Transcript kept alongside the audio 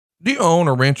Do you own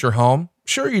or rent your home?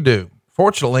 Sure you do.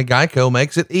 Fortunately, Geico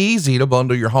makes it easy to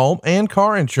bundle your home and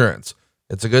car insurance.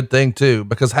 It's a good thing too,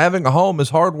 because having a home is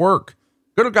hard work.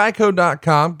 Go to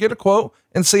geico.com, get a quote,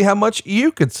 and see how much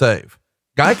you could save.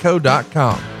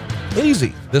 Geico.com.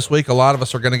 Easy. This week, a lot of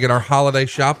us are going to get our holiday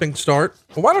shopping start.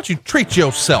 Well, why don't you treat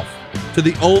yourself to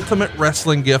the ultimate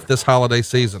wrestling gift this holiday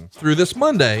season? Through this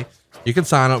Monday, you can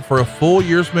sign up for a full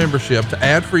year's membership to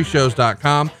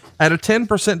adfreeshows.com at a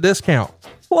 10% discount.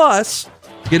 Plus,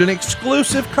 get an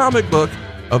exclusive comic book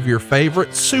of your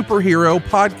favorite superhero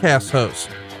podcast host.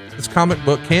 This comic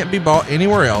book can't be bought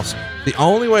anywhere else. The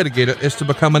only way to get it is to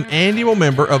become an annual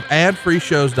member of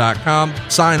adfreeshows.com.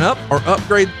 Sign up or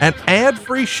upgrade at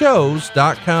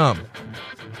adfreeshows.com.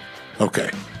 Okay,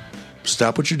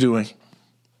 stop what you're doing.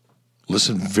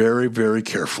 Listen very, very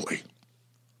carefully.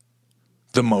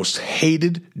 The most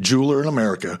hated jeweler in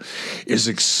America is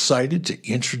excited to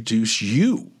introduce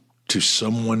you to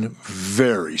someone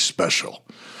very special.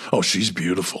 Oh, she's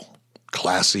beautiful,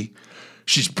 classy.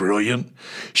 She's brilliant.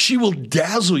 She will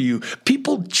dazzle you.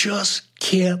 People just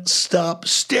can't stop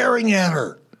staring at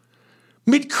her.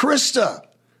 Meet Krista.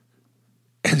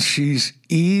 And she's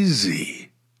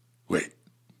easy. Wait,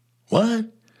 what?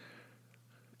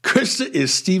 Krista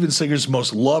is Steven Singer's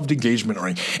most loved engagement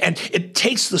ring, and it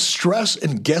takes the stress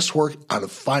and guesswork out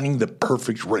of finding the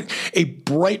perfect ring. A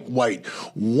bright white,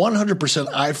 100%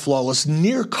 eye flawless,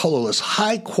 near colorless,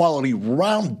 high quality,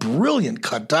 round, brilliant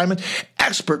cut diamond,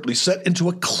 expertly set into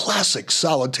a classic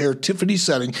solitaire Tiffany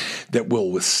setting that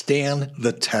will withstand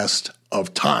the test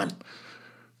of time.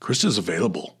 Krista's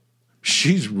available.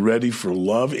 She's ready for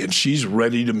love, and she's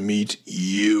ready to meet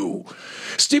you.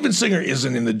 Steven Singer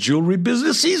isn't in the jewelry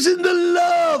business. He's in the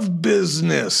love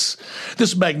business.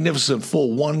 This magnificent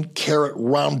full 1 carat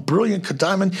round brilliant cut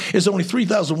diamond is only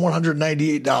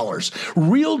 $3,198.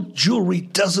 Real jewelry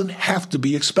doesn't have to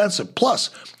be expensive.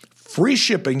 Plus, free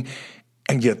shipping,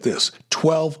 and get this,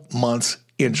 12 months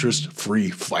interest-free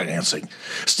financing.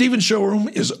 Steven's showroom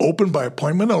is open by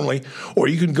appointment only, or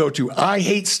you can go to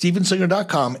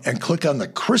IHateStevenSinger.com and click on the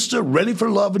Krista Ready for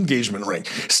Love engagement ring.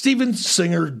 Steven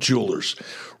Singer Jewelers.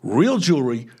 Real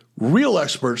jewelry, real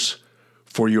experts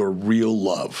for your real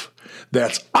love.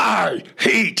 That's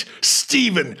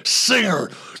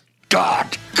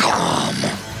IHateStevenSinger.com.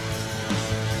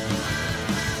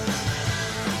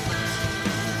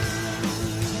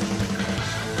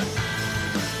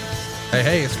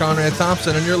 Hey, it's Conrad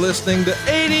Thompson, and you're listening to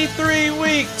 83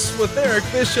 Weeks with Eric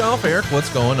Bischoff. Eric, what's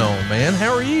going on, man?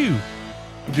 How are you?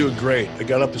 I'm doing great. I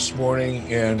got up this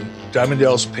morning, and Diamond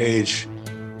Dallas Page,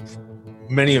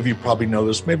 many of you probably know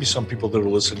this, maybe some people that are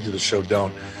listening to the show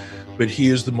don't, but he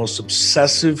is the most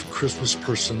obsessive Christmas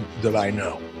person that I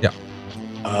know. Yeah.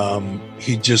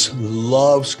 He just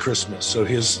loves Christmas. So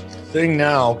his thing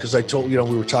now, because I told, we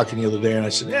were talking the other day, and I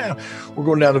said, yeah, we're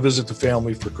going down to visit the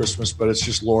family for Christmas, but it's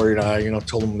just Lori and I,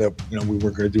 told him that, we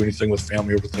weren't going to do anything with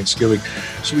family over Thanksgiving.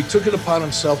 So he took it upon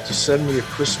himself to send me a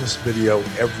Christmas video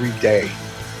every day.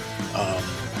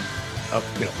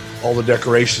 All the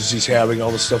decorations he's having,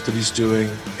 all the stuff that he's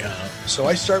doing. So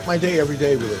I start my day every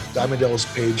day with a Diamond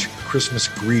Dallas Page Christmas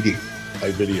greeting by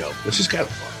video, which is kind of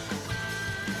fun.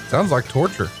 Sounds like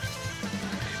torture.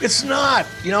 It's not.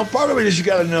 Part of it is you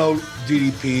got to know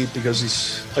DDP because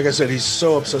he's, like I said, he's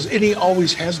so obsessed, and he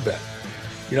always has been.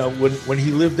 When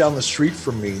he lived down the street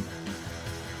from me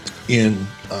in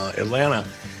Atlanta,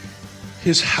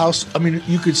 his house,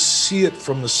 you could see it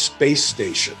from the space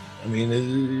station.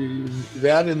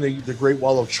 That and the Great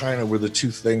Wall of China were the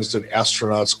two things that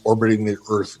astronauts orbiting the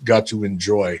Earth got to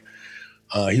enjoy.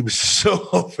 He was so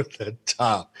over the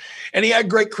top. And he had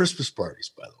great Christmas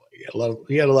parties, by the way.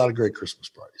 He had a lot of great Christmas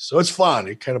parties. So it's fun.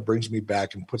 It kind of brings me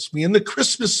back and puts me in the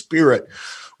Christmas spirit,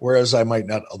 whereas I might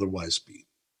not otherwise be.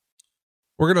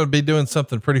 We're going to be doing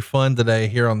something pretty fun today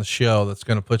here on the show that's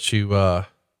going to put you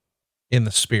in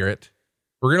the spirit.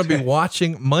 We're going to be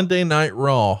watching Monday Night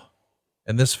Raw,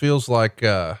 and this feels like,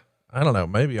 I don't know,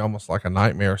 maybe almost like a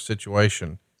nightmare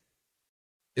situation.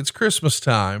 It's Christmas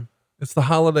time. It's the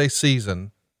holiday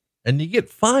season, and you get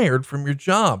fired from your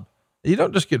job. You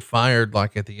don't just get fired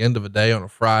like at the end of a day on a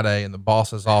Friday in the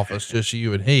boss's office, just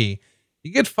you and he.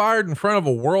 You get fired in front of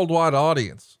a worldwide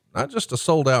audience, not just a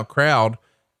sold out crowd,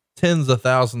 tens of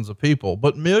thousands of people,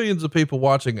 but millions of people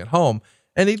watching at home.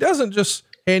 And he doesn't just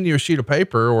hand you a sheet of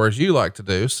paper, or as you like to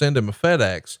do, send him a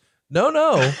FedEx.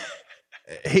 No.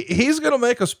 He's going to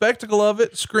make a spectacle of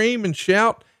it, scream and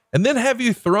shout, and then have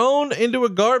you thrown into a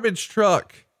garbage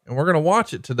truck. And we're going to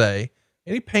watch it today.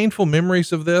 Any painful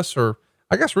memories of this? Or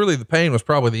I guess really the pain was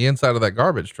probably the inside of that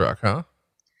garbage truck, huh?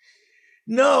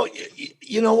 No,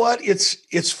 you know what?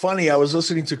 It's funny. I was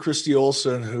listening to Christy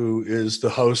Olson, who is the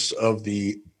host of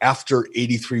the After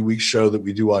 83 Weeks show that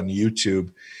we do on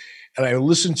YouTube. And I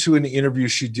listened to an interview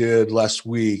she did last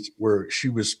week where she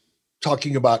was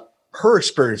talking about her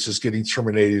experiences getting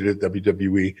terminated at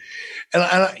WWE. And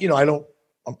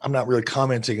I'm not really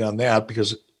commenting on that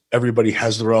because everybody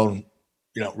has their own,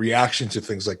 reaction to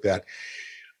things like that.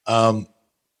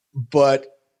 But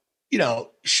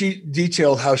she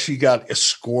detailed how she got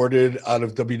escorted out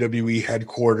of WWE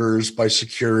headquarters by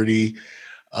security,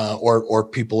 or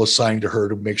people assigned to her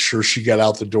to make sure she got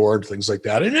out the door and things like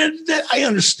that. And I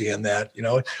understand that,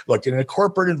 look, in a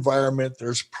corporate environment,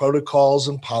 there's protocols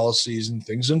and policies and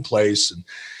things in place. And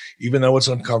even though it's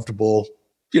uncomfortable,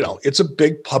 it's a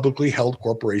big publicly held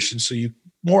corporation. So you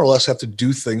more or less have to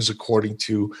do things according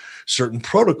to certain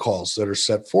protocols that are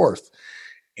set forth.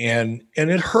 And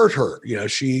it hurt her.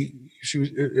 She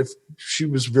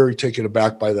was very taken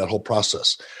aback by that whole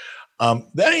process.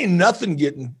 That ain't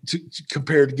nothing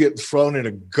compared to getting thrown in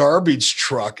a garbage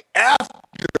truck after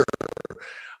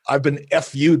I've been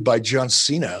FU'd by John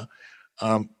Cena.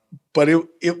 But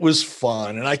it was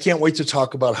fun. And I can't wait to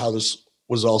talk about how this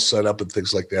was all set up and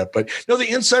things like that. But no, the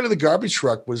inside of the garbage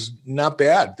truck was not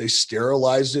bad. They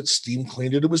sterilized it, steam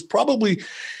cleaned it. It was probably,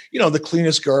 the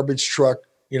cleanest garbage truck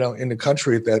in the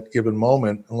country at that given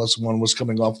moment, unless one was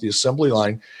coming off the assembly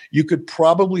line. You could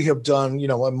probably have done,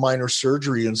 a minor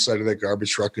surgery inside of that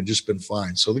garbage truck and just been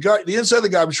fine. So the inside of the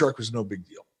garbage truck was no big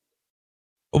deal.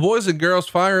 Well, boys and girls,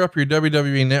 fire up your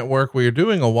WWE network. We are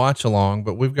doing a watch along,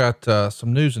 but we've got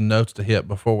some news and notes to hit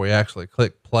before we actually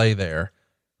click play there.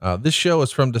 This show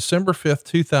is from December 5th,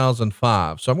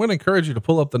 2005. So I'm going to encourage you to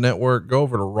pull up the network, go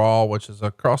over to Raw, which is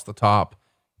across the top.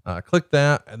 Click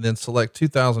that and then select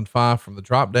 2005 from the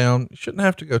drop down. You shouldn't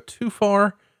have to go too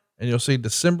far and you'll see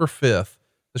December 5th.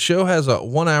 The show has a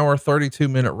 1 hour,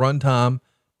 32-minute runtime.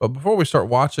 But before we start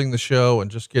watching the show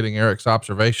and just getting Eric's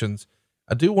observations,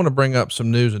 I do want to bring up some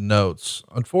news and notes.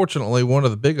 Unfortunately, one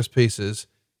of the biggest pieces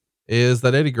is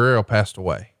that Eddie Guerrero passed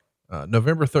away.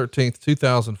 November 13th,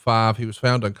 2005, he was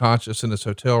found unconscious in his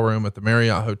hotel room at the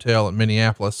Marriott Hotel in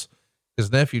Minneapolis.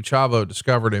 His nephew Chavo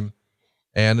discovered him.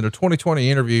 And in a 2020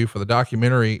 interview for the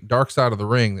documentary Dark Side of the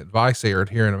Ring that Vice aired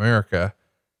here in America,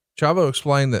 Chavo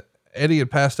explained that Eddie had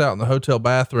passed out in the hotel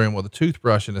bathroom with a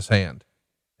toothbrush in his hand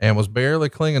and was barely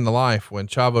clinging to life when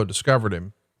Chavo discovered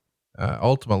him.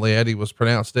 Ultimately, Eddie was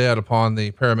pronounced dead upon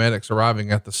the paramedics arriving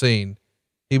at the scene.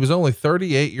 He was only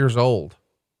 38 years old,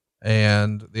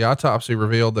 and the autopsy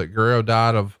revealed that Guerrero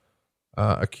died of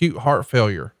acute heart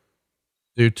failure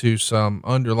due to some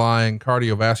underlying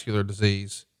cardiovascular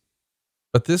disease.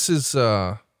 But this is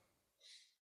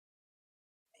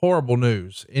horrible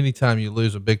news anytime you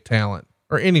lose a big talent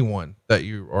or anyone that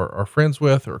you are friends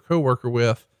with or a coworker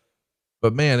with.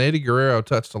 But man, Eddie Guerrero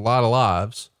touched a lot of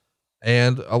lives,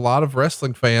 and a lot of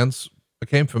wrestling fans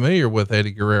became familiar with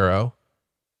Eddie Guerrero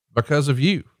because of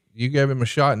you. You gave him a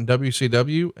shot in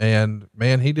WCW, and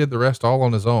man, he did the rest all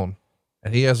on his own.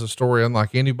 And he has a story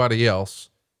unlike anybody else.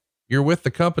 You're with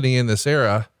the company in this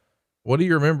era. What do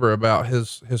you remember about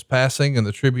his passing and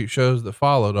the tribute shows that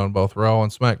followed on both Raw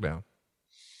and SmackDown?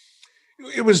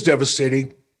 It was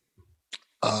devastating.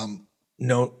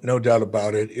 No doubt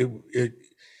about it.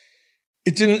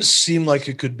 It didn't seem like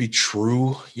it could be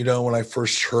true, when I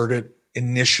first heard it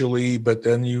initially, but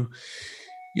then you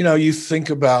think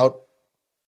about,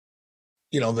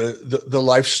 the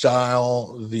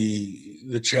lifestyle,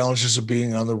 the challenges of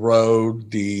being on the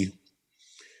road, the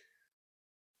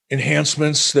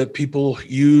enhancements that people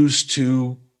use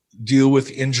to deal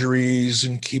with injuries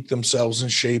and keep themselves in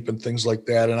shape and things like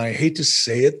that. And I hate to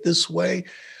say it this way,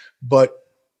 but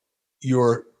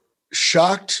you're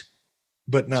shocked,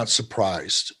 but not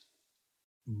surprised.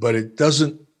 But it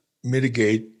doesn't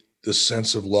mitigate the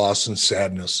sense of loss and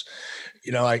sadness.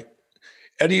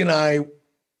 Eddie and I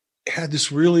had this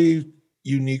really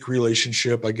unique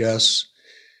relationship, I guess.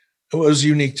 It was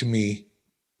unique to me,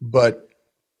 but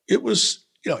it was,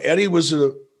 Eddie was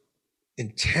a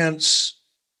intense,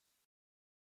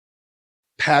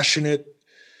 passionate,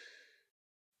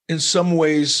 in some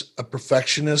ways a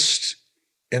perfectionist.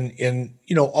 And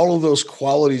all of those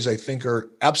qualities I think are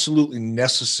absolutely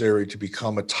necessary to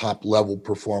become a top level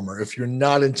performer. If you're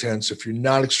not intense, if you're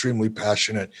not extremely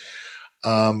passionate,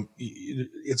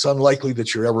 it's unlikely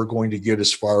that you're ever going to get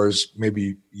as far as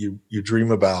maybe you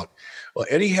dream about. Well,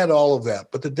 Eddie had all of that,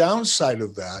 but the downside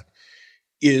of that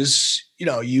is,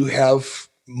 you have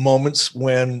moments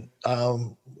when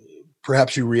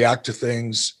perhaps you react to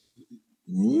things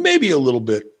maybe a little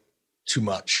bit too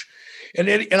much. And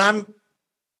I'm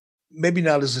maybe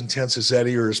not as intense as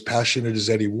Eddie or as passionate as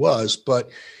Eddie was, but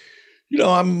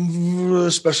I'm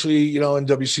especially, in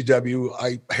WCW,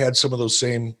 I had some of those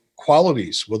same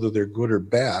qualities, whether they're good or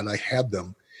bad, I had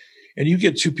them. And you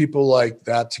get two people like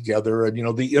that together.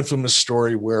 And, the infamous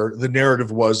story where the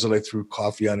narrative was that I threw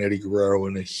coffee on Eddie Guerrero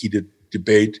in a heated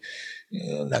debate.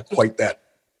 Not quite that,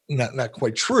 not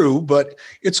quite true, but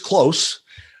it's close.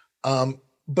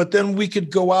 But then we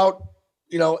could go out,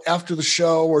 after the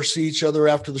show or see each other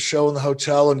after the show in the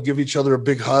hotel and give each other a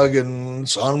big hug and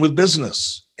it's on with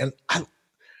business. And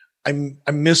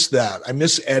I miss that. I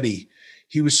miss Eddie.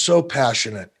 He was so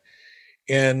passionate.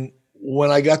 And when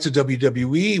I got to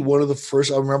WWE,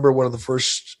 I remember one of the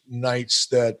first nights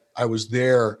that I was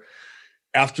there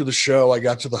after the show, I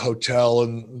got to the hotel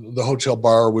and the hotel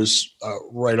bar was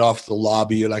right off the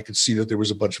lobby and I could see that there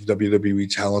was a bunch of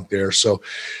WWE talent there. So,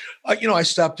 I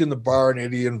stopped in the bar and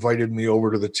Eddie invited me over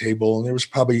to the table and there was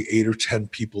probably 8 or 10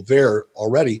 people there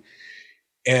already.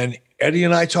 And Eddie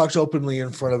and I talked openly in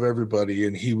front of everybody.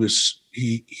 And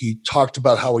he talked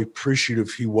about how appreciative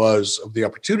he was of the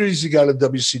opportunities he got at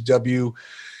WCW.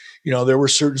 There were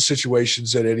certain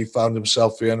situations that Eddie found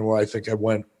himself in where I think I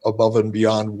went above and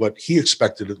beyond what he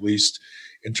expected, at least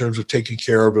in terms of taking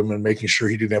care of him and making sure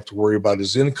he didn't have to worry about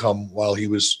his income while he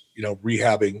was,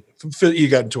 rehabbing. He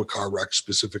got into a car wreck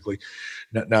specifically,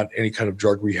 not any kind of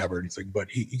drug rehab or anything, but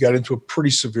he got into a pretty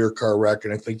severe car wreck.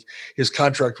 And I think his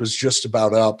contract was just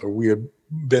about up, or we had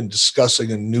been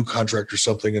discussing a new contract or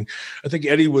something. And I think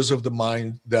Eddie was of the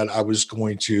mind that I was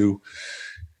going to,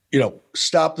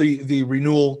 stop the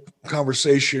renewal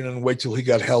conversation and wait till he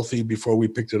got healthy before we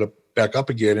picked it up back up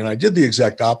again. And I did the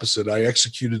exact opposite. I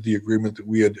executed the agreement that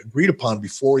we had agreed upon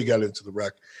before he got into the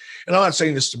wreck. And I'm not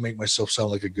saying this to make myself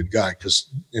sound like a good guy,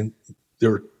 because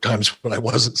there were times when I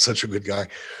wasn't such a good guy.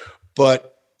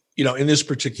 But, in this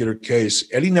particular case,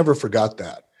 Eddie never forgot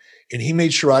that. And he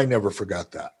made sure I never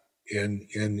forgot that. And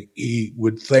he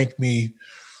would thank me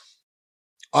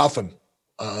often.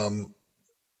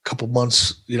 Couple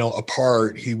months,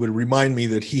 apart, he would remind me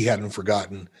that he hadn't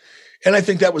forgotten. And I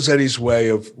think that was Eddie's way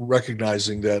of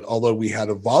recognizing that although we had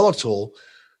a volatile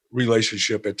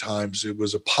relationship at times, it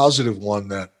was a positive one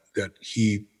that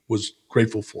he was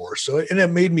grateful for. So, and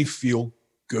it made me feel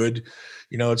good.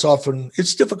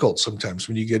 It's difficult sometimes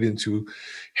when you get into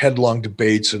headlong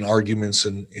debates and arguments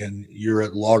and you're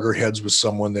at loggerheads with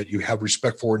someone that you have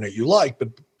respect for and that you like, but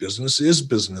business is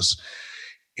business.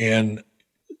 And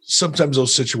sometimes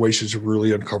those situations are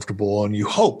really uncomfortable, and you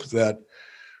hope that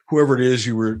whoever it is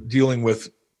you were dealing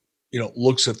with,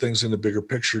 looks at things in the bigger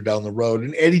picture down the road.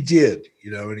 And Eddie did,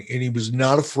 and he was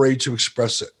not afraid to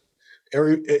express it.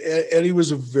 Eddie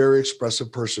was a very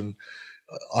expressive person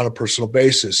on a personal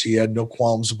basis. He had no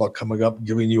qualms about coming up and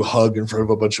giving you a hug in front of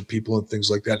a bunch of people and things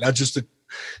like that. Not just the,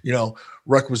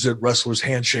 requisite wrestler's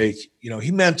handshake.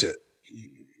 He meant it.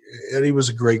 Eddie was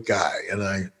a great guy. And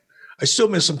I still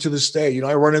miss him to this day.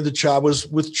 I run into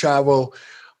with Chavo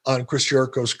on Chris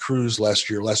Jericho's cruise last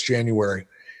January.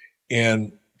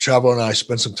 And Chavo and I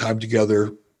spent some time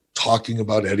together talking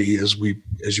about Eddie as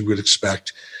you would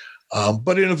expect,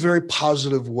 but in a very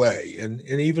positive way. And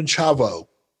even Chavo,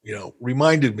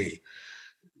 reminded me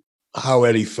how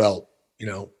Eddie felt,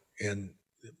 and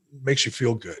it makes you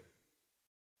feel good.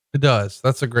 It does.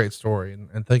 That's a great story.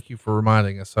 And thank you for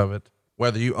reminding us of it.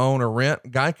 Whether you own or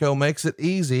rent, Geico makes it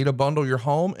easy to bundle your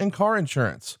home and car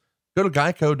insurance. Go to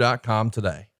geico.com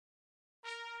today.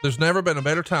 There's never been a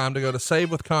better time to go to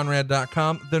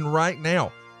savewithconrad.com than right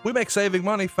now. We make saving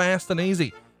money fast and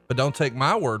easy, but don't take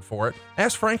my word for it.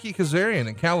 Ask Frankie Kazarian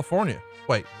in California.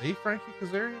 Wait, the Frankie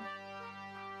Kazarian?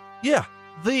 Yeah,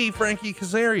 the Frankie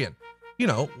Kazarian.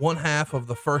 One half of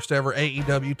the first ever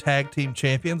AEW tag team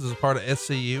champions as a part of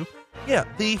SCU. Yeah,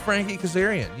 the Frankie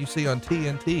Kazarian you see on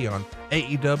TNT on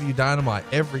AEW Dynamite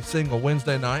every single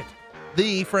Wednesday night.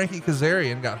 The Frankie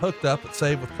Kazarian got hooked up at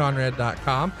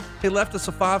savewithconrad.com. He left us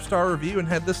a 5-star review and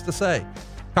had this to say: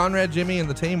 Conrad, Jimmy, and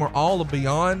the team were all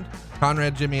beyond.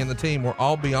 Conrad, Jimmy, and the team were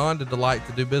all beyond a delight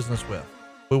to do business with.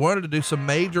 We wanted to do some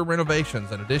major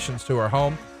renovations and additions to our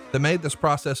home that made this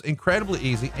process incredibly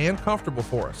easy and comfortable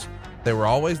for us. They were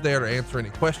always there to answer any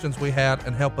questions we had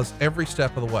and help us every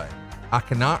step of the way. I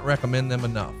cannot recommend them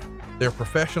enough. Their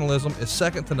professionalism is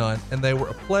second to none, and they were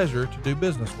a pleasure to do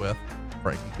business with.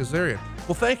 Frankie Kazarian.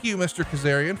 Well, thank you, Mr.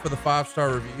 Kazarian, for the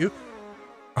 5-star review.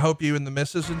 I hope you and the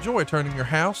missus enjoy turning your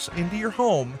house into your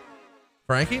home.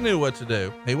 Frankie knew what to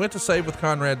do. He went to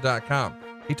savewithconrad.com.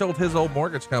 He told his old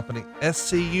mortgage company,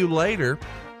 SCU later.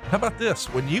 How about this?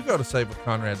 When you go to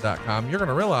savewithconrad.com, you're going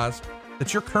to realize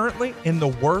that you're currently in the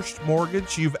worst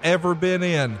mortgage you've ever been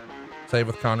in.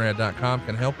 Savewithconrad.com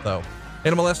can help though.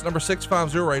 NMLS number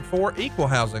 65084, equal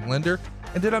housing lender.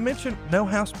 And did I mention no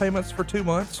house payments for 2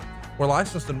 months? We're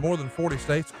licensed in more than 40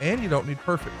 states, and you don't need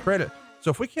perfect credit. So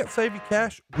if we can't save you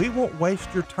cash, we won't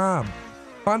waste your time.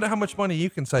 Find out how much money you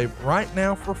can save right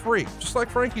now for free, just like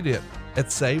Frankie did at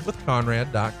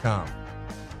savewithconrad.com.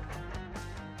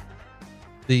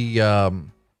 The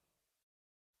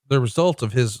result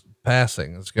of his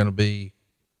passing is going to be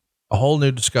a whole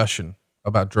new discussion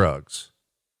about drugs.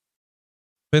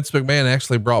 Vince McMahon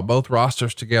actually brought both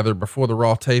rosters together before the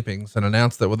Raw tapings and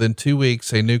announced that within 2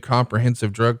 weeks, a new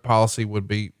comprehensive drug policy would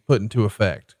be put into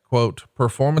effect. Quote,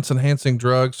 performance enhancing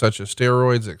drugs such as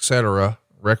steroids, etc.,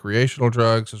 recreational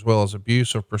drugs, as well as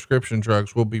abuse of prescription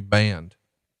drugs will be banned.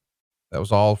 That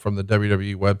was all from the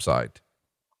WWE website.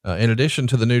 In addition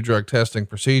to the new drug testing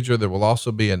procedure, there will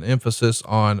also be an emphasis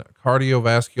on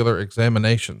cardiovascular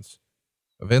examinations.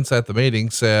 Vince at the meeting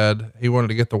said he wanted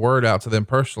to get the word out to them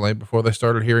personally before they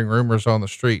started hearing rumors on the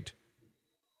street.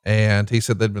 And he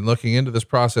said they'd been looking into this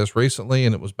process recently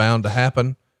and it was bound to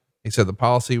happen. He said the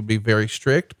policy would be very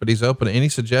strict, but he's open to any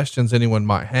suggestions anyone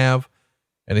might have.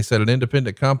 And he said an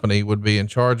independent company would be in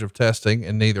charge of testing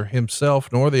and neither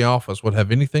himself nor the office would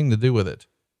have anything to do with it.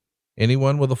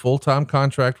 Anyone with a full-time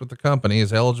contract with the company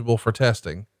is eligible for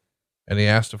testing. And he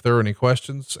asked if there were any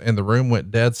questions and the room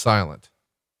went dead silent.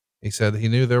 He said he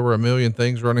knew there were a million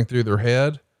things running through their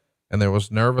head and there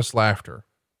was nervous laughter.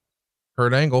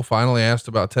 Kurt Angle finally asked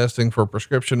about testing for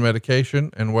prescription medication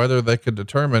and whether they could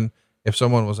determine if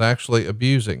someone was actually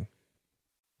abusing.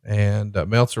 And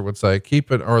Meltzer would say,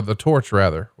 the Torch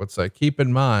rather would say, keep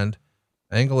in mind,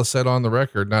 Angle has said on the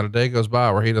record, not a day goes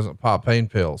by where he doesn't pop pain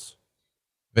pills.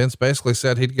 Vince basically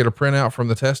said he'd get a printout from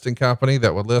the testing company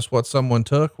that would list what someone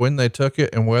took, when they took it,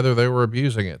 and whether they were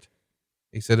abusing it.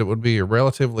 He said it would be a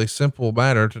relatively simple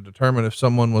matter to determine if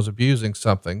someone was abusing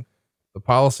something. The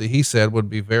policy, he said, would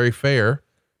be very fair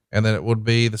and that it would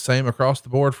be the same across the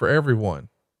board for everyone,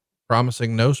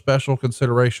 promising no special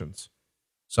considerations.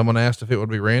 Someone asked if it would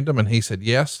be random and he said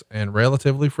yes, and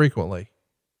relatively frequently.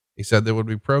 He said there would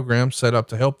be programs set up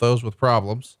to help those with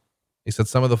problems. He said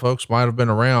some of the folks might have been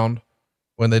around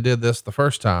when they did this the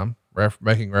first time,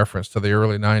 making reference to the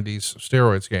early 90s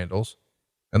steroid scandals.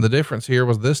 And the difference here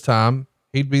was this time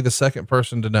he'd be the second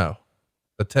person to know.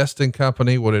 The testing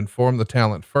company would inform the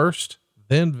talent first,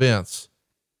 then Vince,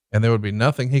 and there would be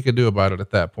nothing he could do about it at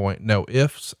that point. No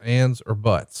ifs, ands, or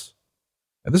buts.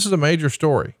 And this is a major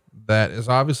story that is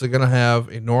obviously going to have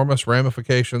enormous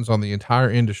ramifications on the entire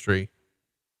industry.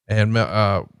 And,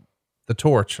 the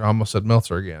Torch, I almost said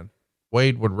Meltzer again.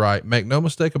 Wade would write, make no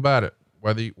mistake about it.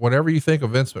 Whatever you think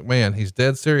of Vince McMahon, he's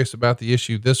dead serious about the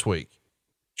issue this week.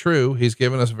 True, he's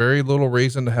given us very little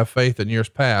reason to have faith in years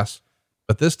past,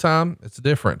 but this time it's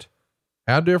different.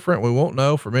 How different we won't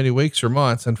know for many weeks or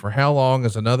months, and for how long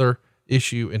is another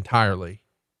issue entirely.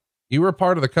 You were a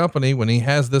part of the company when he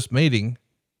has this meeting.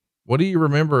 What do you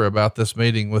remember about this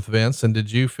meeting with Vince? And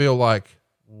did you feel like,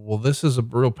 well, this is a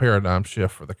real paradigm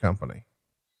shift for the company?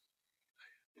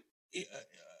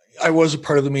 I was a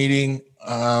part of the meeting.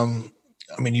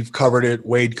 You've covered it.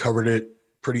 Wade covered it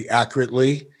pretty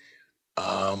accurately.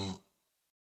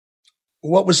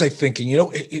 What was I thinking?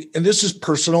 And this is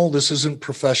personal. This isn't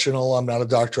professional. I'm not a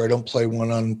doctor. I don't play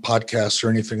one on podcasts or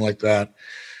anything like that.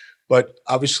 But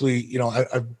obviously,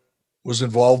 I was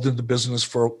involved in the business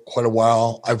for quite a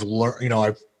while. I've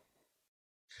learned,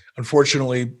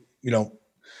 unfortunately,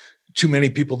 too many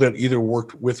people that either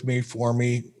worked with me, for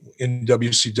me in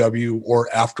WCW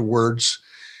or afterwards,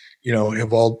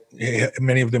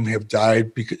 many of them have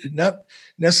died because not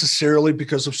necessarily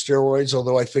because of steroids,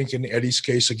 although I think in Eddie's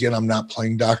case, again, I'm not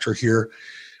playing doctor here.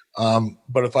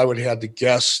 But if I would have had to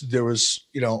guess, there was,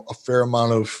 a fair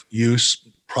amount of use,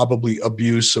 probably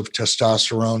abuse of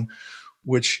testosterone,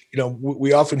 which,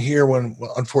 we often hear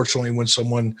unfortunately, when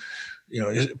someone,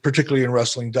 particularly in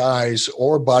wrestling, dies,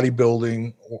 or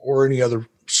bodybuilding or any other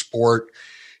sport,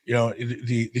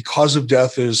 the cause of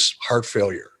death is heart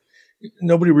failure.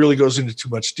 Nobody really goes into too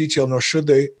much detail, nor should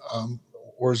they,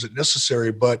 or is it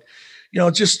necessary? But,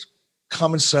 just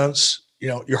common sense,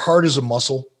 your heart is a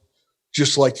muscle,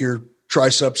 just like your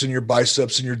triceps and your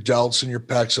biceps and your delts and your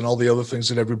pecs and all the other things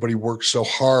that everybody works so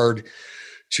hard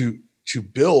to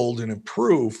build and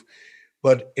improve.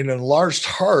 But in an enlarged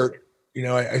heart,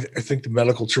 I think the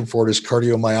medical term for it is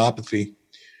cardiomyopathy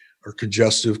or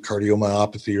congestive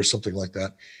cardiomyopathy or something like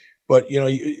that. But,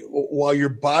 while your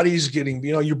body's getting,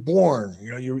 you're born,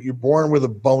 you're born with a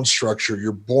bone structure.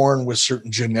 You're born with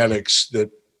certain genetics that,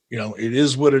 it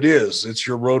is what it is. It's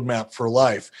your roadmap for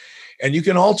life. And you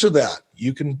can alter that.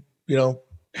 You can,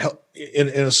 help in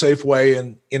a safe way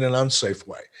and in an unsafe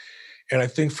way. And I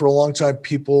think for a long time,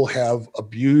 people have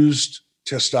abused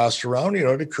testosterone.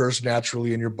 It occurs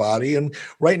naturally in your body. And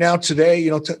right now, today,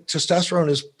 testosterone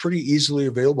is pretty easily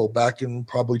available. Back in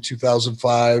probably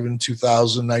 2005 and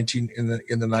 2019 in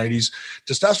the 90s,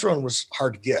 testosterone was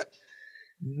hard to get.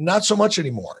 Not so much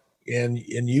anymore. And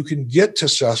you can get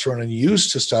testosterone and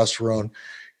use testosterone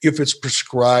if it's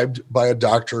prescribed by a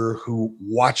doctor who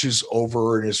watches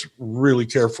over and is really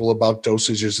careful about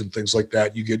dosages and things like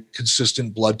that. You get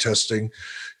consistent blood testing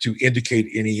to indicate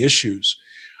any issues.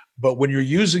 But when you're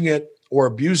using it or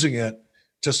abusing it,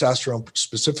 testosterone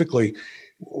specifically,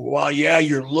 well, yeah,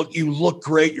 you look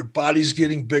great. Your body's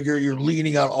getting bigger. You're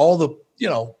leaning out, all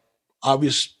the,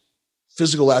 obvious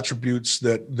physical attributes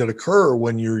that occur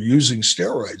when you're using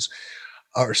steroids,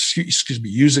 or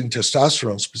using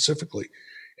testosterone specifically.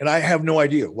 And I have no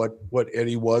idea what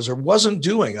Eddie was or wasn't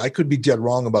doing. I could be dead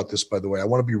wrong about this, by the way. I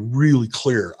want to be really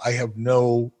clear. I have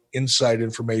no inside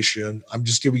information. I'm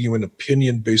just giving you an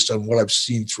opinion based on what I've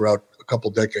seen throughout a couple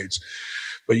decades.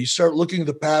 But you start looking at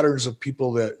the patterns of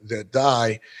people that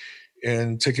die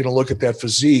and taking a look at that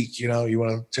physique. You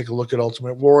want to take a look at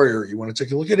Ultimate Warrior. You want to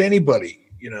take a look at anybody,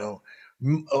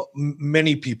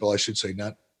 many people, I should say,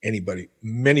 not anybody,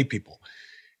 many people.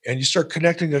 And you start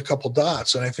connecting a couple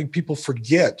dots. And I think people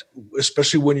forget,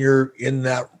 especially when you're in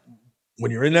that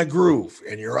groove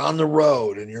and you're on the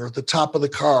road and you're at the top of the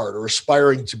card or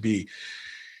aspiring to be,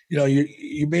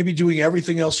 you may be doing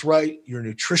everything else right. Your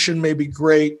nutrition may be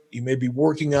great. You may be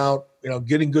working out,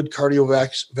 getting good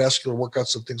cardiovascular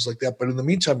workouts and things like that. But in the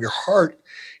meantime, your heart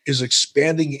is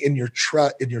expanding in your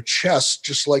chest,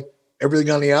 just like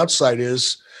everything on the outside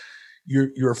is.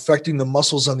 You're affecting the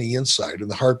muscles on the inside,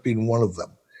 and the heart being one of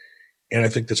them. And I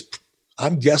think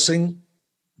I'm guessing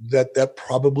that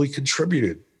probably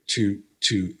contributed to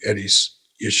Eddie's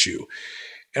issue.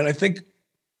 And I think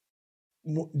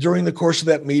during the course of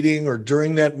that meeting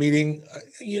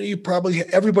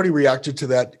everybody reacted to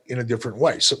that in a different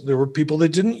way. So there were people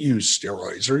that didn't use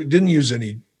steroids or didn't use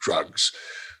any drugs,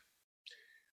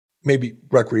 maybe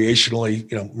recreationally,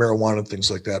 marijuana and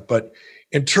things like that. But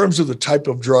in terms of the type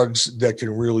of drugs that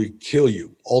can really kill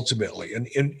you ultimately, and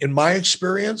in my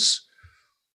experience,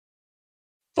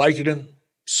 Vicodin,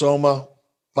 Soma,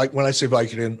 like when I say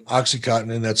Vicodin,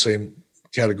 OxyContin in that same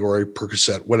category,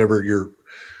 Percocet, whatever your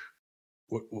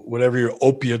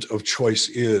opiate of choice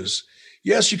is.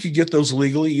 Yes, you could get those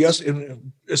legally. Yes,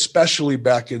 and especially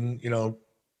back in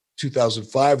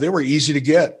 2005, they were easy to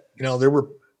get. There were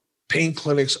pain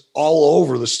clinics all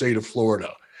over the state of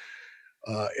Florida.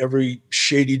 Every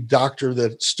shady doctor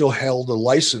that still held a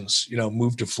license,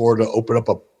 moved to Florida, opened up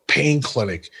a pain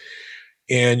clinic.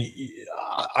 And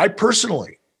I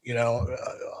personally,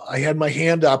 I had my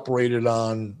hand operated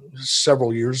on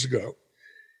several years ago,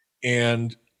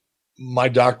 and my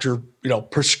doctor,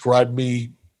 prescribed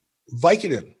me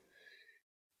Vicodin.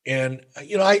 And,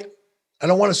 I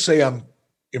don't want to say I'm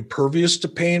impervious to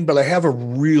pain, but I have a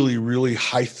really, really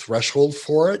high threshold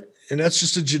for it. And that's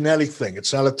just a genetic thing.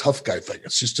 It's not a tough guy thing.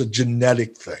 It's just a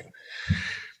genetic thing.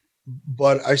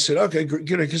 But I said, okay, good,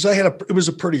 because it was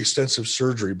a pretty extensive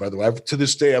surgery, by the way. To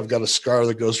this day, I've got a scar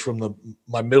that goes from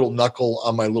my middle knuckle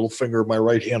on my little finger of my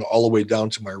right hand all the way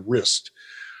down to my wrist.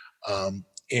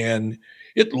 And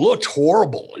it looked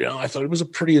horrible. I thought it was a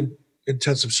pretty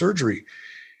intensive surgery.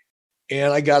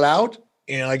 And I got out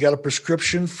and I got a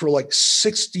prescription for like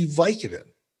 60 Vicodin.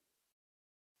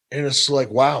 And it's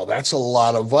like, wow, that's a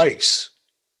lot of Vicks.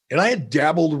 And I had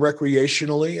dabbled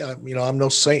recreationally. I'm no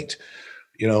saint.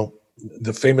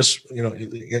 The famous,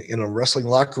 in a wrestling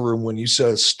locker room, when you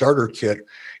said a starter kit,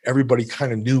 everybody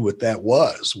kind of knew what that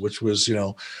was, which was,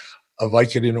 a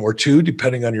Vicodin or two,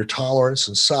 depending on your tolerance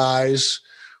and size,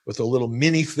 with a little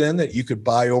mini thin that you could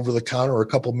buy over the counter, or a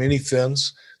couple mini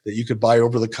thins that you could buy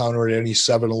over the counter at any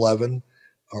 7-Eleven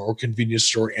or convenience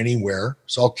store anywhere.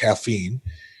 It's all caffeine.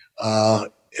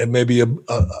 And maybe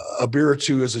a beer or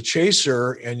two as a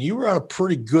chaser, and you were on a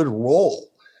pretty good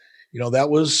roll. That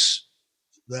was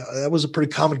a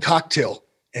pretty common cocktail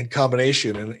and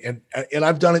combination. And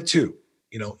I've done it too,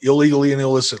 illegally and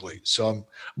illicitly. So I'm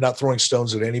not throwing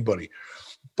stones at anybody.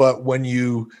 But when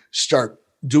you start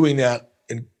doing that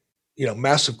in,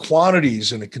 massive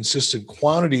quantities and a consistent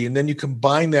quantity, and then you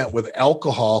combine that with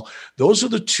alcohol, those are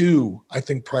the two, I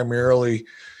think, primarily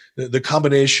the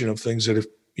combination of things that have,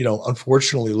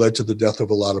 unfortunately led to the death of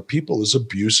a lot of people is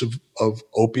abuse of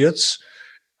opiates,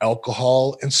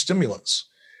 alcohol, and stimulants.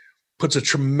 Puts a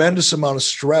tremendous amount of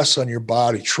stress on your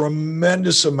body,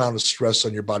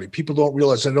 People don't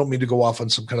realize, I don't mean to go off on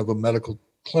some kind of a medical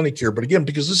clinic here, but again,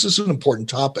 because this is an important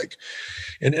topic.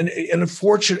 And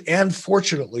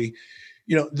fortunately,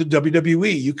 the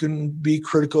WWE, you can be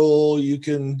critical, you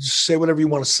can say whatever you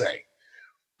want to say,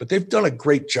 but they've done a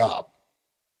great job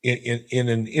in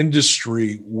an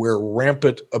industry where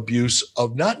rampant abuse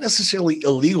of not necessarily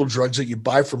illegal drugs that you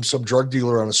buy from some drug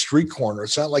dealer on a street corner.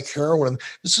 It's not like heroin.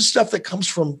 This is stuff that comes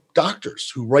from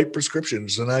doctors who write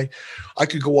prescriptions. And I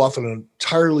could go off on an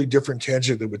entirely different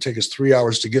tangent that would take us 3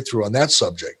 hours to get through on that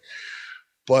subject.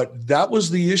 But that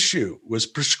was the issue, was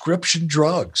prescription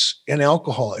drugs and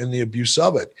alcohol and the abuse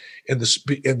of it and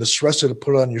the stress that it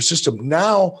put on your system.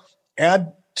 Now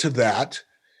add to that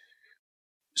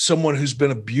someone who's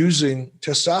been abusing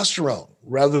testosterone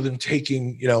rather than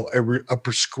taking, a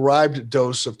prescribed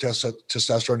dose of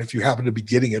testosterone. If you happen to be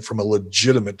getting it from a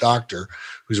legitimate doctor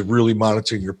who's really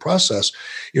monitoring your process,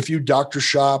 if you doctor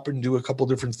shop and do a couple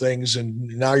different things, and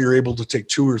now you're able to take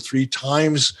 2 or 3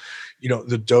 times,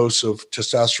 the dose of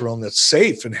testosterone that's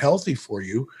safe and healthy for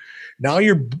you. Now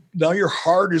your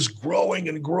heart is growing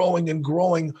and growing and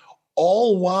growing,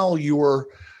 all while you're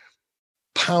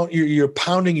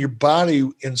pounding your body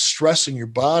and stressing your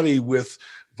body with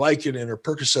Vicodin or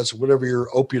Percocets or whatever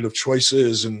your opiate of choice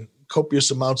is, and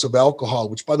copious amounts of alcohol,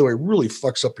 which, by the way, really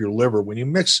fucks up your liver. When you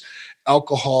mix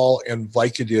alcohol and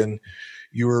Vicodin,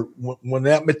 when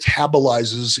that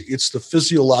metabolizes, it's the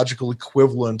physiological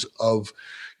equivalent of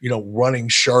running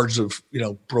shards of,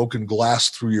 broken glass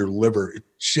through your liver. It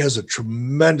has a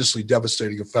tremendously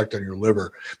devastating effect on your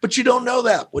liver. But you don't know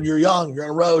that when you're young, you're on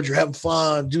the road, you're having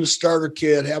fun, do a starter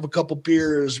kit, have a couple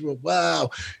beers.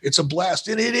 Wow, it's a blast.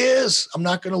 And it is. I'm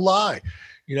not going to lie.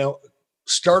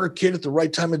 Starter kit at the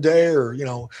right time of day or,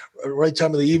 right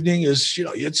time of the evening is,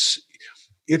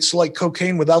 it's like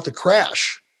cocaine without the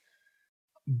crash.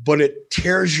 But it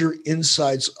tears your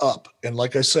insides up. And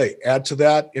like I say, add to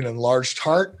that an enlarged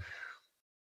heart.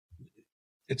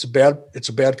 It's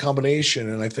a bad combination.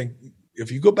 And I think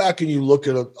if you go back and you look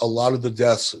at a lot of the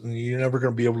deaths, and you're never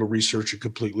going to be able to research it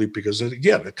completely because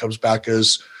it comes back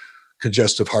as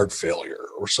congestive heart failure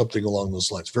or something along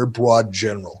those lines, very broad,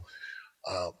 general.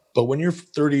 But when you're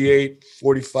 38,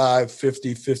 45,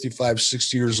 50, 55,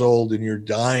 60 years old and you're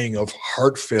dying of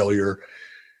heart failure,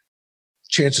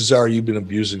 chances are you've been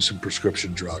abusing some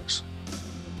prescription drugs.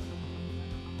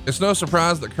 It's no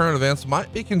surprise that current events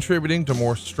might be contributing to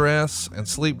more stress and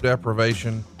sleep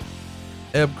deprivation.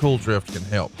 Ebb Cool Drift can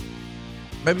help.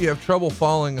 Maybe you have trouble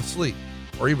falling asleep,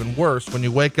 or even worse, when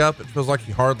you wake up, it feels like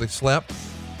you hardly slept.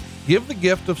 Give the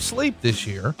gift of sleep this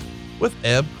year with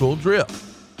Ebb Cool Drift.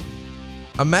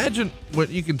 Imagine what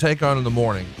you can take on in the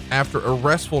morning after a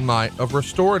restful night of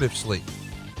restorative sleep.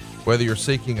 Whether you're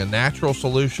seeking a natural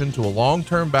solution to a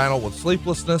long-term battle with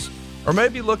sleeplessness, or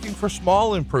maybe looking for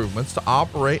small improvements to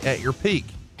operate at your peak,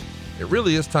 it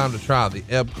really is time to try the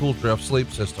Ebb Cool Drift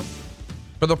sleep system.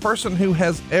 For the person who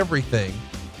has everything,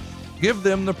 give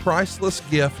them the priceless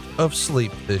gift of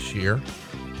sleep this year.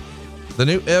 The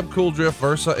new Ebb Cool Drift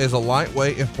Versa is a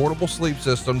lightweight and portable sleep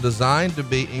system designed to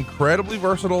be incredibly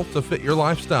versatile to fit your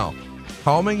lifestyle,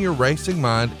 calming your racing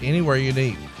mind anywhere you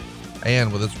need.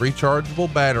 And with its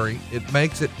rechargeable battery, it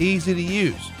makes it easy to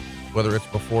use, whether it's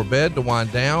before bed to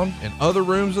wind down in other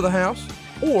rooms of the house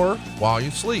or while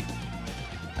you sleep.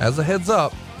 As a heads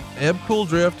up, Ebb Cool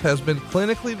Drift has been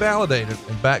clinically validated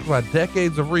and backed by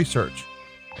decades of research.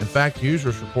 In fact,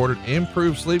 users reported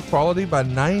improved sleep quality by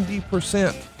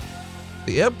 90%.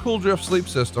 The Ebb Cool Drift sleep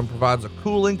system provides a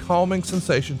cooling, calming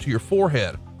sensation to your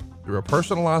forehead through a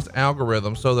personalized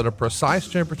algorithm so that a precise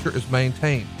temperature is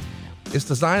maintained. It's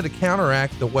designed to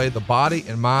counteract the way the body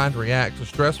and mind react to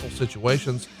stressful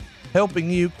situations, helping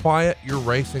you quiet your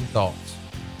racing thoughts.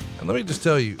 And let me just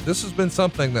tell you, this has been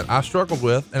something that I struggled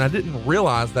with, and I didn't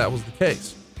realize that was the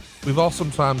case. We've all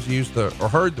sometimes used or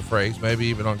heard the phrase, maybe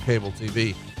even on cable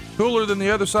TV, cooler than the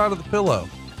other side of the pillow.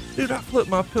 Dude, I flipped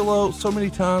my pillow so many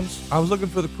times. I was looking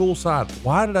for the cool side.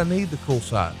 Why did I need the cool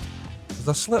side? Because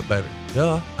I slept better.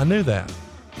 Duh, I knew that.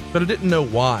 But I didn't know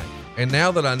why. And now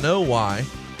that I know why,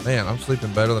 man, I'm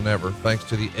sleeping better than ever thanks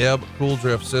to the Ebb Cool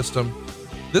Drift system.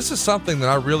 This is something that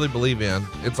I really believe in.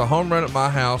 It's a home run at my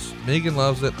house. Megan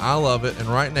loves it. I love it. And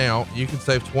right now you can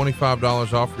save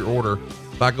 $25 off your order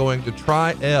by going to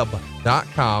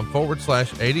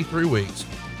tryebb.com/83 weeks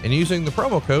and using the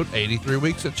promo code 83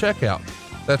 weeks at checkout.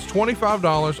 That's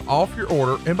 $25 off your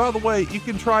order. And by the way, you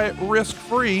can try it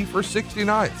risk-free for 60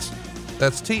 nights.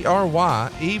 That's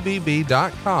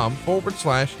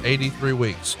tryebb.com/83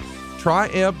 weeks.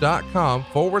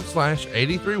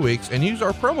 tryebb.com/83 weeks and use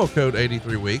our promo code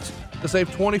 83 weeks to save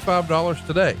 $25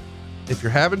 today. If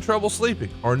you're having trouble sleeping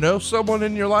or know someone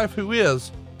in your life who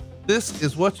is, this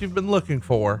is what you've been looking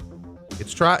for.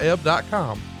 It's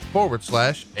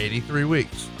tryebb.com/83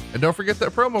 weeks. And don't forget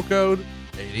that promo code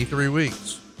 83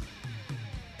 weeks.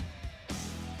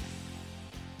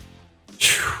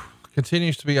 Whew.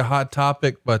 Continues to be a hot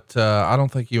topic, but I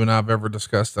don't think you and I have ever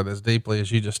discussed that as deeply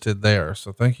as you just did there.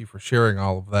 So thank you for sharing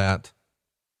all of that.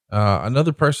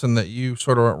 Another person that you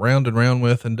sort of went round and round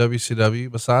with in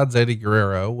WCW, besides Eddie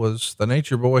Guerrero, was the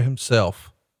Nature Boy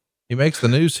himself. He makes the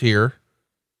news here.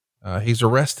 He's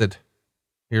arrested.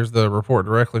 Here's the report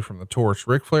directly from the Torch.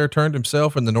 Ric Flair turned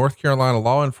himself into North Carolina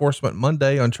law enforcement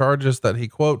Monday on charges that he,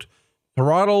 quote,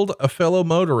 throttled a fellow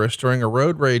motorist during a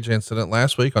road rage incident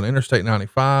last week on Interstate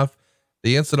 95.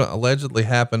 The incident allegedly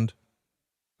happened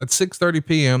at 6:30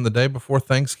 p.m. the day before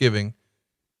Thanksgiving.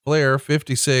 Flair,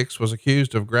 56, was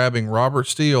accused of grabbing Robert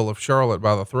Steele of Charlotte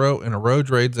by the throat in a road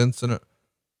rage incident,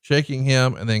 shaking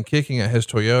him and then kicking at his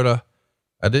Toyota.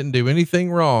 I didn't do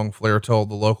anything wrong, Flair told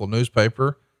the local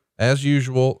newspaper. As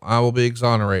usual, I will be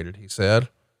exonerated, he said.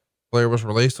 Flair was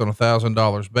released on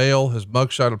 $1,000 bail. His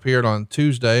mugshot appeared on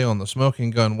Tuesday on the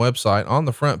Smoking Gun website, on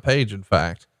the front page, in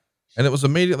fact, and it was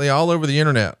immediately all over the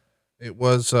internet. It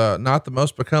was not the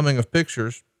most becoming of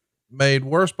pictures, made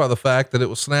worse by the fact that it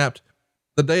was snapped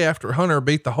the day after Hunter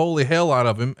beat the holy hell out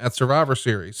of him at Survivor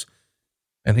Series,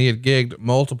 and he had gigged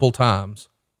multiple times.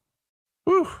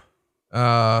 Whew.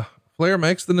 Flair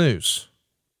makes the news.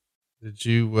 Did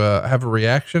you have a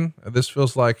reaction? This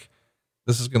feels like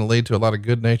this is going to lead to a lot of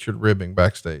good-natured ribbing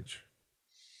backstage.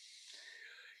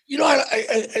 You know,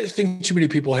 I think too many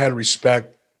people had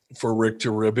respect for Rick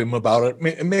to rib him about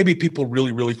it. Maybe people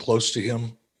really, really close to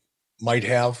him might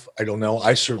have. I don't know.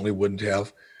 I certainly wouldn't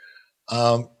have.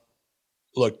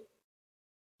 Look,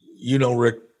 you know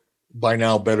Rick by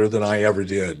now better than I ever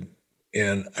did.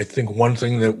 And I think one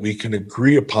thing that we can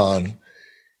agree upon,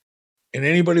 and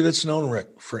anybody that's known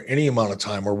Rick for any amount of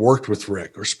time or worked with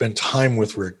Rick or spent time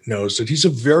with Rick knows that he's a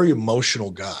very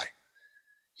emotional guy.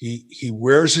 He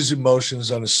wears his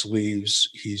emotions on his sleeves.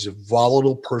 He's a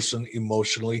volatile person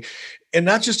emotionally, and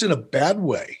not just in a bad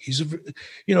way.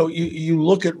 You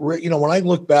look at Rick, when I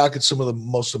look back at some of the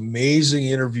most amazing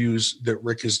interviews that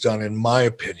Rick has done, in my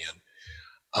opinion,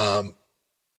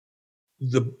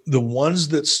 the ones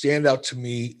that stand out to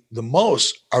me the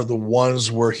most are the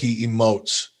ones where he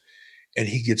emotes and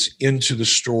he gets into the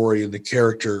story and the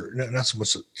character, not so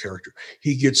much the character,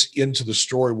 he gets into the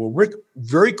story. Well, Rick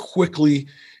very quickly,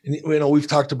 and we've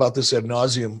talked about this ad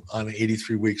nauseum on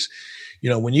 83 weeks.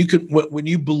 When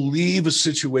you believe a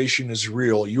situation is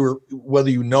real, whether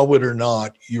you know it or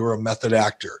not, you're a method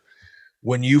actor.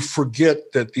 When you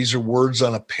forget that these are words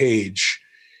on a page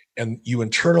and you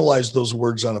internalize those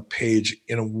words on a page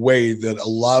in a way that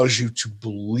allows you to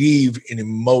believe and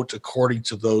emote according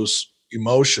to those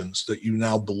emotions that you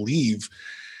now believe,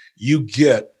 you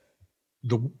get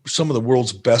some of the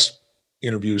world's best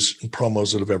interviews and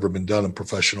promos that have ever been done in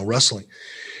professional wrestling.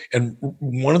 And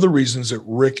one of the reasons that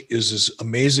Rick is as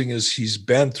amazing as he's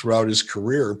been throughout his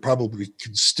career, and probably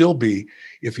could still be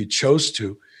if he chose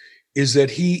to, is that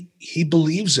he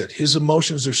believes it. His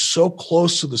emotions are so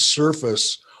close to the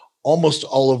surface almost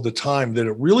all of the time that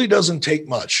it really doesn't take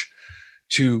much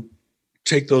to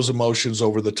take those emotions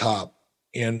over the top.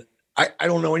 And I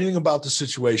don't know anything about the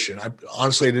situation.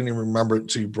 Honestly, I didn't even remember it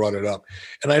until you brought it up.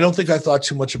 And I don't think I thought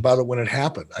too much about it when it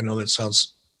happened. I know that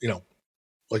sounds,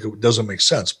 like it doesn't make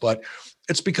sense, but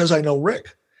it's because I know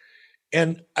Rick.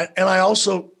 And I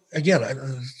also, again, I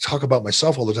talk about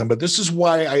myself all the time, but this is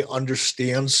why I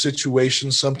understand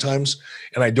situations sometimes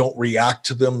and I don't react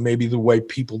to them maybe the way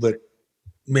people that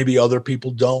maybe other people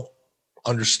don't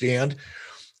understand,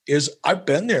 is I've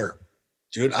been there,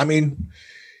 dude. I mean,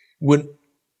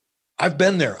 I've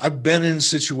been there. I've been in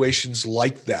situations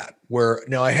like that where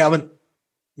now I haven't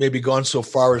maybe gone so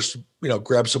far as,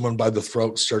 grab someone by the throat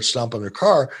and start stomping their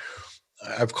car.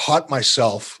 I've caught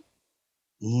myself.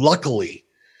 Luckily,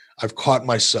 I've caught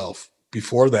myself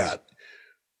before that,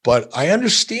 but I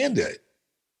understand it.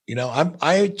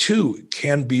 I too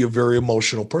can be a very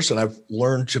emotional person. I've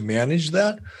learned to manage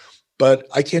that, but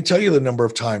I can't tell you the number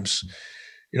of times,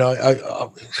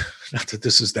 not that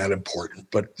this is that important,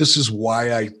 but this is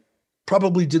why I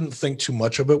probably didn't think too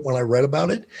much of it when I read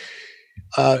about it.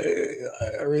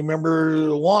 I remember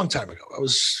a long time ago, I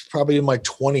was probably in my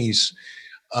 20s,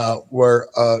 where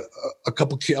a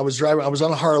couple kids, I was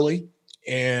on a Harley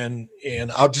and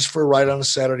out just for a ride on a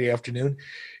Saturday afternoon.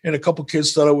 And a couple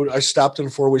kids thought I stopped at a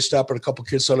 4-way stop, and a couple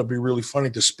kids thought it'd be really funny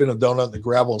to spin a donut in the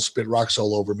gravel and spit rocks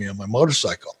all over me on my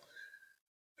motorcycle.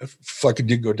 It fucking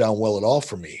didn't go down well at all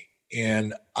for me.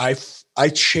 And I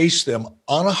chased them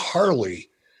on a Harley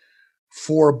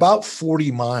for about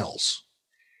 40 miles.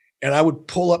 And I would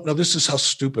pull up. Now, this is how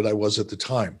stupid I was at the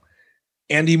time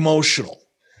and emotional.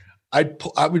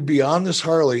 I would be on this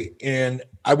Harley and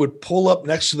I would pull up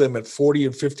next to them at 40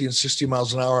 and 50 and 60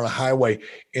 miles an hour on a highway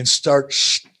and start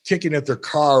kicking at their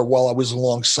car while I was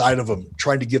alongside of them,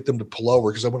 trying to get them to pull over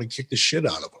because I want to kick the shit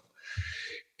out of them.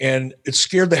 And it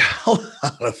scared the hell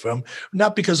out of them,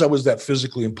 not because I was that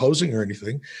physically imposing or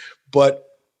anything, but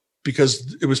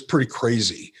because it was pretty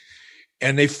crazy.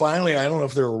 And they finally, I don't know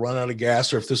if they were run out of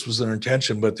gas or if this was their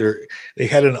intention, but they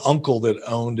had an uncle that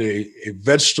owned a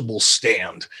vegetable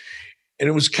stand. And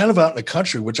it was kind of out in the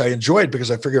country, which I enjoyed because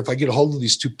I figured if I get a hold of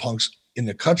these two punks in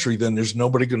the country, then there's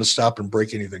nobody going to stop and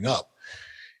break anything up.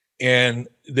 And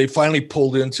they finally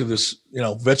pulled into this,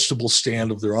 vegetable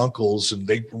stand of their uncle's, and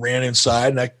they ran inside,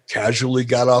 and I casually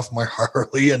got off my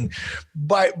Harley. And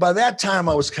by that time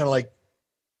I was kind of like,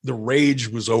 the rage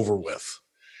was over with.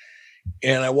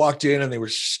 And I walked in and they were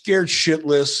scared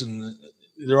shitless. And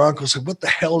their uncle said, "What the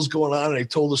hell is going on?" And they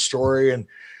told the story. And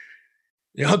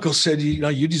the uncle said,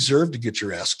 "You deserve to get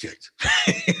your ass kicked."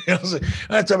 I was like,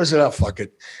 that time I said, "Oh, fuck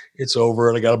it. It's over."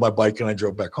 And I got on my bike and I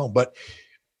drove back home. But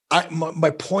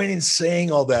my point in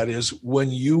saying all that is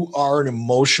when you are an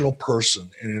emotional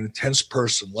person and an intense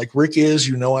person like Rick is,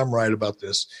 I'm right about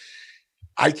this.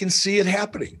 I can see it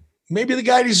happening. Maybe the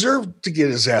guy deserved to get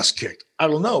his ass kicked. I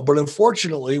don't know. But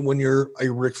unfortunately, when you're a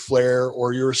Ric Flair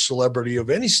or you're a celebrity of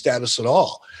any status at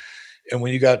all, and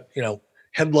when you got,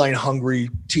 headline hungry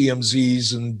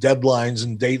TMZs and deadlines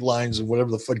and datelines and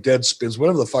whatever the fuck, Deadspins,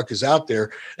 whatever the fuck is out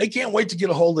there, they can't wait to get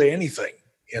a hold of anything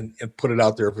and put it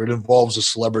out there if it involves a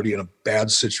celebrity in a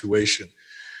bad situation.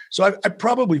 So I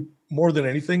probably more than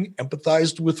anything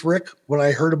empathized with Rick when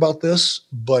I heard about this,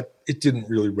 but it didn't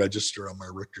really register on my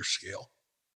Richter scale.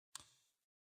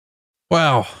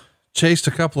 Wow. Chased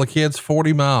a couple of kids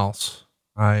 40 miles.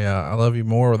 I love you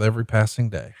more with every passing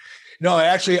day. No,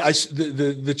 actually,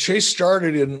 the chase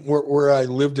started in where I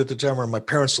lived at the time, where my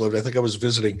parents lived. I think I was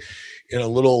visiting in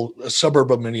a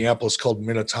suburb of Minneapolis called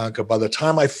Minnetonka. By the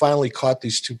time I finally caught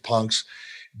these two punks,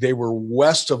 they were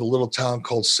west of a little town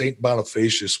called St.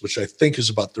 Bonifacius, which I think is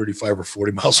about 35 or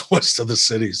 40 miles west of the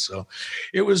city. So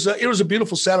it was a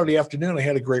beautiful Saturday afternoon. I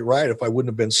had a great ride. If I wouldn't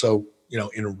have been so,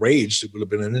 enraged, it would have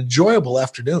been an enjoyable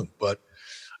afternoon, but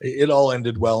it all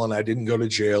ended well. And I didn't go to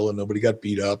jail and nobody got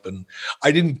beat up, and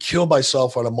I didn't kill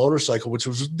myself on a motorcycle, which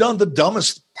was the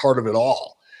dumbest part of it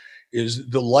all. Is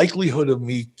the likelihood of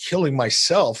me killing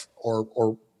myself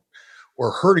or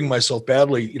hurting myself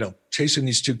badly, chasing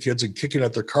these two kids and kicking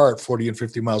at their car at 40 and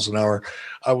 50 miles an hour.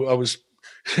 I was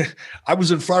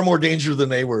in far more danger than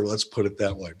they were. Let's put it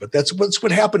that way. But that's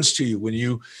what happens to you when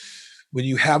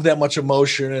you have that much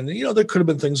emotion. And, there could have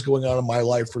been things going on in my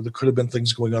life, or there could have been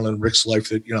things going on in Rick's life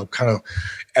that, kind of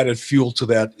added fuel to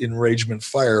that enragement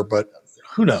fire. But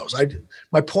who knows?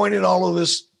 My point in all of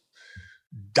this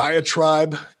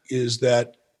diatribe is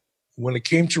that when it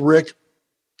came to Rick,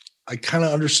 I kind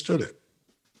of understood it.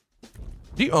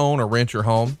 Do you own or rent your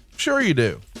home? Sure you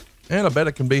do. And I bet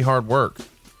it can be hard work.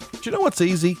 But you know what's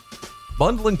easy?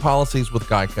 Bundling policies with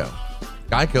Geico.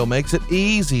 Geico makes it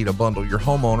easy to bundle your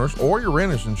homeowners or your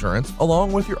renter's insurance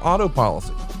along with your auto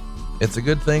policy. It's a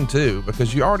good thing too,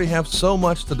 because you already have so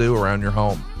much to do around your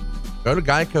home. Go to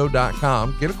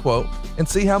geico.com, get a quote, and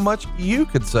see how much you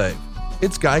could save.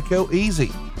 It's Geico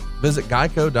easy. Visit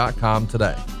geico.com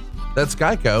today. That's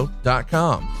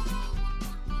geico.com.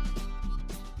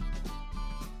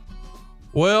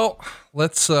 Well,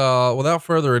 let's, without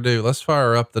further ado, let's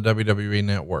fire up the WWE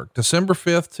Network. December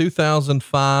 5th,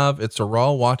 2005. It's a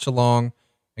Raw watch along.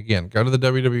 Again, go to the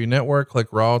WWE Network, click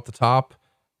Raw at the top,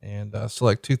 and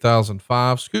select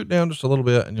 2005. Scoot down just a little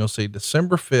bit and you'll see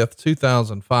December 5th,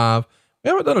 2005. We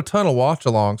haven't done a ton of watch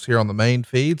alongs here on the main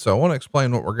feed, so I want to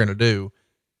explain what we're going to do.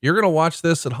 You're going to watch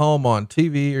this at home on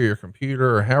TV or your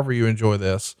computer or however you enjoy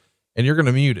this, and you're going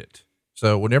to mute it.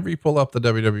 So whenever you pull up the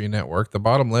WWE Network, the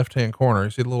bottom left-hand corner,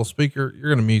 you see the little speaker, you're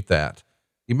going to mute that.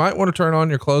 You might want to turn on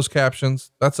your closed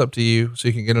captions. That's up to you, so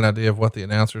you can get an idea of what the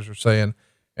announcers are saying.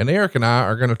 And Eric and I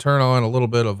are going to turn on a little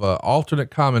bit of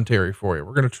alternate commentary for you.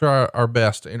 We're going to try our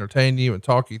best to entertain you and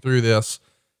talk you through this.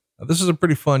 This is a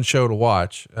pretty fun show to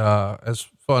watch, as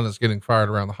fun as getting fired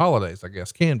around the holidays, I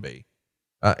guess, can be.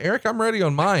 Eric, I'm ready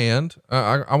on my end.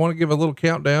 I want to give a little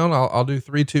countdown. I'll do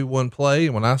 3, 2, 1, play.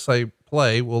 And when I say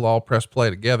play, we'll all press play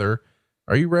together.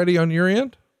 Are you ready on your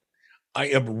end? I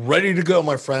am ready to go,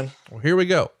 my friend. Well, here we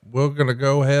go. We're going to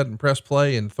go ahead and press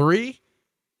play in 3,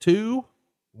 2,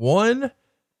 1,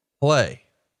 play.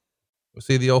 We'll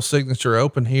see the old signature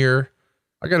open here.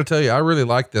 I got to tell you, I really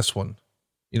like this one.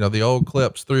 The old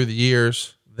clips through the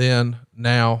years, then,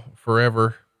 now,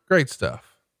 forever. Great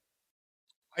stuff.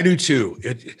 I do too.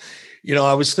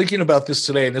 I was thinking about this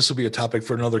today, and this will be a topic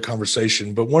for another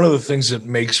conversation. But one of the things that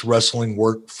makes wrestling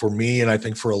work for me, and I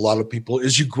think for a lot of people,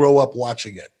 is you grow up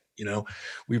watching it.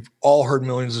 We've all heard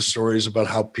millions of stories about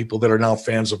how people that are now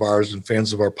fans of ours and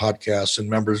fans of our podcast and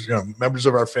members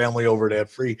of our family over at Ad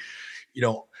Free,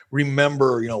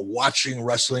 remember, watching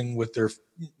wrestling with their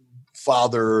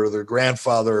father or their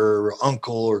grandfather or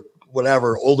uncle or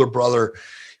whatever, older brother.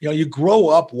 You grow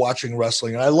up watching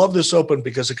wrestling, and I love this open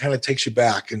because it kind of takes you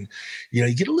back, and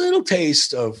you get a little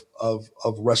taste of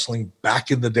wrestling back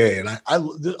in the day. And I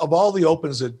of all the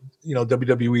opens that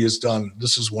WWE has done,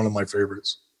 this is one of my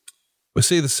favorites. We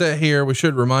see the set here. We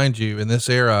should remind you, in this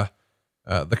era,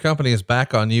 the company is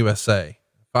back on USA.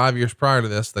 5 years prior to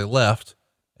this, they left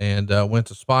and went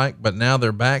to Spike, but now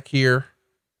they're back here.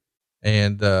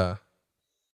 And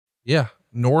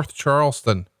North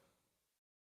Charleston,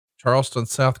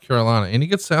 South Carolina. Any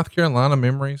good South Carolina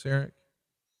memories, Eric?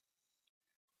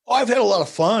 Oh, I've had a lot of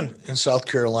fun in South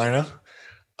Carolina.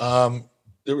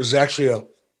 There was actually a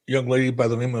young lady by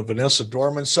the name of Vanessa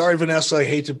Dorman. Sorry, Vanessa, I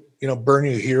hate to burn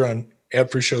you here on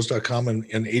adfreeshows.com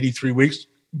in 83 weeks,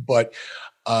 but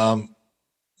this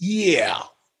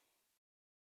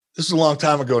is a long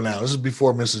time ago now. This is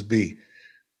before Mrs. B.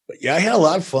 But I had a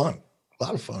lot of fun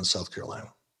in South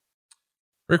Carolina.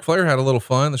 Ric Flair had a little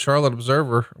fun. The Charlotte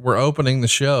Observer, we're opening the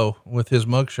show with his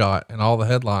mugshot and all the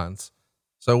headlines.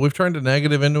 So we've turned a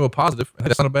negative into a positive.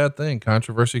 That's not a bad thing.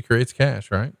 Controversy creates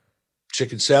cash, right?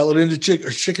 Chicken salad into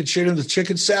chicken shit into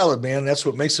chicken salad, man. That's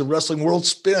what makes the wrestling world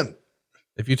spin.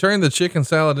 If you turn the chicken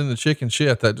salad into chicken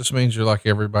shit, that just means you're like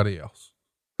everybody else.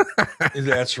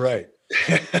 That's right.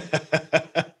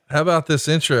 How about this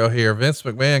intro here? Vince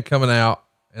McMahon coming out,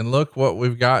 and look what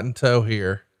we've got in tow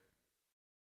here.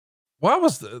 Why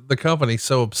was the company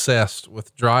so obsessed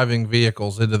with driving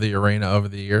vehicles into the arena over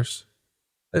the years?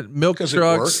 Milk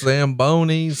trucks,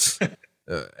 Zambonis,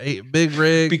 8 big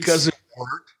rigs. Because it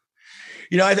worked.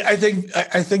 I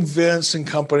think Vince and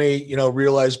company,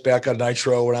 realized back on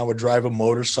Nitro when I would drive a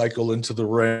motorcycle into the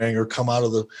ring or come out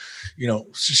of the,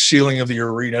 ceiling of the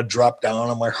arena, drop down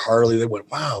on my Harley. They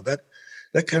went, wow, that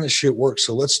kind of shit works.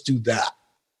 So let's do that.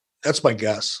 That's my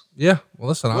guess. Yeah. Well,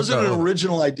 listen, it wasn't an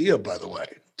original idea, by the way.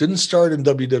 Didn't start in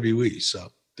WWE. So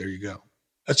there you go.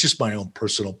 That's just my own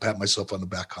personal pat myself on the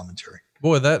back commentary.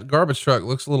 Boy, that garbage truck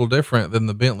looks a little different than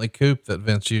the Bentley coupe that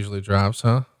Vince usually drives,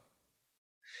 huh?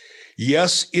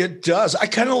 Yes, it does. I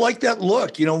kind of like that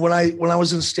look. When I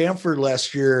was in Stamford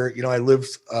last year, I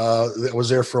was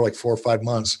there for like 4 or 5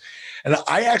 months, and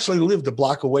I actually lived a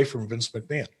block away from Vince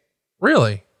McMahon.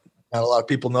 Really? Not a lot of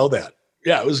people know that.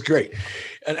 Yeah, it was great.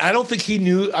 And I don't think he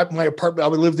knew my apartment. I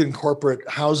lived in corporate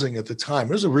housing at the time.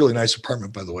 It was a really nice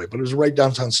apartment, by the way, but it was right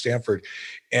downtown Stamford.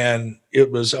 And I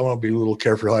want to be a little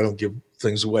careful. I don't give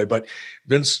things away, but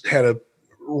Vince had a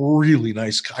really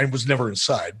nice, I was never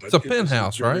inside, but it's a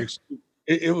penthouse, right?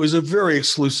 It was a very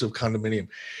exclusive condominium.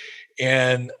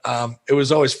 And it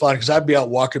was always fun because I'd be out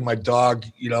walking my dog,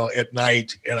 at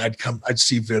night, and I'd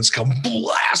see Vince come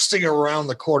blasting around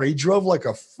the corner. He drove like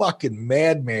a fucking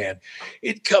madman.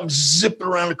 He'd come zipping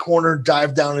around the corner and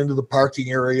dive down into the parking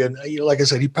area. And like I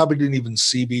said, he probably didn't even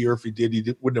see me, or if he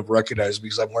did, wouldn't have recognized me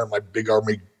because I'm wearing my big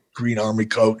green army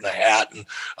coat and a hat, and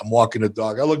I'm walking a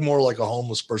dog. I look more like a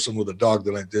homeless person with a dog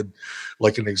than I did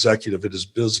like an executive at his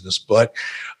business. But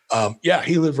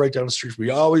he lived right down the street. We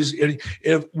always, and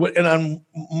on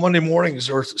Monday mornings,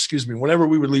 whenever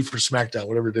we would leave for SmackDown,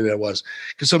 whatever day that was,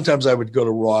 because sometimes I would go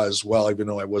to Raw as well, even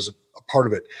though I wasn't a part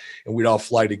of it, and we'd all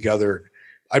fly together.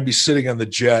 I'd be sitting on the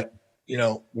jet,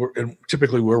 and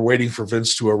typically we're waiting for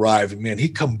Vince to arrive, and man, he'd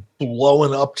come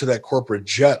blowing up to that corporate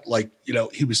jet like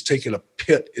he was taking a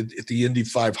pit at the Indy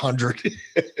 500.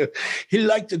 He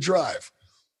liked to drive.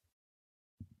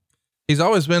 He's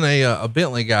always been a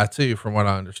Bentley guy too, from what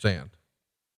I understand.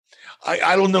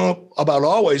 I don't know about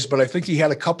always, but I think he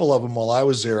had a couple of them while I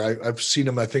was there. I've seen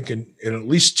him, I think, in at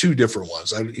least 2 different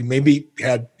ones. He maybe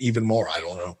had even more. I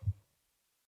don't know.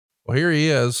 Well, here he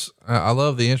is. I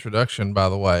love the introduction, by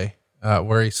the way,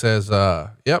 where he says,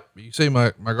 yep, you see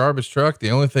my garbage truck.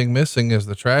 The only thing missing is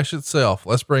the trash itself.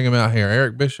 Let's bring him out here.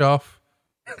 Eric Bischoff.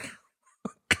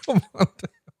 Come on.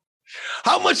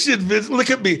 How much did Vince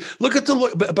look at me? Look at the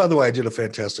look. By the way, I did a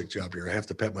fantastic job here. I have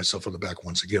to pat myself on the back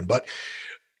once again, but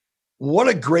what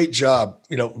a great job,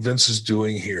 Vince is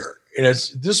doing here. And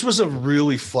this was a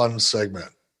really fun segment,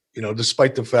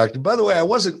 despite the fact, and by the way, I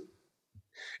wasn't,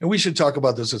 and we should talk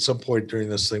about this at some point during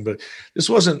this thing, but this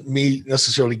wasn't me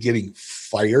necessarily getting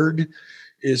fired.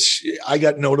 I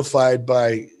got notified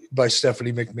by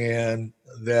Stephanie McMahon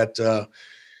that,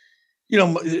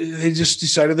 they just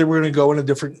decided they were going to go in a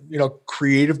different,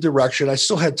 creative direction. I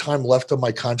still had time left on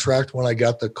my contract when I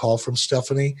got the call from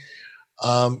Stephanie.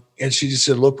 And she just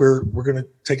said, look, we're going to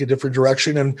take a different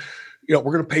direction, and, we're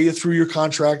going to pay you through your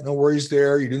contract. No worries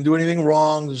there. You didn't do anything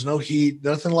wrong. There's no heat,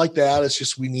 nothing like that. It's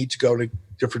just, we need to go in a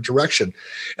different direction.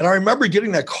 And I remember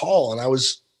getting that call, and I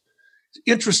was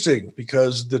interesting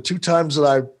because the 2 times that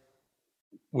I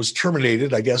was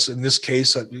terminated, I guess in this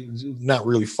case, not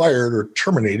really fired or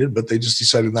terminated, but they just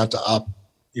decided not to opt,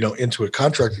 into a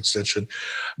contract extension.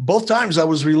 Both times I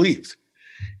was relieved.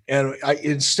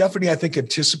 And Stephanie, I think,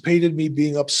 anticipated me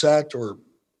being upset or,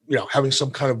 having some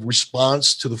kind of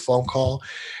response to the phone call.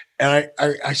 And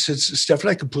I said,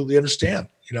 Stephanie, I completely understand.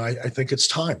 I think it's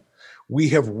time. We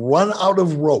have run out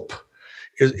of rope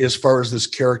as far as this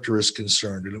character is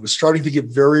concerned. And it was starting to get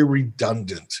very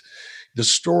redundant. The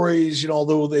stories,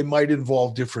 although they might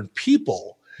involve different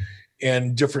people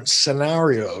and different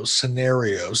scenarios,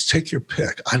 take your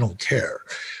pick. I don't care.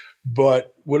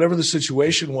 But whatever the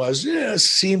situation was, it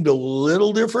seemed a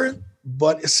little different,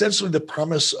 but essentially the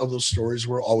premise of those stories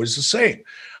were always the same.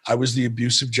 I was the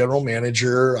abusive general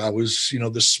manager. I was,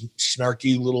 this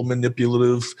snarky little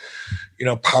manipulative,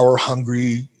 power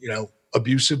hungry,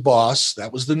 abusive boss.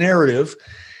 That was the narrative.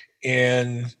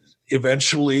 And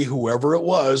eventually whoever it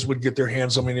was would get their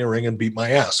hands on me in the ring and beat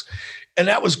my ass. And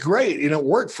that was great. It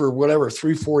worked for whatever,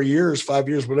 3, 4 years, 5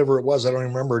 years, whatever it was. I don't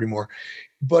even remember anymore.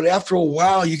 But after a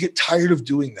while, you get tired of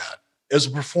doing that as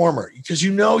a performer because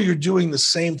you're doing the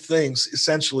same things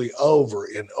essentially over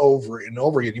and over and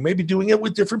over again. You may be doing it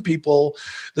with different people.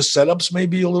 The setups may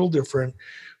be a little different,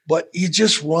 but you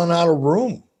just run out of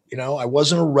room. I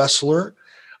wasn't a wrestler.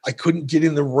 I couldn't get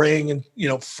in the ring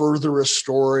and, further a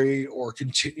story or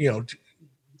continue,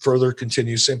 further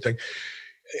continue, same thing.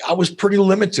 I was pretty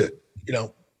limited,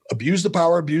 abuse the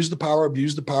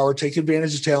power, take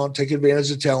advantage of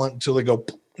talent until they go,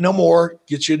 no more,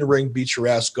 get you in the ring, beat your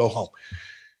ass, go home.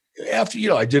 After,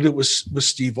 I did it with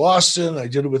Steve Austin. I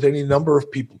did it with any number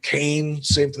of people. Kane,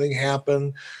 same thing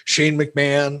happened. Shane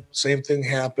McMahon, same thing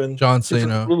happened. John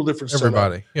Cena, a little different.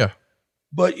 Everybody. Setup. Yeah.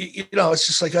 But, it's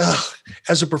just like,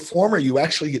 as a performer, you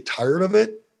actually get tired of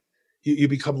it. You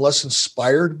become less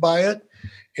inspired by it.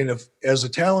 And as a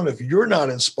talent, if you're not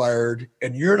inspired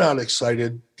and you're not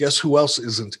excited, guess who else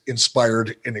isn't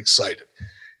inspired and excited?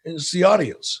 And it's the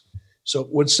audience. So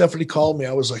when Stephanie called me,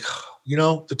 I was like,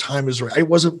 the time is right. I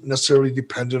wasn't necessarily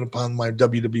dependent upon my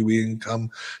WWE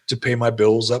income to pay my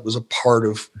bills. That was a part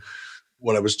of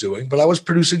what I was doing, but I was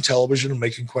producing television and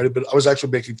making quite a bit. I was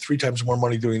actually making 3 times more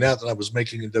money doing that than I was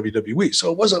making in WWE.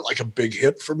 So it wasn't like a big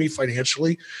hit for me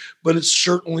financially, but it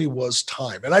certainly was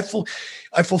time. And I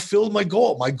fulfilled my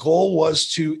goal. My goal was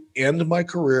to end my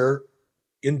career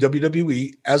in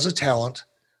WWE as a talent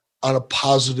on a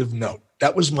positive note.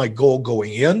 That was my goal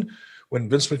going in. When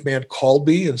Vince McMahon called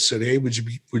me and said, hey, would you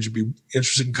be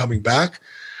interested in coming back?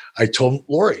 I told him,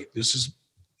 Lori, this is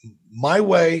my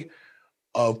way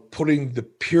of putting the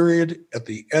period at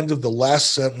the end of the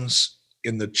last sentence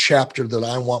in the chapter that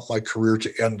I want my career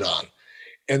to end on.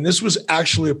 And this was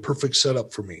actually a perfect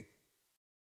setup for me.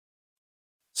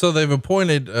 So they've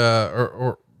appointed,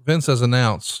 or Vince has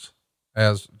announced,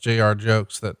 as JR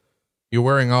jokes, that you're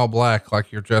wearing all black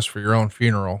like you're dressed for your own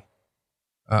funeral.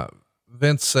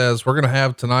 Vince says, we're going to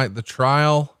have tonight the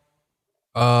trial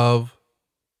of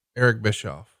Eric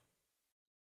Bischoff.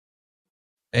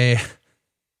 And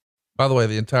by the way,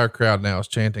 the entire crowd now is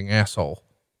chanting asshole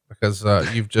because,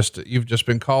 you've just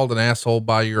been called an asshole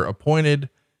by your appointed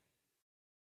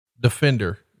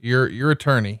defender. Your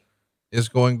attorney is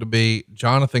going to be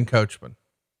Jonathan Coachman.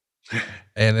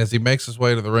 And as he makes his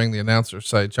way to the ring, the announcers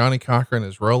say, Johnny Cochran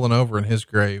is rolling over in his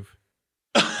grave.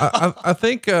 I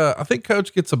think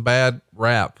Coach gets a bad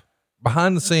rap.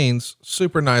 Behind the scenes,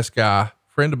 super nice guy,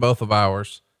 friend of both of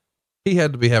ours. He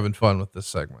had to be having fun with this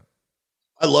segment.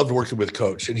 I loved working with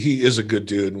Coach, and he is a good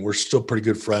dude, and we're still pretty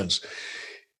good friends.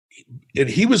 And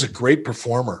he was a great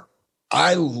performer.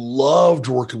 I loved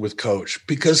working with Coach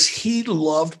because he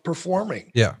loved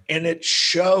performing. Yeah. And it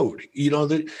showed,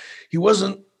 that he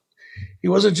wasn't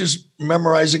just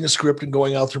memorizing a script and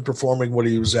going out there and performing what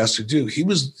he was asked to do. He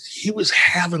was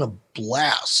having a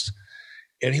blast,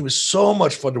 and he was so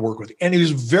much fun to work with. And he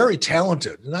was very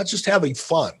talented, not just having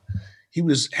fun. He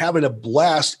was having a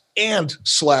blast and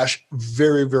 /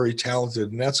 very, very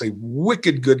talented. And that's a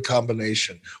wicked good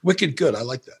combination. Wicked good. I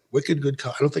like that. Wicked good.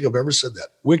 I don't think I've ever said that.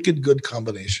 Wicked good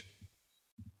combination.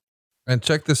 And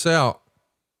check this out.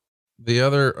 The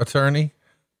other attorney,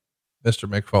 Mr.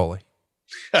 Mick Foley.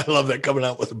 I love that, coming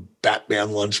out with a Batman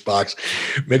lunchbox.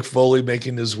 Mick Foley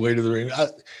making his way to the ring.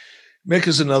 Mick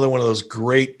is another one of those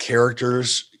great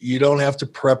characters. You don't have to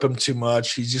prep him too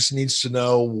much. He just needs to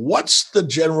know what's the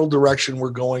general direction we're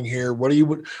going here. What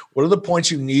are the points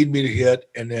you need me to hit?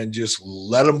 And then just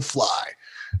let him fly.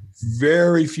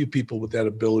 Very few people with that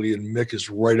ability, and Mick is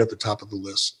right at the top of the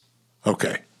list.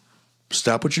 Okay.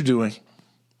 Stop what you're doing.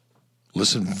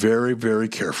 Listen very, very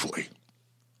carefully.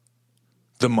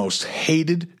 The most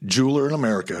hated jeweler in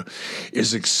America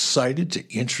is excited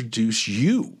to introduce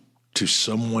you to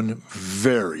someone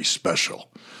very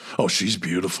special. Oh, she's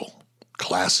beautiful,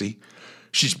 classy.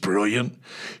 She's brilliant.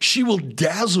 She will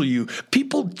dazzle you.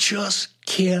 People just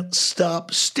can't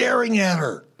stop staring at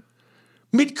her.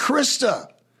 Meet Krista.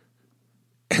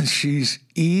 And she's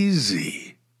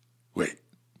easy. Wait,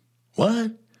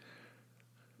 what?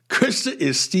 Krista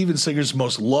is Steven Singer's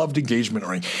most loved engagement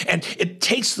ring, and it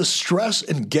takes the stress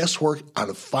and guesswork out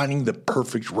of finding the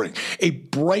perfect ring. A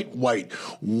bright white,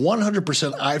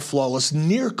 100% eye flawless,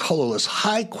 near colorless,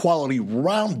 high quality,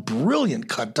 round, brilliant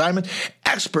cut diamond,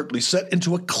 expertly set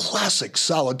into a classic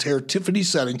solitaire Tiffany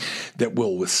setting that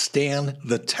will withstand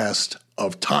the test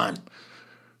of time.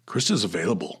 Krista's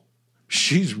available.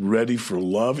 She's ready for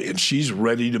love, and she's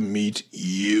ready to meet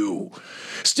you.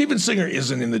 Steven Singer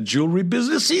isn't in the jewelry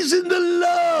business. He's in the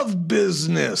love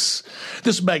business.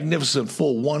 This magnificent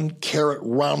full 1 carat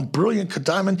round brilliant cut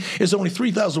diamond is only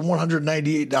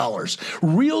 $3,198.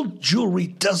 Real jewelry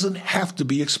doesn't have to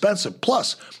be expensive.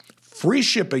 Plus, free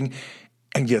shipping,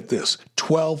 and get this,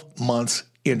 12 months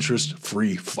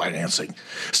interest-free financing.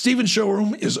 Steven's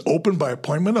showroom is open by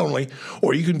appointment only,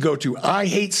 or you can go to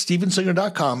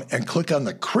IHateStevenSinger.com and click on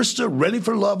the Krista Ready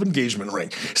for Love engagement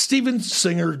ring. Steven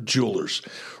Singer Jewelers.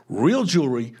 Real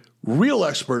jewelry, real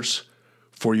experts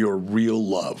for your real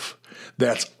love.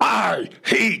 That's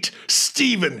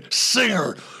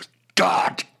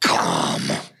IHateStevenSinger.com.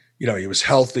 You know, he was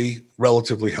healthy,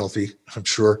 relatively healthy, I'm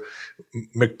sure.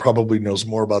 Mick probably knows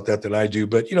more about that than I do,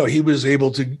 but, you know, he was able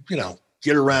to,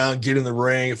 get around, get in the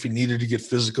ring. If he needed to get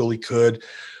physical, he could.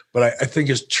 But I think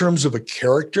in terms of a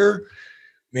character,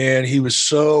 man, he was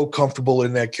so comfortable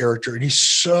in that character, and he's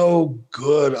so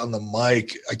good on the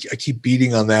mic. I keep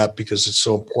beating on that because it's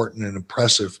so important and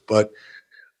impressive. But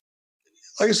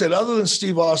like I said, other than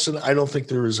Steve Austin, I don't think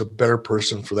there is a better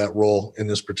person for that role in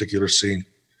this particular scene.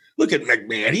 Look at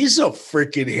McMahon. He's so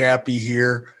freaking happy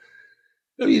here.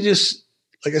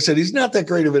 Like I said, he's not that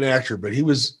great of an actor, but he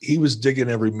was digging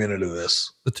every minute of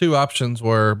this. The two options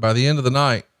were, by the end of the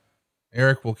night,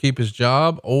 Eric will keep his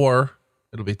job, or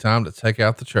it'll be time to take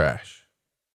out the trash.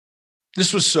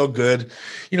 This was so good.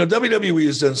 WWE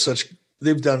has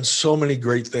they've done so many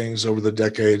great things over the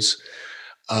decades.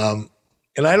 And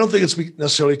I don't think it's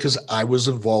necessarily because I was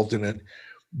involved in it,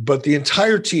 but the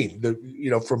entire team,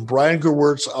 from Brian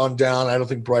Gewirtz on down, I don't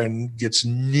think Brian gets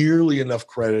nearly enough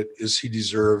credit as he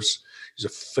deserves. He's a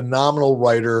phenomenal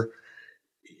writer.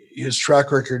 His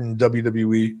track record in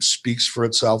WWE speaks for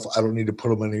itself. I don't need to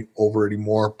put him over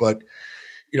anymore. But,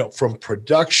 from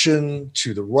production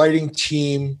to the writing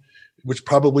team, which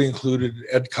probably included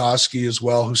Ed Koskey as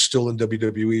well, who's still in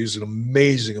WWE. He's an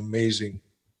amazing, amazing,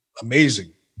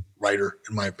 amazing writer,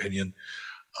 in my opinion,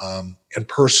 and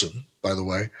person, by the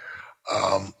way.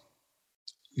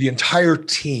 The entire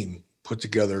team put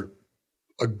together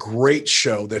a great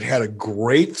show that had a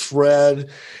great thread.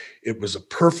 It was a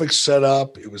perfect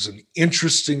setup. It was an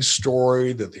interesting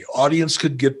story that the audience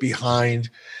could get behind.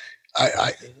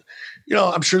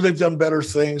 I'm sure they've done better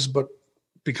things, but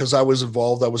because I was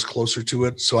involved, I was closer to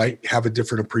it. So I have a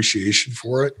different appreciation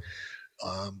for it.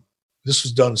 This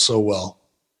was done so well.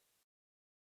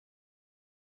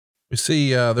 We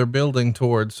see, they're building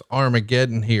towards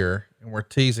Armageddon here, and we're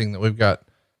teasing that we've got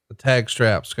the tag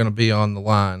straps going to be on the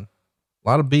line. A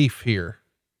lot of beef here.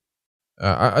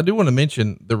 I do want to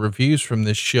mention the reviews from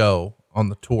this show on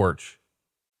the Torch.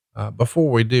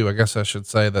 Before we do, I guess I should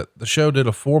say that the show did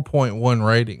a 4.1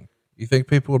 rating. You think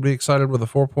people would be excited with a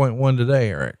 4.1 today,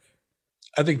 Eric?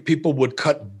 I think people would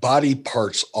cut body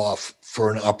parts off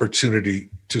for an opportunity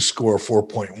to score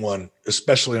 4.1,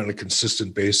 especially on a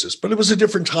consistent basis. But it was a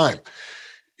different time.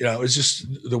 It's just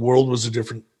the world was a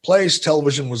different place.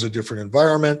 Television was a different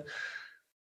environment.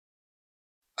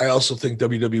 I also think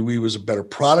WWE was a better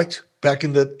product back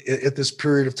at this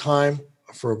period of time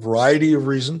for a variety of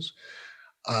reasons.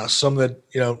 Some that,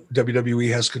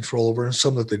 WWE has control over and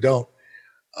some that they don't.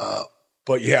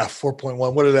 But yeah,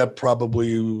 4.1, what did that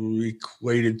probably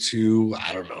equated to?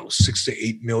 I don't know, 6 to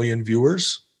 8 million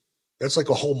viewers. That's like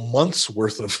a whole month's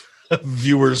worth of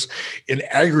viewers in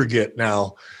aggregate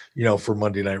now, for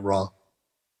Monday Night Raw.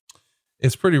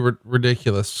 It's pretty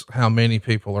ridiculous how many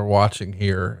people are watching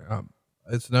here.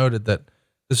 It's noted that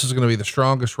This is going to be the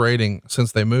strongest rating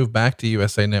since they moved back to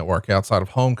USA Network outside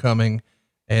of Homecoming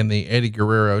and the Eddie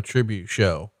Guerrero tribute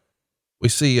show. We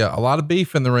see a lot of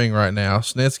beef in the ring right now.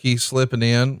 Snitsky slipping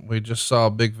in. We just saw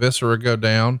Big Viscera go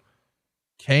down.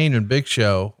 Kane and Big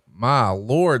Show. My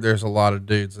Lord, there's a lot of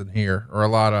dudes in here, or a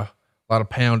lot of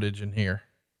poundage in here.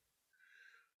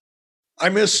 I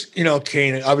miss,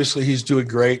 Kane. Obviously he's doing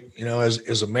great,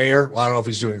 as a mayor. Well, I don't know if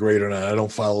he's doing great or not. I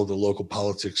don't follow the local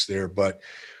politics there, but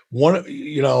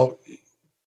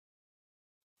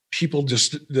people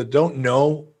just that don't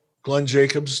know Glenn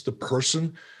Jacobs, the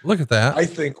person. Look at that. I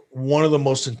think one of the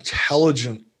most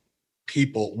intelligent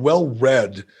people,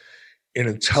 well-read and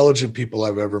intelligent people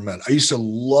I've ever met. I used to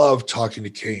love talking to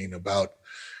Kane about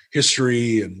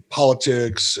history and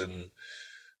politics and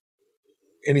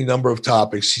any number of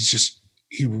topics.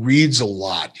 He reads a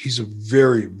lot. He's a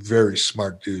very, very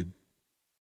smart dude.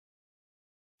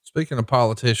 Speaking of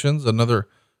politicians, another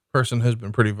person who's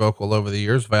been pretty vocal over the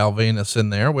years, Val Venus in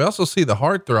there. We also see the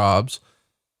Heartthrobs.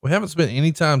 We haven't spent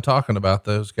any time talking about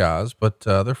those guys, but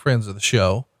they're friends of the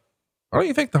show. Why don't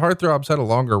you think the Heartthrobs had a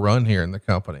longer run here in the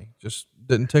company? Just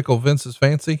didn't tickle Vince's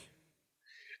fancy?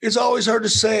 It's always hard to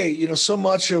say, so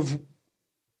much of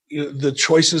the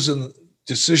choices and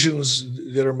decisions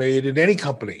that are made in any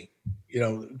company,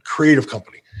 creative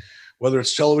company, whether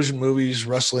it's television, movies,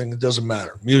 wrestling, it doesn't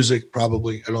matter. Music,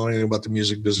 probably. I don't know anything about the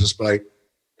music business, but I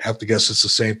have to guess it's the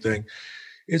same thing.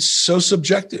 It's so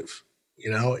subjective,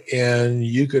 and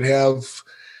you could have,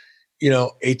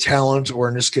 a talent, or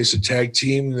in this case, a tag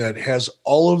team that has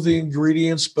all of the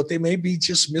ingredients, but they may be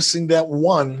just missing that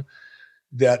one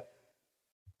that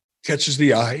catches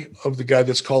the eye of the guy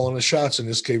that's calling the shots, in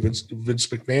this case, Vince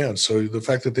McMahon. So the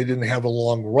fact that they didn't have a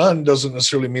long run doesn't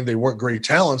necessarily mean they weren't great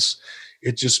talents.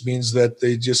 It just means that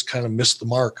they just kind of missed the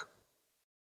mark.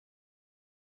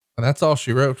 And that's all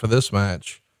she wrote for this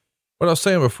match. What I was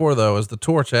saying before, though, is the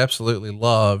Torch absolutely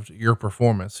loved your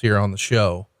performance here on the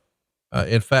show.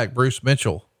 In fact, Bruce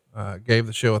Mitchell gave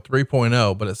the show a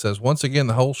 3.0, but it says, once again,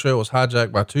 the whole show was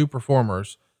hijacked by two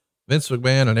performers, Vince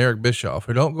McMahon and Eric Bischoff,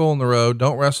 who don't go on the road,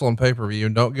 don't wrestle on pay-per-view,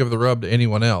 and don't give the rub to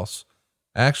anyone else.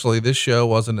 Actually, this show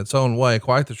was in its own way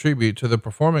quite the tribute to the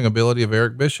performing ability of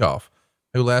Eric Bischoff,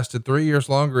 who lasted 3 years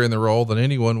longer in the role than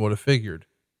anyone would have figured.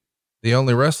 The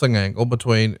only wrestling angle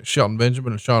between Shelton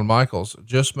Benjamin and Shawn Michaels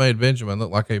just made Benjamin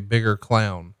look like a bigger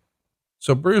clown.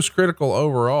 So Bruce critical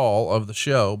overall of the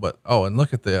show, but, and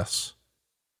look at this.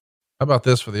 How about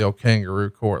this for the old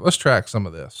kangaroo court? Let's track some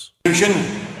of this.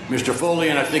 Mr. Foley,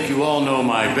 and I think you all know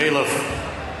my bailiff,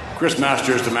 Chris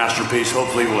Masters, the masterpiece,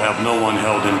 hopefully will have no one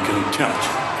held in contempt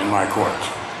in my court.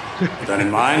 With that in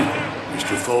mind,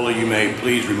 Mr. Foley, you may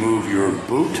please remove your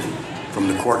boot from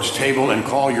the court's table and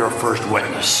call your first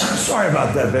witness. Sorry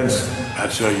about that, Vince.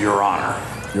 That's Your Honor.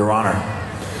 Your Honor.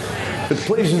 If it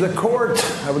pleases the court,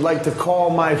 I would like to call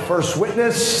my first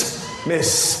witness,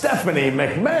 Miss Stephanie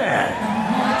McMahon.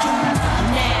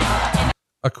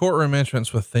 A courtroom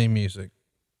entrance with theme music.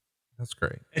 That's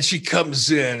great. And she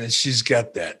comes in and she's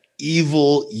got that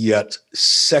evil yet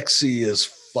sexy as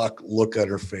fuck look on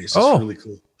her face. It's really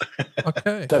cool.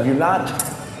 Okay. Have you not?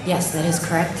 Yes, that is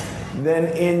correct. Then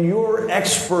in your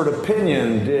expert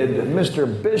opinion, did Mr.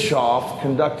 Bischoff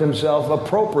conduct himself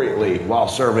appropriately while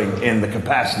serving in the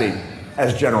capacity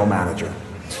as general manager?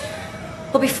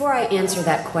 Well, before I answer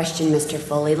that question, Mr.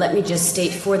 Foley, let me just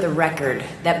state for the record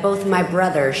that both my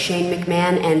brother, Shane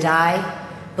McMahon, and I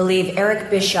believe Eric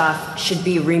Bischoff should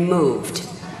be removed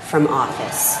from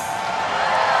office.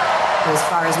 As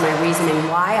far as my reasoning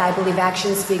why, I believe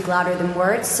actions speak louder than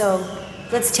words, so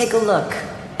let's take a look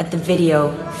at the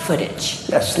video footage.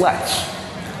 Yes, let's.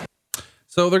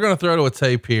 So they're going to throw to a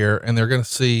tape here, and they're going to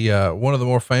see one of the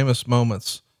more famous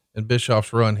moments in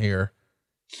Bischoff's run here.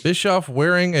 Bischoff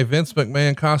wearing a Vince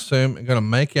McMahon costume and going to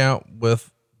make out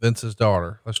with Vince's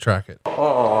daughter. Let's track it.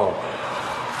 Oh.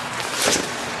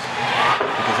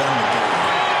 Because I'm the guy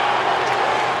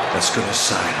that's going to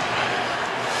sign him.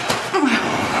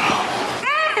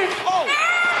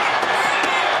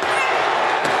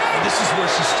 And this is where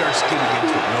she starts getting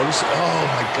into it. Notice? Oh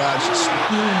my God.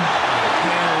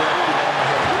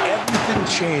 Everything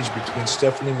changed between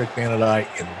Stephanie McMahon and I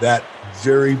in that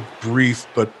very brief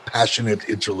but passionate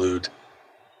interlude.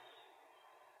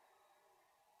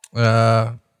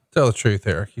 Tell the truth,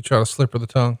 Eric. You try to slip her the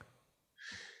tongue.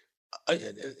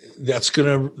 That's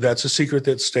a secret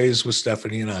that stays with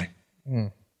Stephanie and I.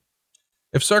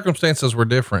 If circumstances were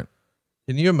different,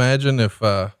 can you imagine if,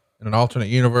 in an alternate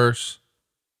universe,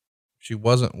 she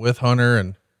wasn't with Hunter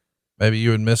and maybe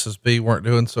you and Mrs. B weren't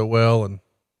doing so well and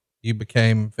you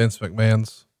became Vince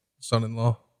McMahon's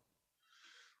son-in-law?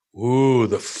 Ooh,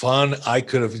 the fun I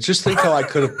could have. Just think how I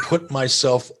could have put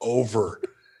myself over.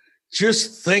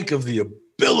 Just think of the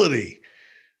ability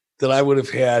that I would have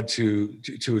had to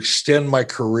extend my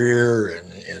career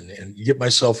and get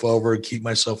myself over and keep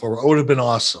myself over. It would have been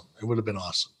awesome. It would have been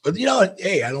awesome. But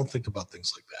hey, I don't think about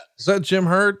things like that. Is that Jim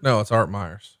Herd? No, it's Art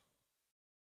Myers.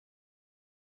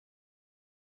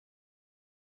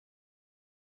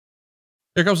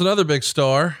 Here comes another big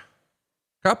star.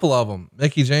 Couple of them.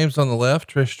 Mickie James on the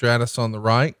left, Trish Stratus on the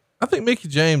right. I think Mickie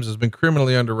James has been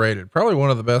criminally underrated. Probably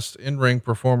one of the best in-ring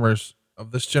performers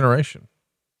of this generation.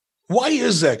 Why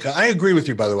is that? I agree with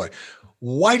you, by the way.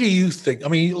 Why do you think, I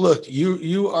mean, look,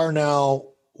 you are now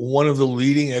one of the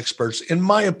leading experts, in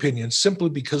my opinion, simply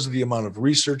because of the amount of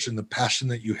research and the passion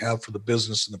that you have for the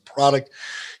business and the product.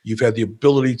 You've had the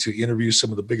ability to interview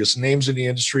some of the biggest names in the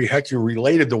industry. Heck, you're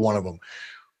related to one of them.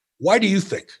 Why do you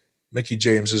think Mickie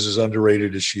James is as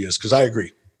underrated as she is? Because I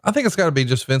agree. I think it's got to be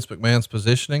just Vince McMahon's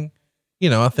positioning.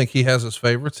 I think he has his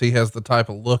favorites. He has the type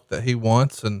of look that he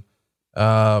wants. And,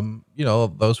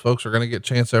 those folks are going to get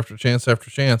chance after chance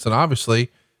after chance. And obviously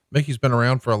Mickey's been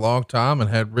around for a long time and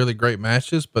had really great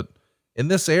matches. But in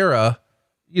this era,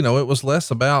 it was less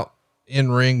about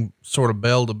in-ring sort of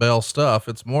bell to bell stuff.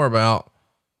 It's more about,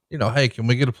 hey, can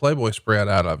we get a Playboy spread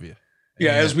out of you?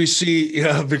 Yeah, as we see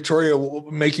Victoria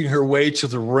making her way to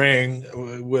the ring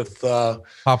with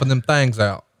popping them things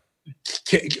out.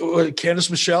 Candice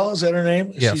Michelle, is that her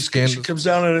name? Yeah, she comes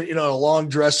down in a long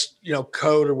dress,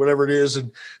 coat or whatever it is,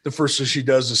 and the first thing she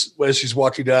does is as she's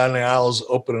walking down the aisles,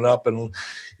 open it up and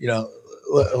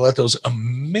let those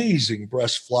amazing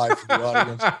breasts fly for the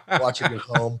audience watching at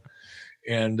home.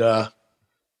 And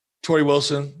Tori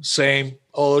Wilson, same.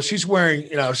 Although she's wearing,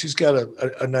 she's got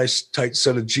a nice tight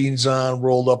set of jeans on,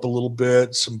 rolled up a little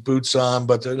bit, some boots on,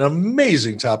 but an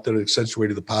amazing top that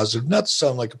accentuated the positive. Not to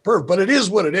sound like a perv, but it is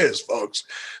what it is, folks.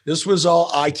 This was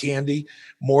all eye candy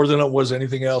more than it was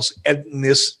anything else in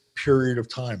this period of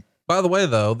time. By the way,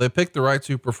 though, they picked the right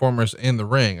two performers in the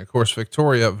ring. Of course,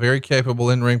 Victoria, very capable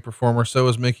in-ring performer. So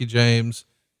is Mickie James.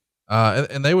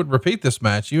 And they would repeat this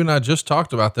match. You and I just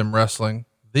talked about them wrestling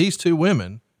these two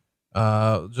women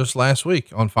just last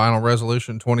week on Final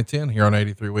Resolution 2010 here on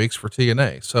 83 Weeks for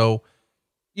TNA. So,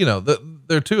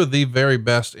 they're two of the very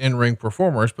best in-ring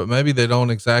performers, but maybe they don't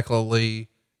exactly,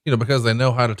 because they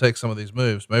know how to take some of these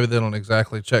moves. Maybe they don't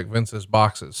exactly check Vince's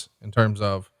boxes in terms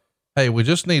of, hey, we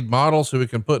just need models who we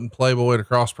can put in Playboy to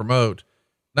cross promote,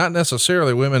 not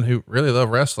necessarily women who really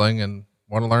love wrestling and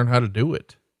want to learn how to do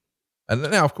it. And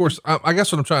now, of course, I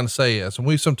guess what I'm trying to say is, and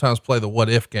we sometimes play the what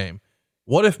if game.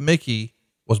 What if Mickie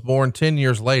was born 10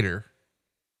 years later?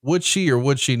 Would she or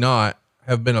would she not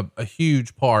have been a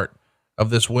huge part of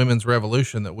this women's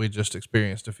revolution that we just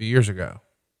experienced a few years ago?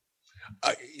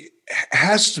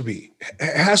 Has to be.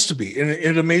 And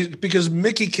it amazing because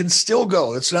Mickie can still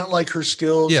go. It's not like her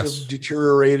skills have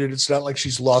deteriorated. It's not like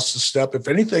she's lost a step. If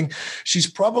anything, she's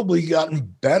probably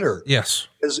gotten better. Yes.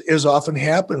 As often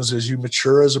happens as you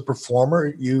mature as a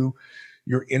performer,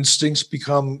 your instincts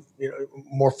become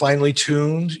more finely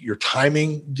tuned. Your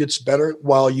timing gets better.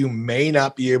 While you may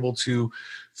not be able to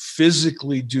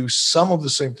physically do some of the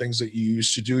same things that you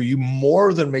used to do, you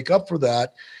more than make up for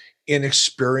that in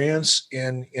experience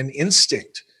and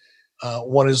instinct.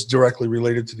 One is directly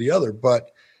related to the other.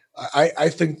 But I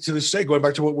think to this day, going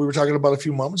back to what we were talking about a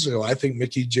few moments ago, I think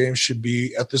Mickie James should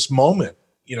be at this moment,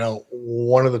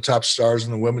 one of the top stars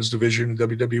in the women's division in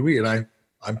WWE. And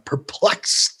I'm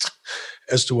perplexed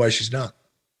as to why she's not.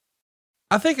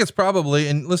 I think it's probably,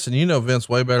 and listen, Vince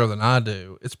way better than I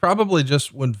do. It's probably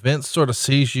just when Vince sort of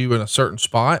sees you in a certain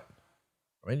spot,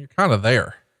 you're kind of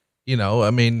there,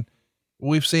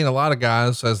 we've seen a lot of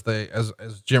guys as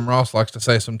Jim Ross likes to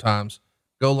say sometimes,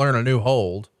 go learn a new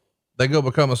hold. They go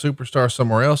become a superstar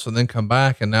somewhere else and then come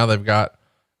back. And now they've got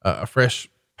a fresh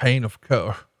paint of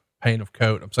coat.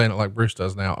 I'm saying it like Bruce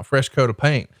does now, a fresh coat of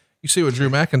paint. You see what Drew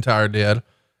McIntyre did.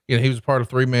 He was part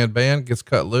of a 3-man band, gets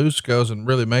cut loose, goes and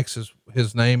really makes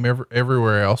his name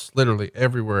everywhere else, literally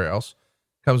everywhere else,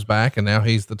 comes back. And now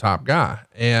he's the top guy.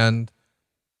 And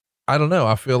I don't know.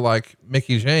 I feel like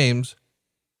Mickie James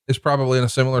is probably in a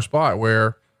similar spot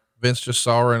where Vince just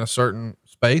saw her in a certain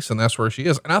space and that's where she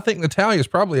is. And I think Natalya is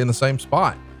probably in the same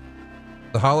spot.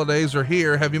 The holidays are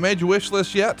here. Have you made your wish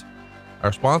list yet?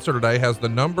 Our sponsor today has the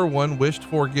 #1 wished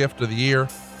for gift of the year,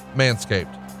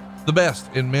 Manscaped. The best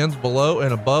in men's below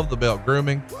and above the belt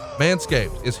grooming.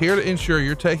 Manscaped is here to ensure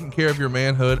you're taking care of your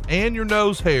manhood and your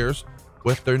nose hairs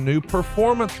with their new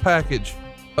performance package.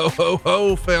 Ho, ho,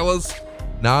 ho, fellas.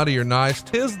 Naughty or nice,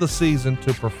 'tis the season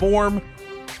to perform.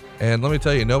 And let me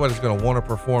tell you, nobody's going to want to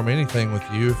perform anything with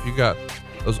you if you got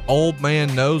those old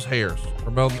man nose hairs,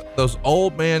 from those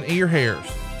old man ear hairs.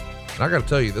 And I got to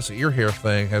tell you, this ear hair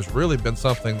thing has really been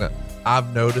something that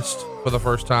I've noticed for the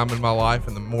first time in my life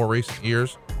in the more recent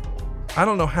years. I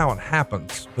don't know how it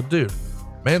happens, but dude,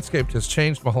 Manscaped has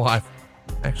changed my life.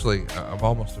 Actually, I'm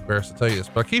almost embarrassed to tell you this,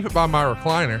 but I keep it by my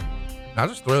recliner. And I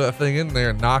just throw that thing in there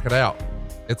and knock it out.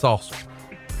 It's awesome.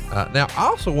 Now, I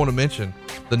also want to mention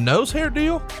the nose hair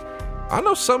deal. I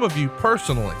know some of you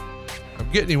personally.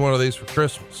 I'm getting you one of these for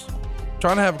Christmas. I'm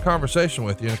trying to have a conversation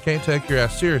with you, and I can't take your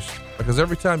ass seriously because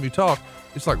every time you talk,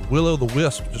 it's like Will-O the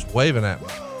Wisp just waving at me.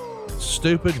 It's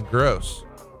stupid and gross.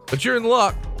 But you're in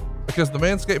luck because the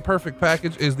Manscaped Perfect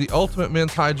Package is the ultimate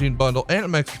men's hygiene bundle, and it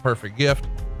makes the perfect gift.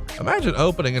 Imagine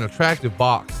opening an attractive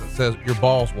box that says your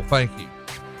balls will thank you,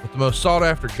 with the most sought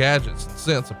after gadgets and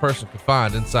scents a person could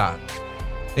find inside.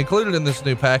 Included in this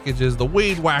new package is the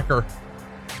Weed Whacker.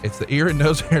 It's the ear and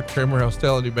nose hair trimmer I was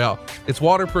telling you about. It's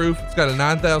waterproof. It's got a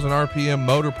 9,000 RPM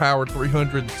motor powered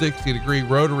 360 degree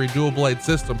rotary dual blade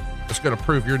system that's going to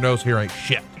prove your nose hair ain't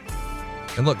shit.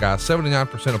 And look guys,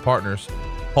 79% of partners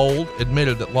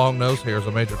admitted that long nose hair is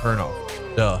a major turnoff.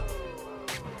 Duh.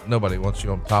 Nobody wants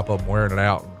you on top of them wearing it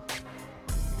out.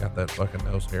 And you got that fucking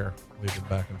nose hair moving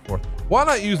back and forth. Why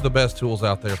not use the best tools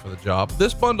out there for the job?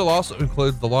 This bundle also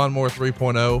includes the Lawnmower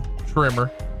 3.0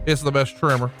 trimmer. It's the best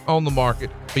trimmer on the market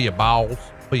for your balls,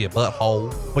 for your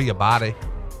butthole, for your body.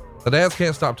 The dads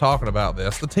can't stop talking about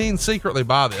this. The teens secretly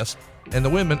buy this, and the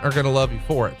women are going to love you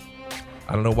for it.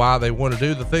 I don't know why they want to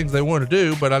do the things they want to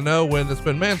do, but I know when it's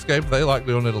been Manscaped, they like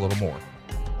doing it a little more.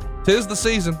 'Tis the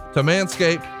season to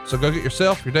Manscaped, so go get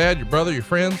yourself, your dad, your brother, your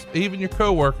friends, even your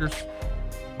coworkers.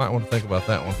 Might want to think about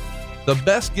that one. The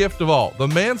best gift of all, the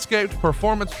Manscaped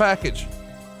Performance Package.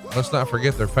 Let's not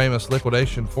forget their famous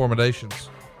liquidation formations.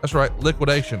 That's right,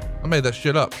 liquidation. I made that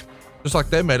shit up. Just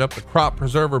like they made up the Crop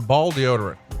Preserver Ball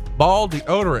Deodorant. Ball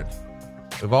Deodorant.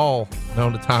 We've all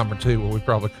known a time or two where we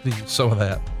probably could use some of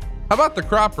that. How about the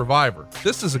Crop Reviver?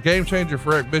 This is a game changer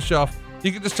for Eric Bischoff.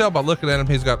 You can just tell by looking at him,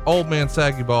 he's got old man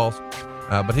saggy balls,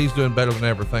 but he's doing better than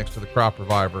ever thanks to the Crop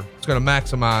Reviver. It's going to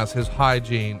maximize his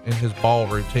hygiene in his ball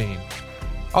routine.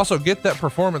 Also, get that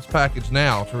performance package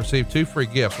now to receive 2 free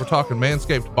gifts. We're talking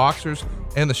Manscaped boxers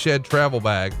and the Shed travel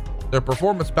bag. Their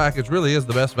performance package really is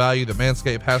the best value that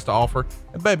Manscaped has to offer,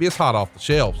 and baby, it's hot off the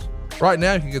shelves. Right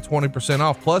now, you can get 20%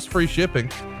 off plus free shipping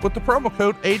with the promo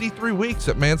code 83weeks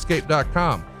at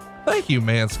manscaped.com. Thank you,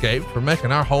 Manscaped, for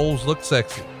making our holes look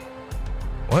sexy.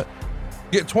 What?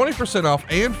 Get 20% off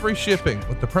and free shipping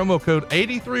with the promo code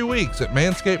 83weeks at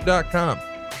manscaped.com.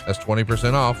 That's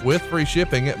 20% off with free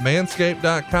shipping at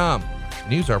manscaped.com.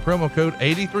 And use our promo code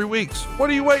 83weeks. What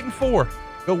are you waiting for?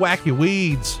 Go whack your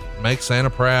weeds. Make Santa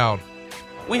proud.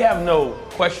 We have no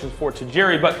questions for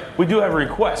Tajiri, but we do have a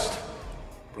request.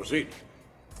 Proceed.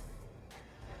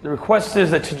 The request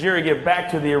is that Tajiri get back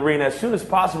to the arena as soon as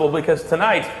possible because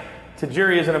tonight,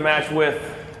 Tajiri is in a match with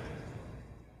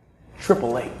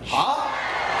Triple H.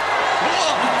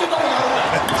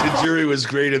 Tajiri was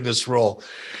great in this role.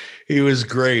 He was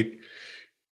great.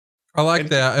 I like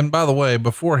that. And by the way,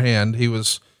 beforehand, he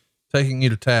was taking you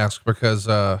to task because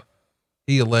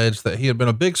he alleged that he had been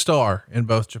a big star in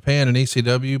both Japan and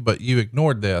ECW, but you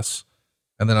ignored this.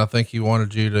 And then I think he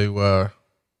wanted you to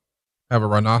have a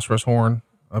rhinoceros horn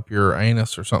up your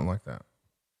anus or something like that.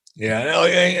 Yeah.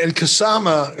 And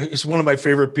Kasama is one of my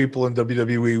favorite people in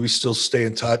WWE. We still stay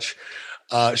in touch.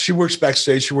 She works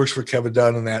backstage. She works for Kevin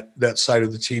Dunn and that side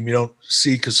of the team. You don't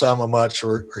see Kasama much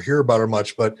or hear about her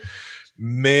much, but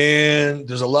man,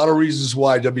 there's a lot of reasons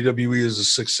why WWE is as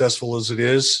successful as it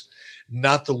is,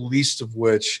 not the least of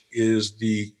which is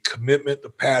the commitment, the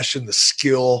passion, the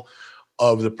skill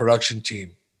of the production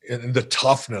team and the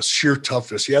toughness, sheer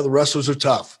toughness. Yeah, the wrestlers are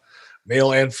tough,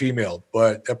 male and female,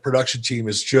 but that production team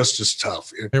is just as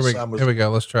tough. Here we go.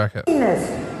 Let's track it. Penis.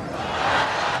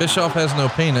 Bischoff has no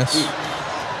penis.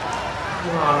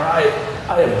 Your Honor,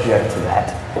 I object to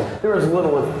that. There is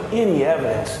little, if any,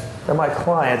 evidence that my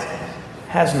client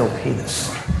has no penis.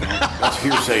 That's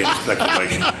hearsay and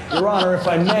speculation. Your Honor, if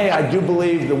I may, I do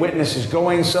believe the witness is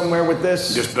going somewhere with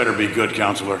this. This better be good,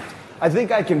 counselor. I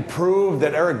think I can prove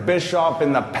that Eric Bischoff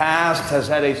in the past has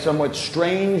had a somewhat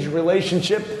strange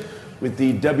relationship with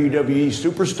the WWE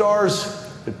superstars.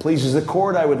 If it pleases the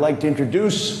court, I would like to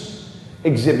introduce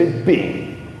Exhibit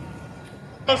B.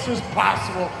 This is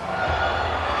possible.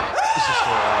 This is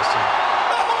so awesome.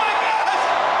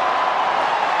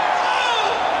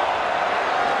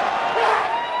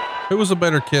 Who was a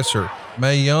better kisser,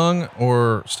 Mae Young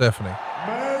or Stephanie?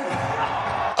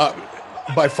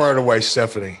 By far and away,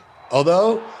 Stephanie.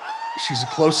 Although she's a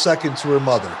close second to her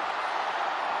mother.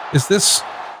 Is this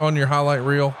on your highlight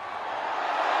reel?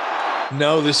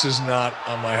 No, this is not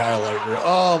on my highlight reel.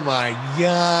 Oh my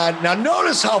God. Now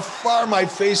notice how far my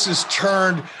face is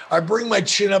turned. I bring my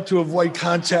chin up to avoid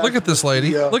contact. Look at this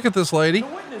lady. Look at this lady.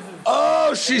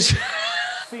 Oh, she's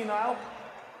senile,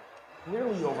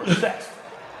 clearly oversexed,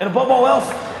 and above all else,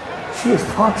 she is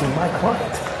taunting my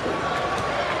client.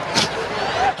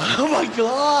 Oh my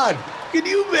God. Can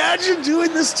you imagine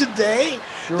doing this today?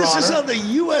 Your this Honor. is on the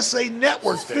USA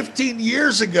Network 15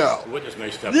 years ago. Witness may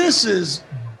step This is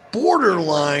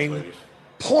borderline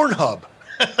Pornhub.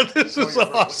 This is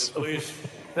awesome. please.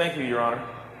 Thank you, Your Honor.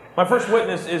 My first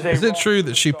witness is a. Is it true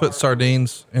that she put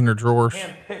sardines in her drawers?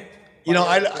 handpicked You know,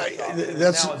 by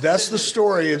that's the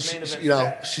story, and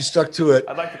she stuck to it.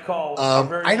 I'd like to call. our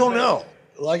very I don't own know.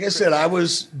 Like I said, I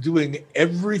was doing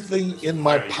everything in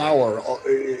my power,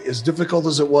 as difficult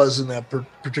as it was in that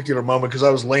particular moment, because I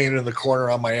was laying in the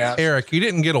corner on my ass. Eric, you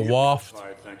didn't get a waft.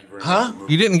 Thank you very Huh? much.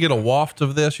 You didn't get a waft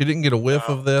of this. You didn't get a whiff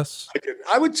of this.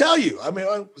 I would tell you. I mean,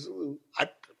 I'm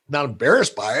not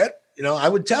embarrassed by it. You know, I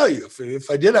would tell you if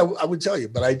I did. I would tell you,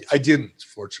 but I didn't,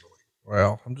 fortunately.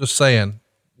 Well, I'm just saying,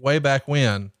 way back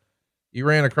when you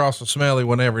ran across a smelly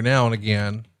one every now and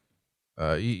again,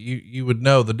 you would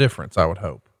know the difference, I would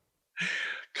hope.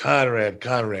 Conrad.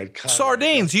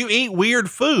 Sardines. You eat weird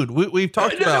food. We've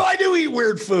talked No, about. I do eat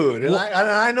weird food, and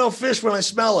I know fish when I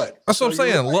smell it. That's what I'm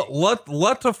saying.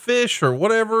 Lutta fish or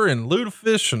whatever, and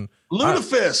lutefish and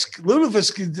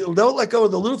Lutefisk. Don't let go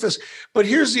of the lutefisk. But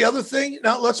here's the other thing.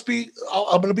 Now I'm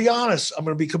going to be honest. I'm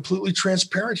going to be completely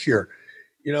transparent here.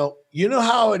 You know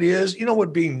how it is. You know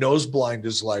what being nose blind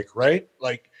is like, right?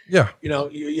 Like, yeah. You know,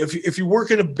 if you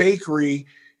work in a bakery,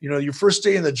 you know, your first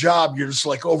day in the job, you're just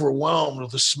like overwhelmed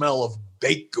with the smell of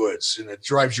baked goods, and it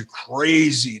drives you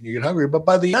crazy and you get hungry. But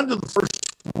by the end of the first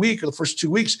week or the first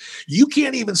 2 weeks, you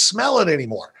can't even smell it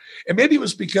anymore. And maybe it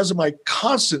was because of my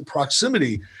constant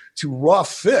proximity to raw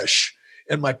fish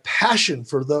and my passion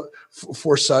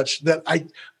for such that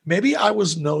maybe I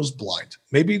was nose blind.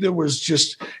 Maybe there was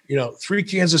just, 3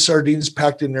 cans of sardines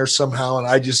packed in there somehow, and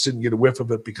I just didn't get a whiff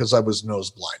of it because I was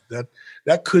nose blind.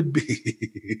 That could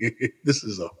be. This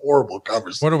is a horrible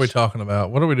conversation. What are we talking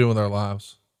about? What are we doing with our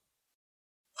lives?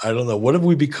 I don't know. What have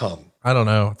we become? I don't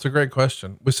know. It's a great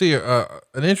question. We see an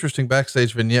interesting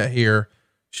backstage vignette here.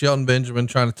 Shelton Benjamin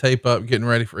trying to tape up, getting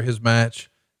ready for his match.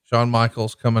 Shawn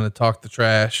Michaels coming to talk the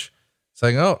trash,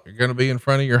 saying, "Oh, you're going to be in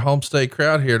front of your home state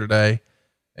crowd here today.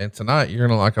 And tonight you're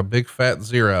going to like a big fat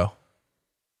zero,"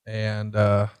 and,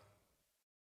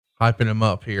 hyping him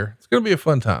up here. It's going to be a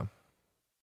fun time.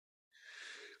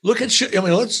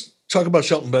 Let's talk about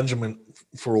Shelton Benjamin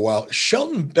for a while.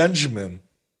 Shelton Benjamin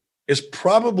has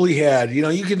probably had,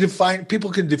 people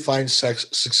can define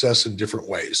success in different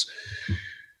ways.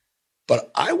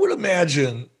 But I would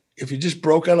imagine if you just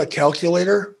broke out a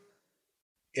calculator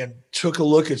and took a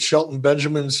look at Shelton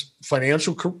Benjamin's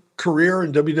financial career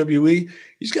in WWE,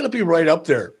 he's going to be right up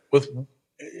there with,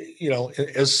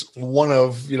 as one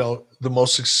of, the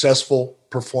most successful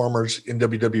performers in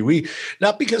WWE,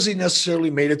 not because he necessarily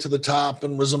made it to the top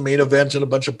and was a main event in a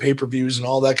bunch of pay-per-views and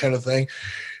all that kind of thing.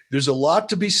 There's a lot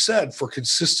to be said for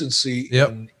consistency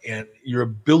and your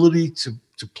ability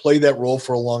to play that role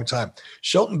for a long time.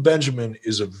 Shelton Benjamin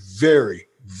is a very,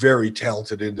 very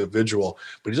talented individual,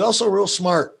 but he's also real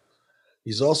smart.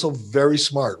 He's also very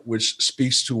smart, which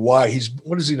speaks to why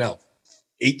what is he now?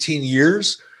 18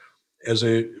 years as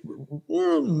a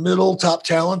middle top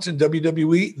talent in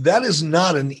WWE. That is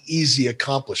not an easy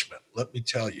accomplishment. Let me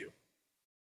tell you.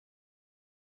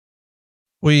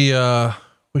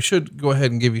 We should go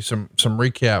ahead and give you some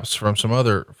recaps from some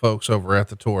other folks over at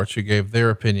the Torch who gave their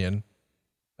opinion.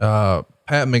 Pat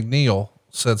McNeil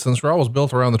said, "Since Raw was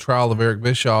built around the trial of Eric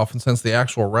Bischoff, and since the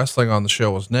actual wrestling on the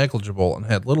show was negligible and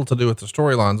had little to do with the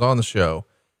storylines on the show,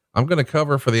 I'm going to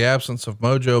cover for the absence of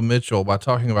Mojo Mitchell by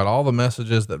talking about all the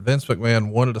messages that Vince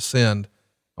McMahon wanted to send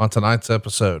on tonight's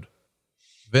episode.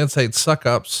 Vince hates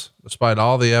suck-ups, despite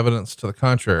all the evidence to the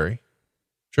contrary.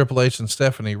 Triple H and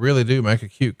Stephanie really do make a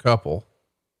cute couple.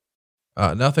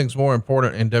 Nothing's more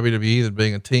important in WWE than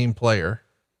being a team player.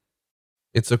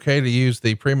 It's okay to use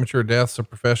the premature deaths of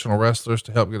professional wrestlers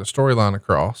to help get a storyline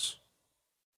across.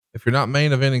 If you're not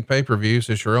main eventing pay-per-views,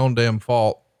 it's your own damn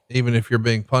fault, even if you're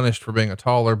being punished for being a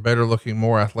taller, better looking,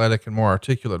 more athletic, and more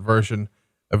articulate version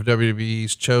of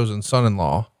WWE's chosen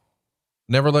son-in-law.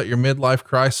 Never let your midlife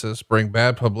crisis bring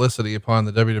bad publicity upon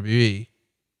the WWE.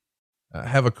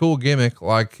 Have a cool gimmick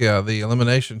like the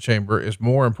Elimination Chamber is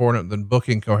more important than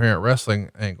booking coherent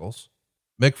wrestling angles.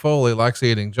 Mick Foley likes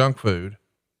eating junk food.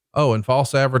 Oh, and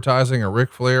false advertising a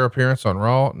Ric Flair appearance on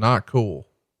Raw, not cool."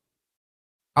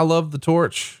 I love the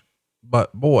Torch,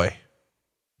 but boy,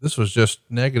 this was just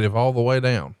negative all the way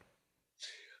down.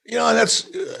 You know, that's,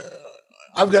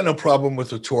 I've got no problem with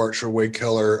the Torch or Wade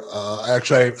Keller.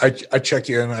 Actually, I check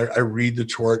in, I read the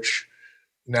Torch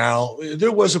now.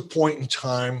 There was a point in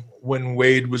time when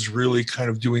Wade was really kind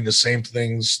of doing the same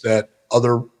things that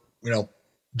other,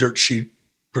 dirt sheet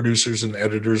producers and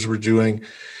editors were doing.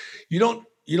 You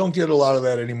don't get a lot of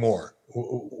that anymore.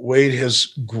 Wade has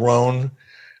grown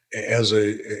as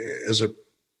a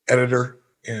editor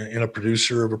and a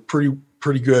producer of a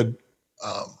pretty good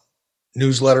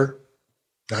newsletter,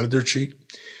 not a dirt sheet.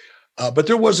 But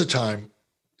there was a time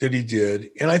that he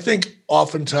did. And I think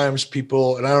oftentimes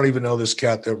people, and I don't even know this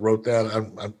cat that wrote that.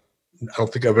 I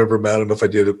don't think I've ever met him. If I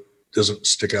did, it doesn't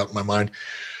stick out in my mind.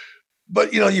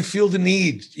 But, you feel the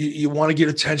need. You want to get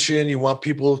attention. You want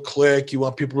people to click. You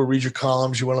want people to read your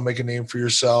columns. You want to make a name for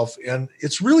yourself. And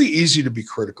it's really easy to be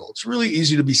critical. It's really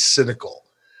easy to be cynical.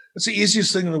 It's the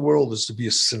easiest thing in the world is to be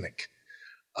a cynic.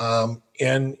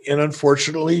 And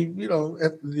unfortunately,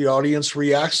 the audience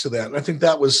reacts to that. And I think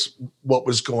that was what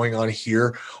was going on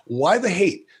here. Why the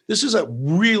hate? This is a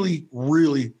really,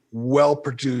 really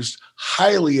well-produced,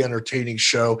 highly entertaining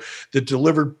show that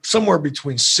delivered somewhere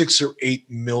between 6 or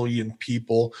 8 million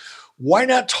people. Why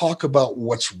not talk about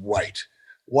what's right?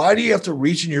 Why do you have to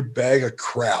reach in your bag of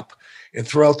crap and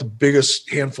throw out the biggest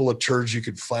handful of turds you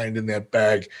could find in that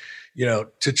bag,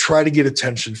 to try to get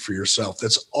attention for yourself?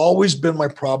 That's always been my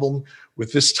problem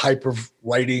with this type of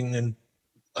writing. And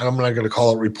I'm not going to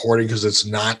call it reporting because it's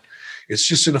not. It's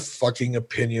just in a fucking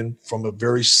opinion from a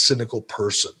very cynical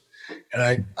person.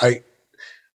 And I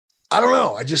don't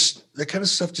know. That kind of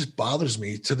stuff just bothers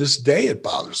me. To this day, it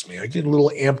bothers me. I get a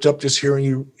little amped up just hearing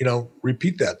you,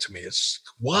 repeat that to me. It's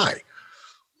why?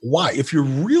 If you're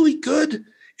really good,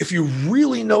 if you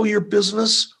really know your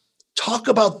business, talk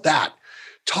about that.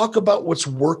 Talk about what's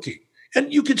working.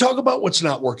 And you can talk about what's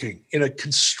not working in a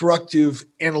constructive,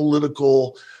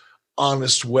 analytical,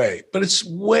 honest way. But it's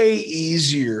way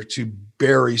easier to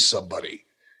bury somebody.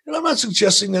 And I'm not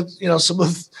suggesting that, some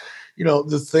of,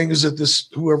 the things that this,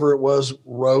 whoever it was,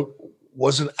 wrote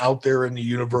wasn't out there in the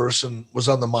universe and was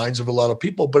on the minds of a lot of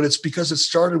people. But it's because it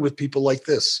started with people like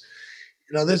this.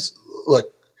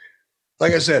 Look,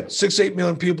 like I said, 6-8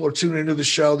 million people are tuning into the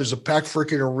show. There's a packed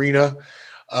freaking arena.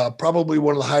 Probably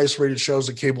one of the highest rated shows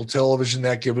on cable television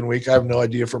that given week. I have no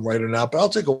idea if I'm right or not, but I'll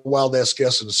take a wild ass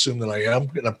guess and assume that I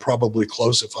am. And I'm probably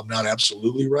close if I'm not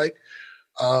absolutely right.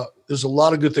 There's a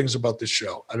lot of good things about this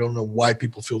show. I don't know why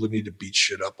people feel the need to beat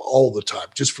shit up all the time,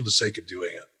 just for the sake of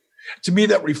doing it. To me,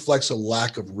 that reflects a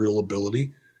lack of real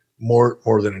ability more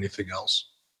than anything else.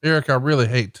 Eric, I really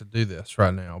hate to do this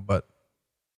right now, but,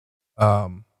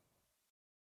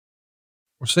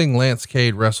 we're seeing Lance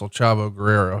Cade wrestle Chavo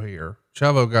Guerrero here.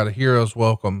 Chavo got a hero's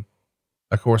welcome.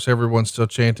 Of course, everyone's still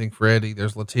chanting for Eddie.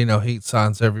 There's Latino heat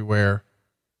signs everywhere.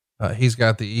 He's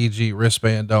got the EG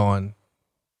wristband on.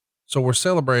 So we're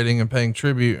celebrating and paying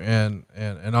tribute and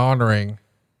honoring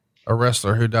a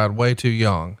wrestler who died way too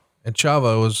young. And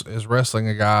Chavo is wrestling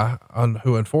a guy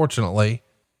who unfortunately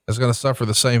is going to suffer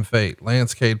the same fate.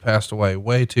 Lance Cade passed away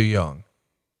way too young.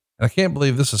 And I can't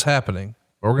believe this is happening.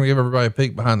 But we're going to give everybody a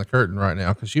peek behind the curtain right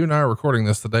now, because you and I are recording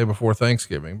this the day before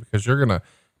Thanksgiving, because you're going to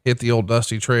hit the old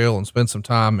Dusty Trail and spend some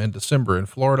time in December in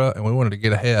Florida. And we wanted to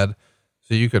get ahead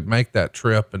so you could make that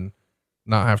trip and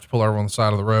not have to pull over on the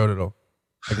side of the road at a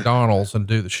McDonald's and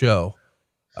do the show,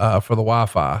 for the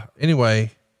Wi-Fi.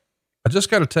 Anyway, I just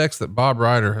got a text that Bob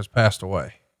Ryder has passed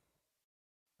away.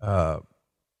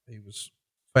 He was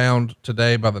found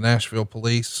today by the Nashville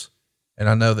police. And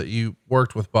I know that you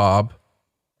worked with Bob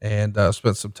and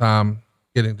spent some time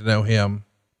getting to know him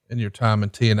in your time in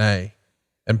TNA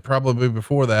and probably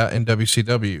before that in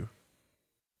WCW.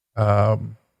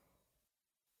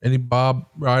 Any Bob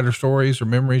Ryder stories or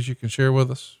memories you can share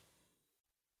with us?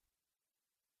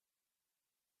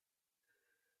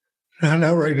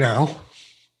 Not right now.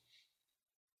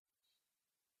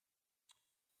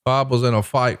 Bob was in a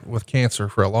fight with cancer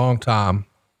for a long time.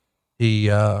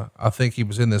 I think he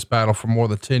was in this battle for more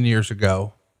than 10 years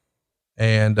ago.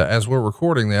 And as we're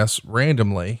recording this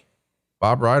randomly,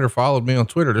 Bob Ryder followed me on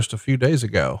Twitter just a few days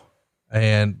ago.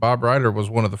 And Bob Ryder was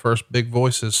one of the first big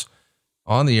voices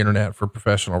on the internet for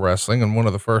professional wrestling, and one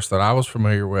of the first that I was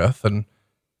familiar with, and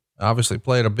obviously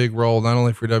played a big role, not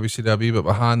only for WCW, but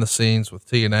behind the scenes with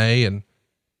TNA.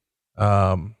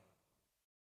 And,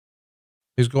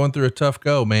 he's going through a tough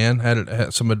go, man.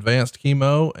 Had some advanced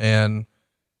chemo, and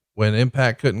when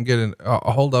Impact couldn't get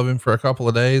a hold of him for a couple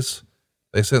of days,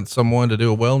 they sent someone to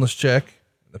do a wellness check.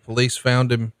 The police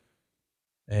found him,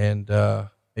 and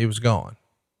he was gone.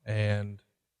 And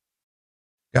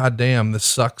goddamn, this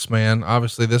sucks, man.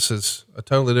 Obviously this is a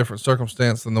totally different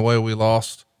circumstance than the way we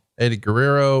lost Eddie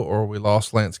Guerrero or we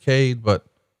lost Lance Cade, but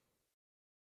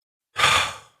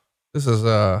this is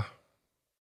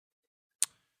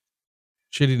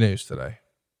shitty news today.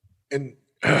 And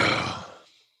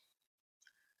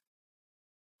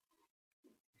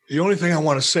the only thing I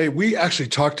want to say, we actually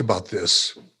talked about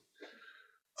this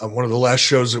on one of the last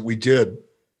shows that we did.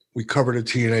 We covered a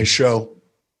TNA show,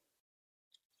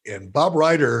 and Bob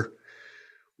Ryder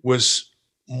was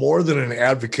more than an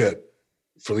advocate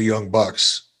for the Young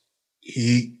Bucks.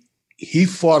 He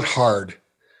fought hard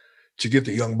to get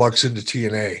the Young Bucks into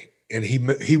TNA, and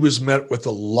he was met with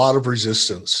a lot of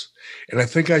resistance. And I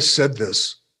think I said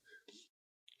this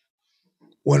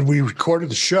when we recorded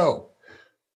the show.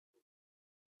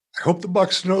 I hope the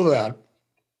Bucks know that.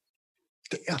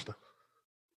 Damn.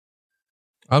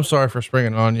 I'm sorry for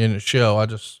springing on you in the show.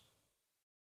 It's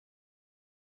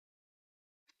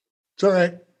all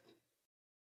right.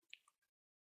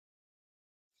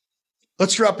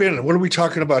 Let's drop in. What are we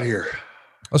talking about here?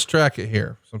 Let's track it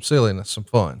here. Some silliness, some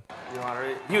fun. Your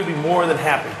Honor, he would be more than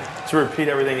happy to repeat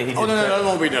everything that he just said. That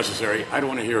won't be necessary. I don't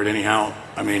want to hear it anyhow.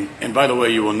 I mean, and by the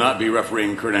way, you will not be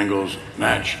refereeing Kurt Angle's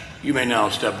match. You may now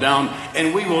step down,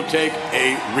 and we will take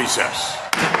a recess.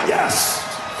 Yes!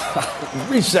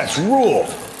 Recess rule.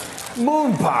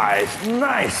 Moon pies.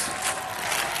 Nice.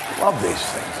 Love these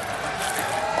things.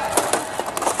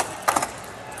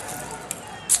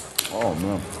 Oh,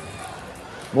 man.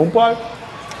 Moon pie?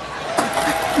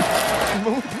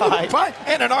 Moon pie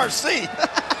and an RC.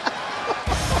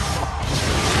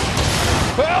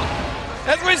 Well,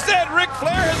 as we said, Ric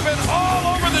Flair has been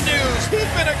all over the news.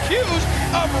 He's been accused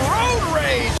of road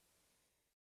rage.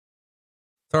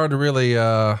 It's hard to really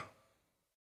have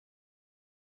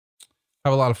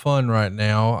a lot of fun right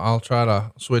now. I'll try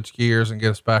to switch gears and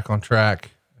get us back on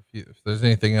track. If there's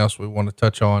anything else we want to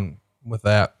touch on with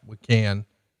that, we can.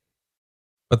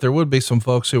 But there would be some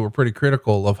folks who were pretty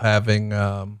critical of having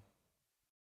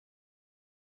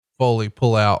Foley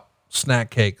pull out snack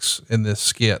cakes in this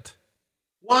skit.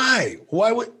 Why?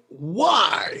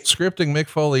 Why? Scripting Mick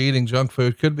Foley eating junk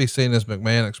food could be seen as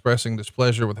McMahon expressing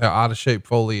displeasure with how out of shape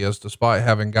Foley is, despite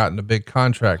having gotten a big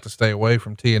contract to stay away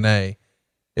from TNA.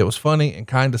 It was funny and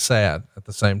kind of sad at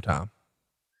the same time.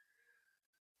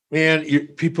 Man,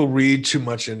 people read too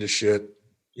much into shit.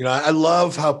 You know, I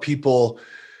love how people,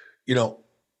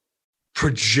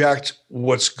 project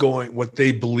what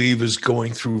they believe is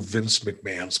going through Vince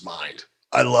McMahon's mind.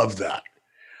 I love that.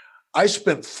 I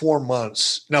spent 4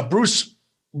 months. Now, Bruce,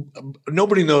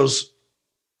 nobody knows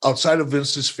outside of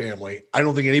Vince's family. I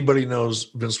don't think anybody knows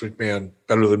Vince McMahon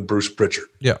better than Bruce Pritchard.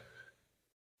 Yeah.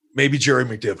 Maybe Jerry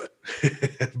McDevitt,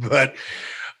 but,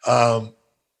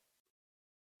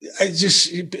 it's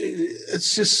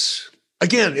just,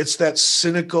 again, it's that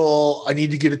cynical, I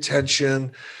need to get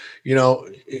attention.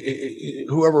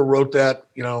 Whoever wrote that,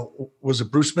 was it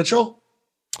Bruce Mitchell?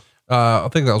 I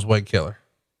think that was Wade Keller.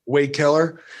 Wade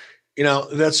Keller.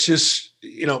 That's just,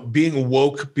 being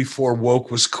woke before woke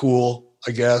was cool,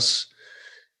 I guess.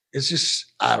 It's just,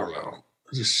 I don't know.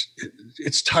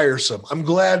 It's tiresome. I'm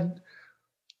glad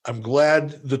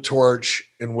the Torch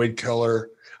and Wade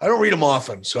Keller, I don't read them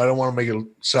often, so I don't want to make it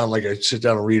sound like I sit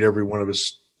down and read every one of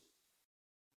his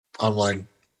online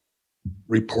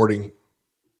reporting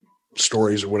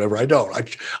stories or whatever. I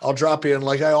don't. I'll drop in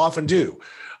like I often do.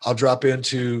 I'll drop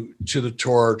into the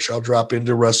Torch. I'll drop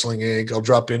into Wrestling Inc. I'll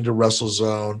drop into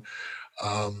WrestleZone.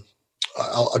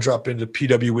 I'll drop into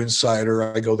PW Insider.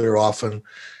 I go there often,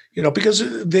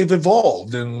 because they've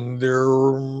evolved and they're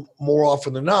more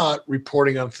often than not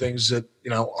reporting on things that,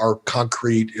 are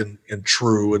concrete and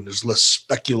true. And there's less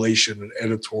speculation and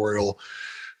editorial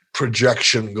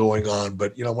projection going on.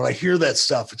 But, when I hear that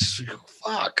stuff, it's just,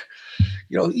 fuck,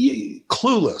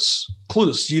 clueless.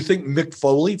 Do you think Mick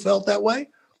Foley felt that way?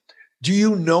 Do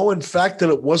you know, in fact, that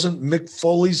it wasn't Mick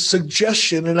Foley's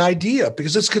suggestion and idea,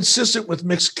 because it's consistent with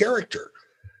Mick's character,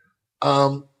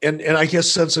 and I guess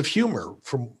sense of humor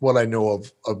from what I know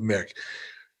of Mick.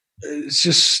 It's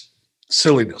just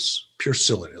silliness, pure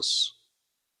silliness.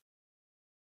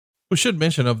 We should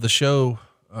mention of the show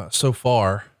so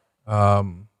far.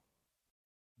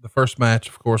 The first match,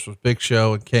 of course, was Big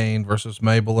Show and Kane versus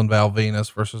Mabel and Val Venus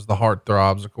versus the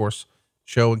Heartthrobs. Of course,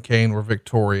 Show and Kane were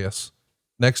victorious.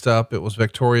 Next up, it was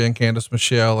Victoria and Candice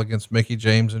Michelle against Mickie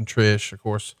James and Trish. Of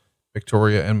course,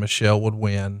 Victoria and Michelle would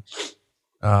win.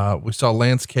 We saw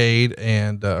Lance Cade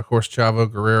and, of course,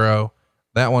 Chavo Guerrero.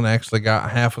 That one actually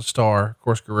got half a star. Of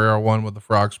course, Guerrero won with the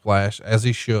frog splash, as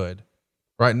he should.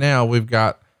 Right now, we've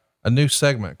got a new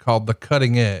segment called The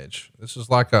Cutting Edge. This is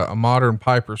like a modern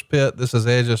Piper's Pit. This is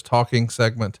Edge's talking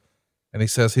segment, and he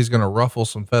says he's going to ruffle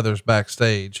some feathers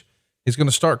backstage. He's going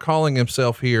to start calling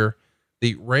himself here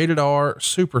the Rated R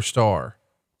Superstar.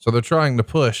 So they're trying to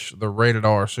push the Rated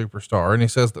R Superstar. And he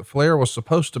says that Flair was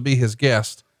supposed to be his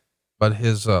guest, but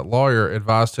his lawyer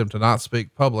advised him to not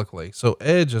speak publicly. So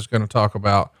Edge is going to talk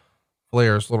about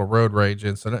Flair's little road rage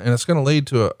incident, and it's going to lead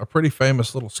to a pretty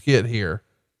famous little skit here.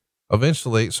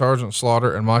 Eventually, Sergeant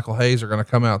Slaughter and Michael Hayes are going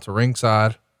to come out to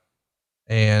ringside,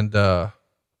 and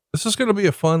this is going to be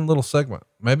a fun little segment,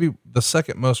 maybe the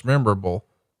second most memorable.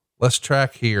 Let's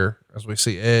track here as we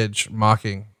see Edge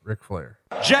mocking Ric Flair.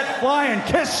 Jet flying,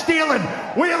 kiss stealing,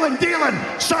 wheeling dealing,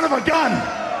 son of a gun.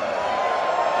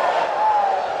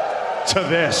 To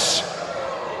this.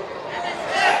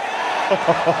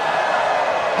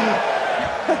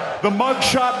 The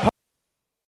mugshot.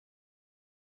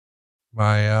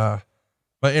 My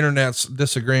internet's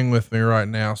disagreeing with me right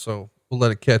now, so we'll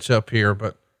let it catch up here.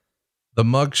 But the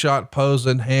mugshot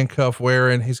posing, handcuff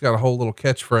wearing, he's got a whole little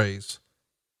catchphrase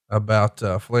about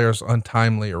Flair's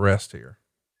untimely arrest here.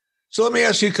 So let me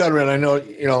ask you, Conrad, I know,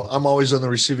 I'm always on the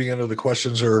receiving end of the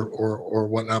questions or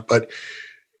whatnot, but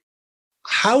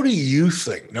how do you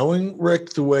think, knowing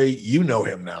Rick the way you know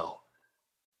him now,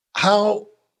 how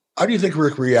do you think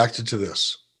Rick reacted to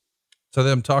this? To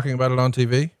them talking about it on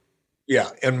TV? Yeah.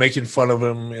 And making fun of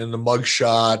him in the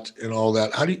mugshot and all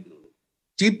that. How do you,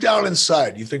 deep down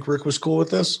inside, you think Rick was cool with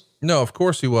this? No, of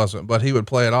course he wasn't, but he would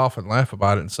play it off and laugh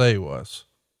about it and say he was.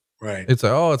 Right. It's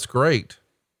like, oh, it's great.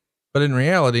 But in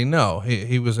reality, no,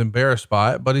 he was embarrassed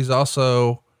by it, but he's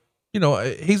also,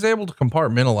 he's able to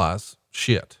compartmentalize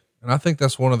shit. And I think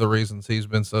that's one of the reasons he's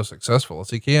been so successful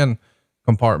is he can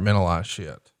compartmentalize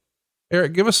shit.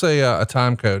 Eric, give us a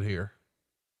time code here.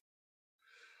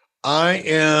 I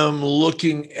am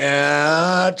looking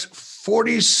at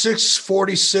 46,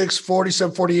 46,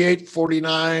 47, 48,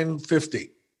 49,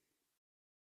 50.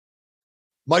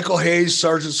 Michael Hayes,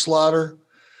 Sergeant Slaughter,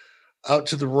 out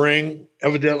to the ring.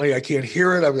 Evidently, I can't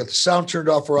hear it. I've got the sound turned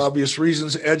off for obvious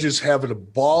reasons. Edge is having a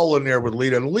ball in there with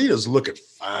Lita, and Lita's looking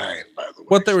fine, by the way.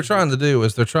 What they were trying to do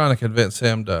is they're trying to convince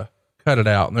him to cut it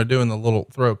out, and they're doing the little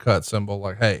throat cut symbol,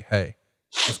 like, hey,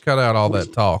 just cut out all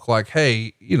that talk. Like,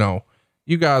 hey,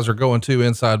 you guys are going too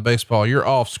inside baseball. You're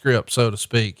off script, so to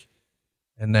speak.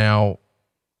 And now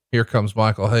here comes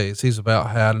Michael Hayes. He's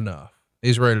about had enough.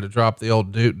 He's ready to drop the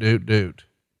old doot.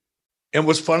 And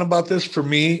what's fun about this for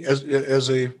me as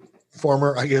a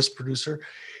former, I guess, producer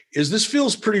is this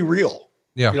feels pretty real.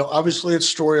 Yeah. Obviously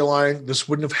it's storyline. This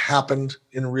wouldn't have happened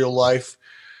in real life,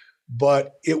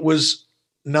 but it was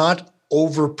not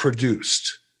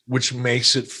overproduced, which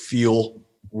makes it feel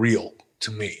real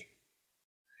to me.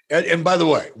 And by the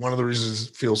way, one of the reasons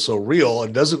it feels so real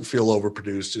and doesn't feel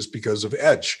overproduced is because of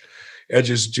Edge. Edge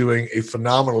is doing a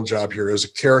phenomenal job here as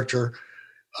a character.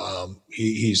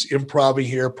 He's improvising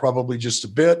here probably just a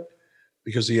bit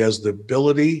because he has the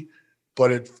ability,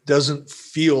 but it doesn't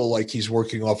feel like he's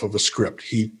working off of a script.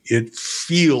 It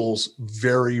feels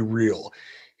very real.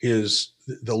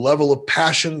 The level of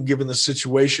passion given the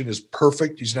situation is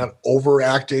perfect. He's not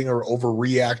overacting or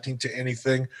overreacting to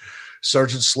anything.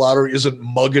 Sergeant Slaughter isn't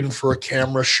mugging for a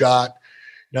camera shot,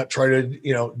 not trying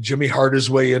to, Jimmy Hart his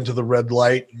way into the red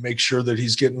light and make sure that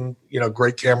he's getting,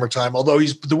 great camera time. Although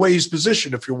the way he's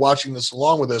positioned, if you're watching this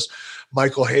along with us,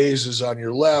 Michael Hayes is on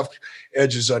your left,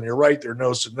 Edge is on your right. They're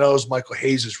nose to nose. Michael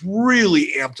Hayes is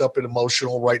really amped up and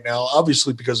emotional right now,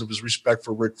 obviously because of his respect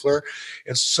for Ric Flair.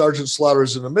 And Sergeant Slaughter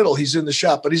is in the middle. He's in the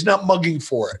shot, but he's not mugging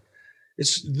for it.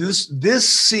 It's this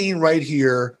scene right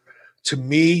here, to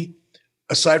me,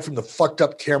 aside from the fucked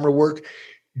up camera work,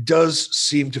 does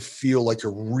seem to feel like a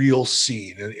real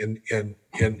scene, and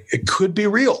it could be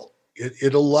real.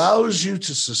 It allows you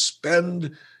to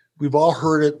suspend. We've all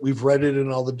heard it. We've read it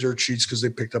in all the dirt sheets because they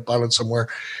picked up on it somewhere.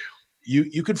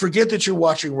 You could forget that you're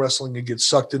watching wrestling and get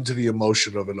sucked into the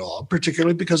emotion of it all,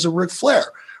 particularly because of Ric Flair.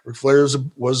 Ric Flair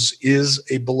is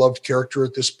a beloved character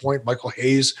at this point. Michael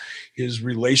Hayes, his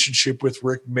relationship with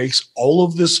Rick makes all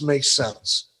of this make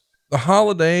sense. The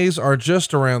holidays are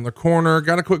just around the corner.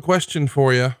 Got a quick question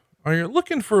for you. Are you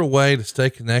looking for a way to stay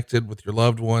connected with your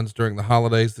loved ones during the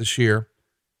holidays this year?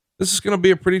 This is going to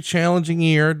be a pretty challenging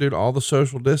year due to all the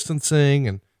social distancing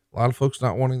and a lot of folks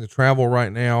not wanting to travel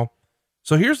right now.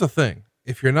 So here's the thing.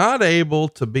 If you're not able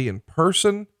to be in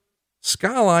person,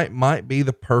 Skylight might be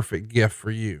the perfect gift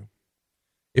for you.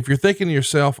 If you're thinking to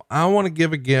yourself, I want to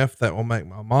give a gift that will make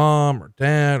my mom or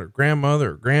dad or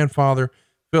grandmother or grandfather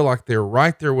feel like they're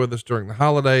right there with us during the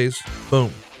holidays,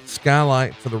 boom,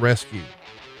 Skylight to the rescue.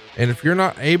 And if you're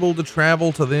not able to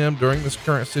travel to them during this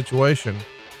current situation,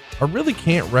 I really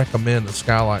can't recommend the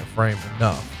Skylight frame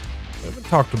enough. We haven't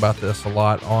talked about this a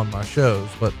lot on my shows,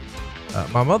 but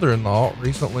My mother-in-law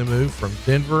recently moved from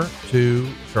Denver to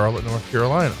Charlotte, North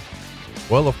Carolina.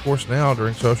 Well, of course, now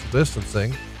during social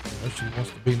distancing, she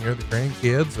wants to be near the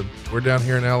grandkids, and we're down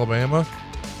here in Alabama.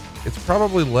 It's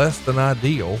probably less than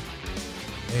ideal,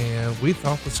 and we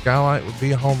thought the skylight would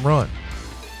be a home run.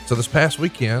 So this past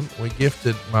weekend, we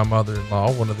gifted my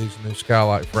mother-in-law one of these new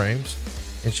skylight frames,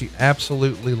 and she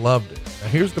absolutely loved it. Now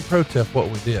here's the pro tip what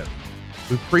we did.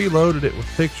 We preloaded it with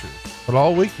pictures, but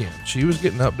all weekend she was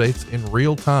getting updates in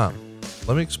real time.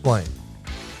 Let me explain.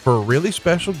 For a really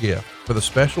special gift for the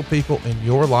special people in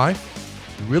your life,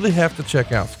 you really have to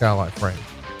check out Skylight Frame.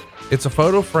 It's a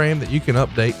photo frame that you can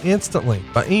update instantly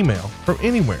by email from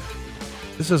anywhere.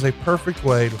 This is a perfect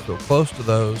way to feel close to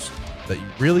those that you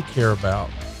really care about,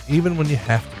 even when you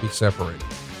have to be separated.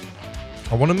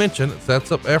 I want to mention it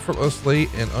sets up effortlessly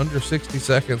in under 60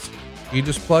 seconds. You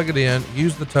just plug it in,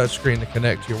 use the touchscreen to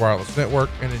connect to your wireless network,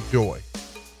 and enjoy.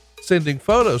 Sending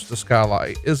photos to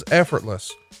Skylight is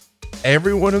effortless.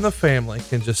 Everyone in the family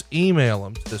can just email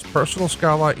them to this personal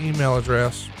Skylight email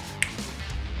address,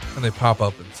 and they pop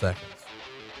up in seconds.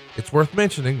 It's worth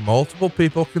mentioning multiple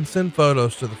people can send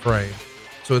photos to the frame,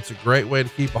 so it's a great way to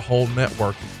keep a whole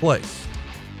network in place.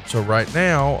 So right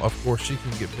now, of course, she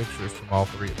can get pictures from all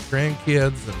three of the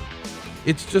grandkids, and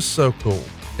it's just so cool.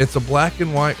 It's a black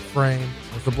and white frame.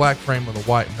 It's a black frame with a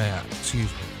white mat,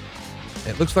 excuse me.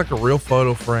 It looks like a real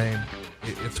photo frame.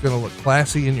 It's going to look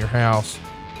classy in your house,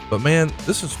 but man,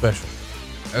 this is special.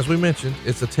 As we mentioned,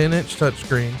 it's a 10-inch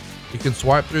touchscreen. You can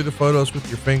swipe through the photos with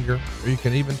your finger, or you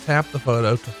can even tap the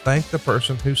photo to thank the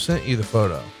person who sent you the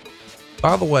photo.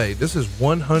 By the way, this is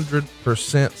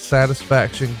 100%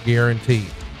 satisfaction guaranteed.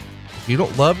 If you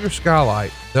don't love your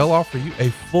skylight, they'll offer you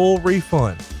a full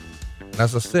refund. And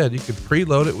as I said, you can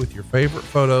preload it with your favorite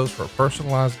photos for a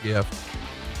personalized gift.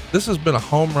 This has been a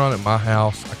home run at my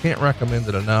house. I can't recommend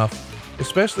it enough,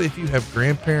 especially if you have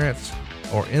grandparents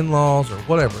or in-laws or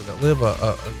whatever that live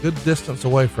a good distance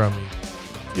away from you.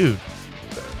 Dude,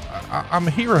 I'm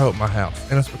a hero at my house,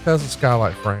 and it's because of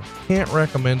Skylight Frame. Can't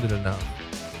recommend it enough.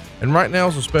 And right now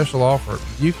is a special offer.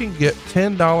 You can get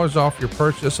 $10 off your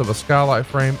purchase of a Skylight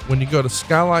Frame when you go to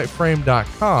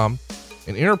skylightframe.com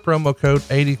and enter promo code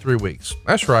 83weeks.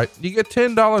 That's right. You get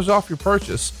 $10 off your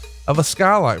purchase of a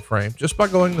Skylight Frame just by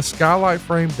going to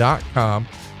skylightframe.com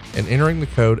and entering the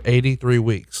code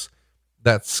 83weeks.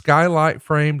 That's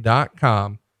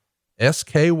skylightframe.com,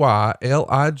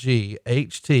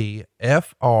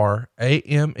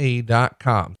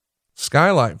 skylightframe.com.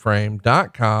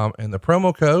 Skylightframe.com, and the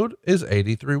promo code is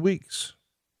 83weeks.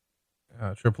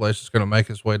 Triple H is going to make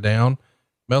his way down.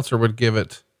 Meltzer would give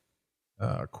it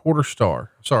a quarter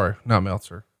star. Sorry, not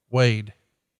Meltzer. Wade.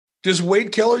 Does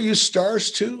Wade Keller use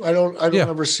stars too? I don't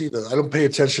ever see that. I don't pay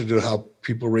attention to how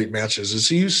people rate matches. Does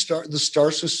he use the star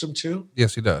system too?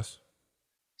 Yes, he does.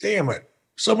 Damn it.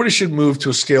 Somebody should move to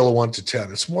a scale of 1 to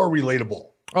 10. It's more relatable.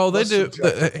 Oh, they do.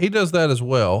 He does that as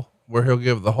well, where he'll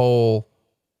give the whole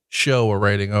show a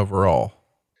rating overall.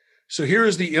 So here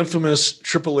is the infamous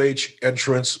Triple H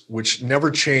entrance, which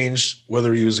never changed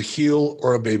whether he was a heel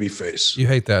or a baby face. You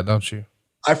hate that, don't you?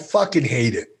 I fucking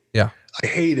hate it. Yeah. I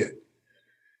hate it.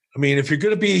 I mean, if you're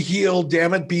going to be a heel,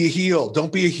 damn it, be a heel.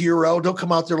 Don't be a hero. Don't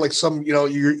come out there like some,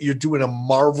 you're doing a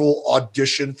Marvel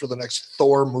audition for the next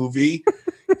Thor movie.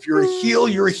 If you're a heel,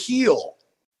 you're a heel.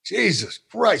 Jesus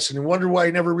Christ. And you wonder why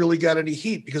he never really got any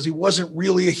heat, because he wasn't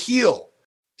really a heel.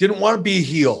 Didn't want to be a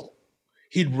heel.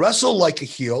 He'd wrestle like a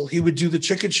heel. He would do the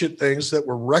chicken shit things that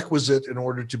were requisite in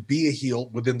order to be a heel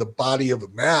within the body of a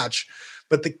match.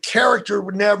 But the character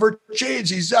would never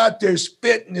change. He's out there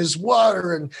spitting his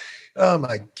water and, oh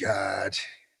my God.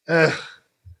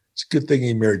 It's a good thing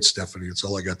he married Stephanie. That's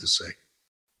all I got to say.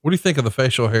 What do you think of the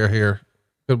facial hair here?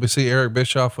 Could we see Eric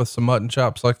Bischoff with some mutton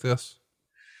chops like this?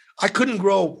 I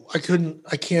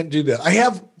can't do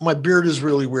that. My beard is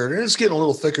really weird, and it's getting a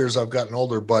little thicker as I've gotten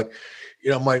older, but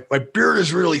my beard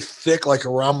is really thick, like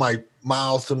around my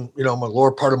mouth and, my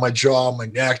lower part of my jaw, my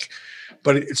neck,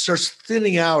 but it starts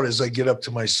thinning out as I get up to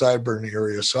my sideburn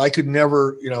area. So I could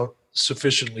never,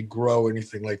 sufficiently grow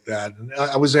anything like that. And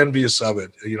I was envious of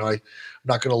it. I'm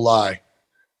not going to lie.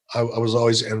 I was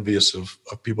always envious of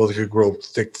people that could grow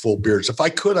thick, full beards. If I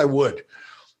could, I would.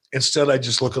 Instead, I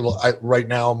just look right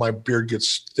now, my beard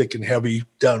gets thick and heavy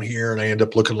down here, and I end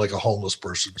up looking like a homeless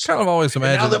person. So, kind of always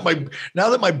imagine. Now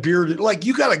that my beard, like,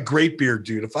 you got a great beard,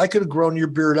 dude. If I could have grown your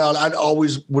beard out, I'd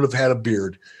always would have had a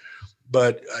beard.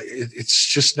 But it's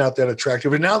just not that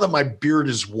attractive. And now that my beard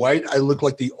is white, I look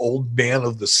like the old man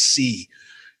of the sea.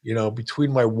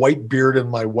 Between my white beard and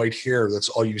my white hair, that's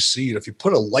all you see. And if you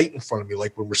put a light in front of me,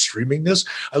 like when we're streaming this,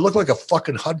 I look like a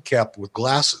fucking hubcap with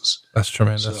glasses. That's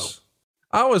tremendous.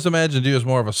 I always imagined you as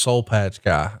more of a soul patch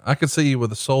guy. I could see you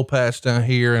with a soul patch down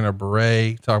here and a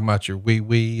beret talking about your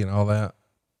wee and all that.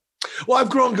 Well, I've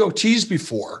grown goatees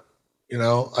before, you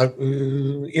know,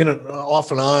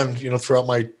 off and on, you know, throughout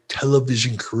my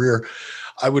television career,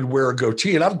 I would wear a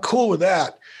goatee and I'm cool with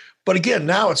that. But again,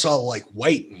 now it's all like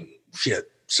white and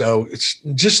shit. So it's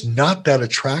just not that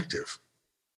attractive.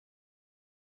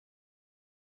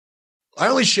 I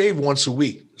only shave once a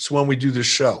week. It's when we do this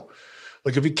show.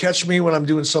 Like if you catch me when I'm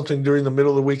doing something during the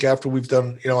middle of the week after we've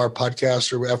done, you know, our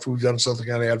podcast or after we've done something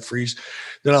on ad freeze,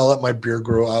 then I'll let my beard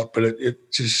grow out, but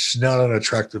it's just not an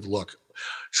attractive look.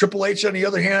 Triple H, on the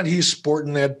other hand, he's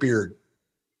sporting that beard,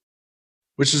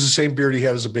 which is the same beard he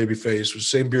had as a baby face, the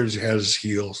same beard as he had as his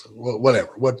heels,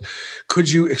 whatever. What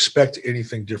could you expect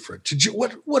anything different?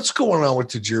 What's going on with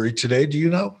Tajiri today? Do you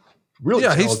know? Really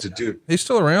talented dude. He's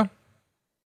still around.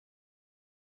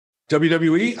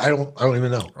 WWE? I don't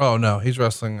even know. Oh no, he's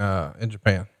wrestling in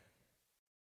Japan.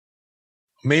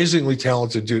 Amazingly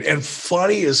talented dude and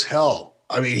funny as hell.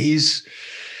 I mean, he's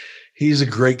a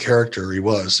great character. He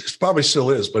was. He probably still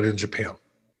is, but in Japan.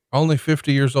 Only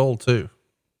 50 years old too.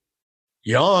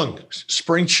 Young,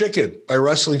 spring chicken by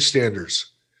wrestling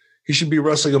standards. He should be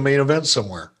wrestling a main event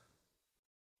somewhere.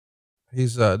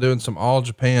 He's doing some All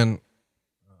Japan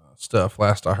stuff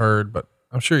last I heard, but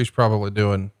I'm sure he's probably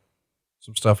doing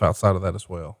some stuff outside of that as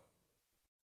well.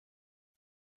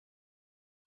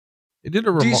 He did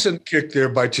a decent kick there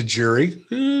by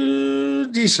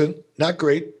Tajiri. Decent, not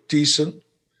great, decent.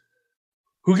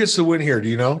 Who gets the win here? Do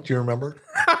you know? Do you remember?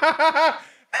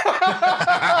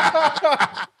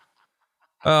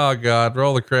 Oh God,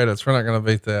 roll the credits. We're not going to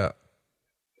beat that.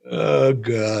 Oh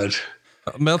God.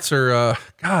 Meltzer,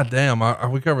 God damn,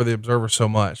 we cover the Observer so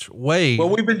much. Wade. Well,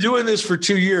 we've been doing this for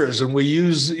 2 years and we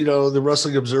use, you know, the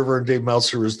Wrestling Observer and Dave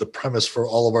Meltzer as the premise for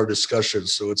all of our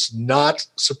discussions. So it's not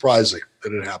surprising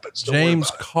that it happens.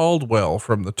 James Caldwell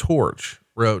from The Torch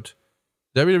wrote,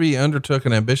 WWE undertook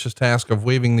an ambitious task of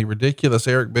weaving the ridiculous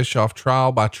Eric Bischoff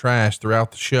trial by trash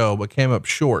throughout the show, but came up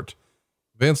short.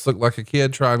 Vince looked like a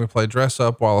kid trying to play dress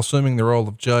up while assuming the role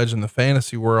of judge in the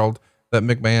fantasy world that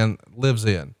McMahon lives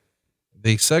in.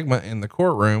 The segment in the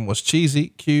courtroom was cheesy,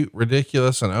 cute,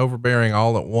 ridiculous, and overbearing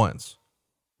all at once.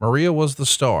 Maria was the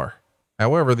star.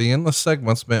 However, the endless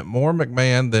segments meant more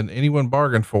McMahon than anyone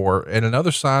bargained for, and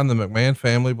another sign the McMahon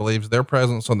family believes their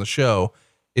presence on the show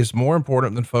is more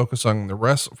important than focusing on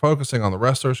the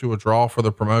wrestlers who would draw for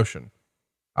the promotion.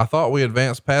 I thought we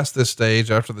advanced past this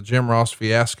stage after the Jim Ross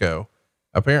fiasco.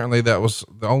 Apparently that was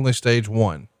the only stage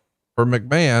one. For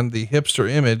McMahon, the hipster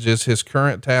image is his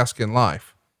current task in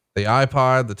life. The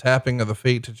iPod, the tapping of the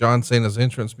feet to John Cena's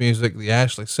entrance music, the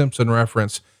Ashley Simpson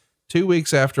reference. 2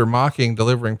 weeks after mocking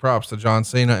delivering props to John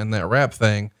Cena and that rap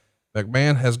thing,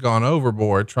 McMahon has gone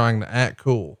overboard trying to act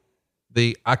cool.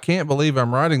 The I can't believe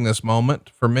I'm writing this moment,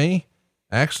 for me,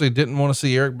 I actually didn't want to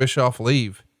see Eric Bischoff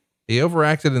leave. He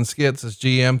overacted in skits as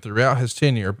GM throughout his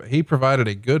tenure, but he provided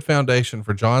a good foundation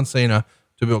for John Cena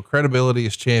to build credibility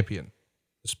as champion.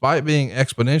 Despite being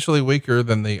exponentially weaker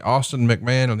than the Austin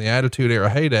McMahon and the Attitude Era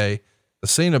heyday, the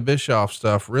Cena Bischoff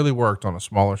stuff really worked on a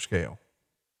smaller scale.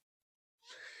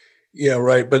 Yeah,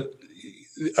 right. But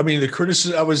I mean, the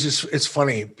criticism, it's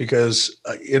funny because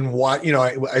in what, you know,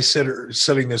 I said,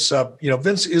 setting this up, you know,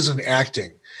 Vince isn't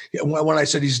acting. When I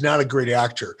said he's not a great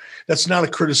actor, that's not a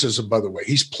criticism, by the way.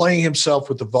 He's playing himself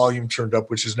with the volume turned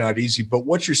up, which is not easy. But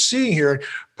what you're seeing here,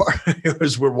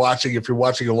 as we're watching, if you're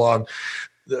watching along,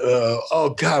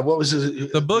 oh God, what was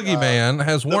it? The Boogeyman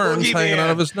has worms hanging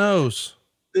out of his nose.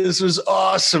 This was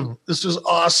awesome.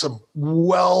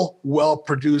 Well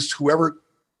produced. Whoever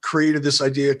created this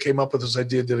idea, came up with this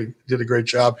idea, did a great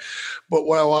job. But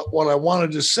what I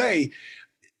wanted to say,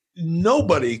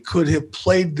 nobody could have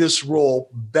played this role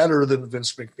better than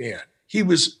Vince McMahon. He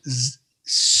was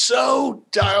so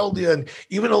dialed in,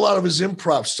 even a lot of his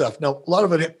improv stuff. Now, a lot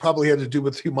of it probably had to do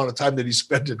with the amount of time that he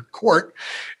spent in court.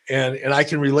 And I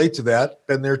can relate to that,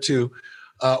 been there too,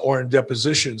 or in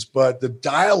depositions, but the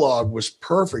dialogue was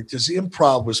perfect. His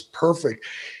improv was perfect.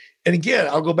 And again,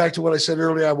 I'll go back to what I said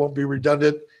earlier. I won't be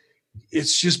redundant.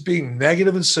 It's just being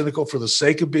negative and cynical for the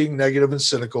sake of being negative and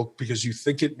cynical because you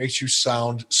think it makes you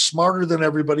sound smarter than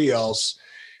everybody else.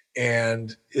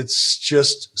 And it's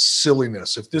just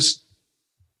silliness. If this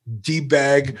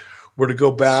D-bag were to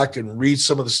go back and read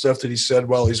some of the stuff that he said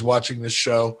while he's watching this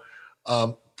show,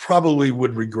 probably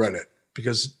would regret it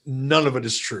because none of it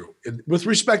is true. And with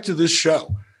respect to this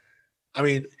show, I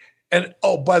mean, and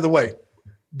oh, by the way,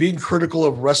 being critical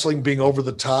of wrestling being over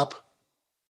the top.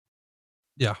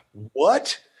 Yeah.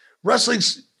 What?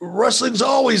 Wrestling's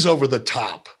always over the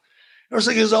top.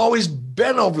 Wrestling has always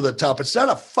been over the top. It's not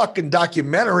a fucking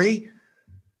documentary.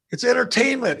 It's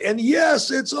entertainment. And yes,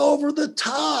 it's over the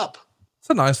top. It's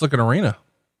a nice looking arena.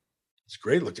 It's a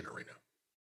great looking arena.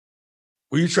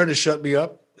 Were you trying to shut me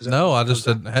up? No, I just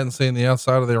hadn't seen the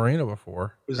outside of the arena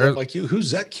before. Was that like you?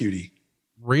 Who's that cutie?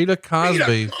 Rita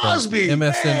Cosby. Rita Cosby. From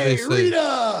MSNBC. Hey,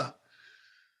 Rita.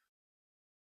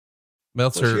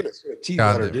 Meltzer.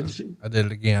 Didn't she? I did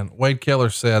it again. Wade Keller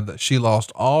said that she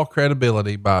lost all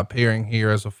credibility by appearing here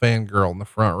as a fangirl in the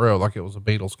front row, like it was a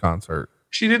Beatles concert.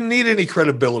 She didn't need any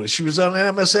credibility. She was on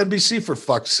MSNBC, for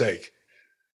fuck's sake.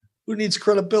 Who needs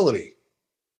credibility?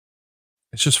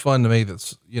 It's just fun to me.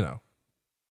 That's, you know,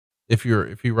 if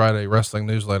you write a wrestling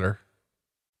newsletter,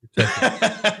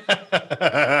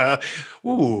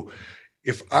 ooh,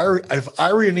 if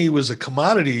irony was a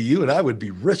commodity, you and I would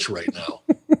be rich right now.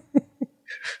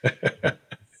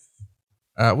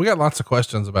 We got lots of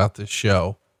questions about this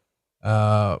show.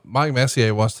 Mike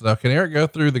Messier wants to know, can Eric go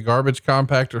through the garbage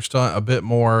compactor stunt a bit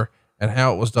more and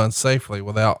how it was done safely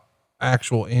without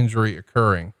actual injury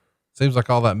occurring? Seems like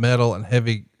all that metal and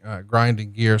heavy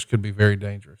grinding gears could be very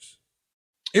dangerous.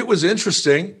 It was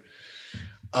interesting.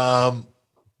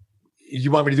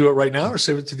 You want me to do it right now or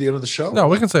save it to the end of the show? No,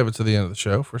 we can save it to the end of the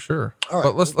show for sure. All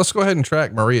right. But let's go ahead and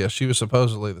track Maria. She was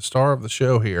supposedly the star of the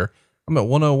show here. I'm at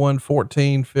 101,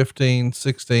 14, 15,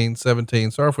 16,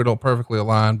 17. Sorry if we don't perfectly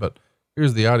align, but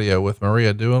here's the audio with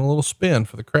Maria doing a little spin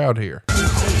for the crowd here.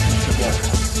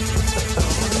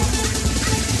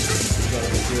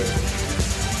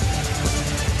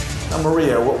 Now,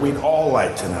 Maria, what we'd all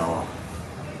like to know,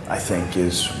 I think,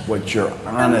 is what your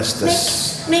honest...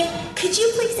 Could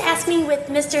you please ask me with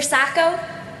Mr. Sacco?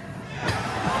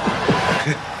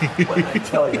 I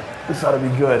tell you, this ought to be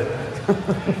good.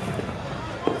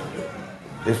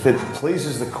 If it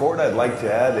pleases the court, I'd like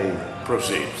to add a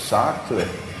sock to the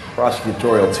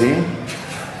prosecutorial team.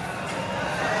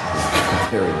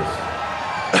 There it is.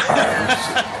 All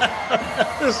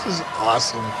right, this is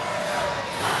awesome.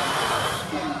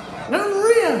 Now,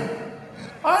 Maria,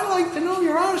 I'd like to know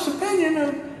your honest opinion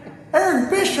of Eric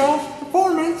Bischoff's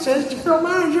performance as the general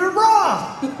manager of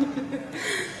Raw.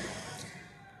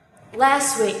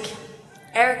 Last week,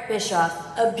 Eric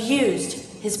Bischoff abused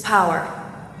his power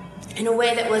in a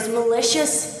way that was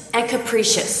malicious and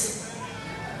capricious.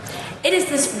 It is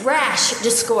this rash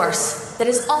discourse that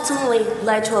has ultimately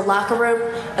led to a locker room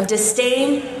of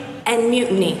disdain and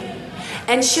mutiny,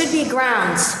 and should be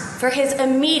grounds for his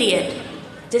immediate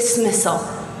dismissal.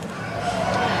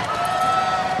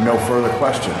 no further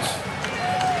questions.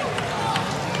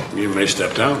 You may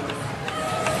step down.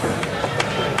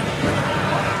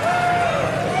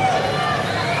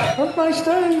 Have a nice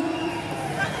day.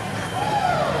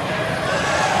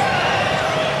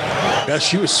 Yeah,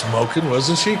 she was smoking,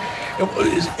 wasn't she?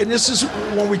 And this is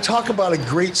when we talk about a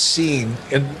great scene.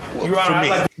 And for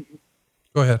me,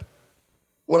 go ahead.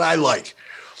 What I like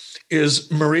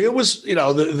is Maria was, you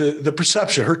know, the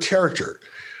perception, her character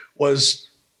was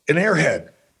an airhead,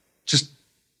 just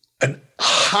an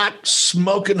hot,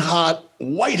 smoking hot,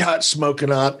 white hot, smoking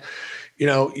hot, you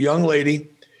know, young lady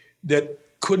that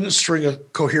couldn't string a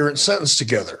coherent sentence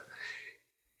together.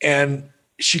 And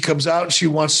she comes out and she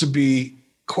wants to be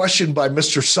questioned by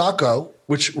Mr. Sacco,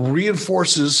 which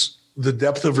reinforces the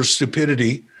depth of her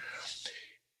stupidity.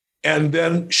 And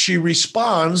then she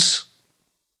responds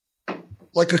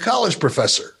like a college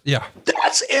professor. Yeah.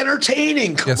 That's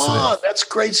entertaining. Come on. That's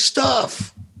great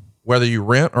stuff. Whether you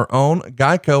rent or own,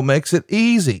 Geico makes it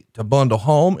easy to bundle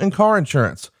home and car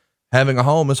insurance. Having a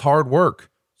home is hard work,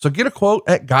 so get a quote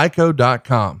at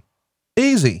geico.com.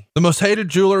 Easy. The most hated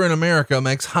jeweler in America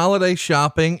makes holiday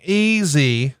shopping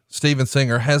easy. Steven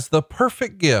Singer has the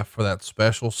perfect gift for that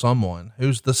special someone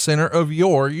who's the center of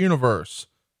your universe,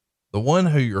 the one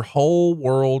who your whole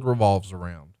world revolves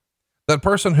around, that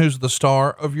person who's the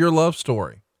star of your love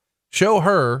story. Show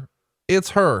her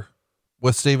it's her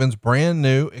with Steven's brand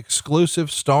new exclusive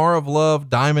Star of Love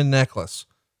diamond necklace.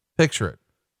 Picture it,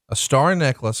 a star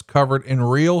necklace covered in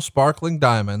real sparkling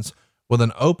diamonds with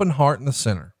an open heart in the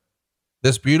center.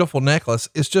 This beautiful necklace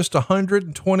is just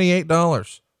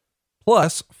 $128,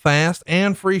 plus fast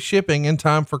and free shipping in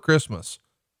time for Christmas.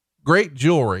 Great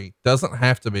jewelry doesn't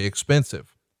have to be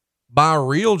expensive. Buy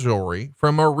real jewelry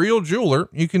from a real jeweler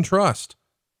you can trust.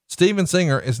 Steven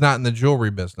Singer is not in the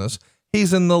jewelry business.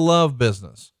 He's in the love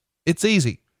business. It's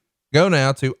easy. Go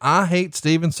now to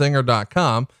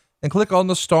IHateStevenSinger.com and click on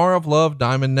the Star of Love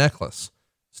diamond necklace.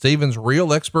 Steven's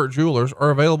real expert jewelers are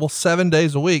available 7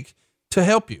 days a week to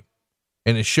help you.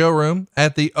 In his showroom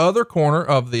at the other corner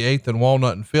of the 8th and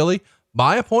Walnut in Philly,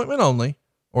 by appointment only,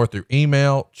 or through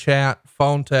email, chat,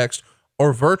 phone text,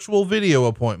 or virtual video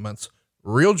appointments,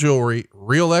 real jewelry,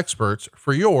 real experts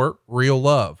for your real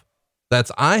love.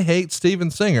 That's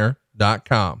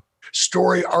IHateStevenSinger.com.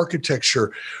 Story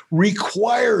architecture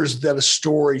requires that a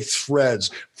story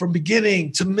threads from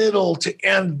beginning to middle to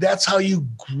end. That's how you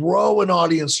grow an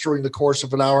audience during the course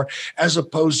of an hour, as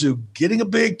opposed to getting a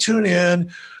big tune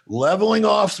in, leveling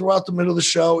off throughout the middle of the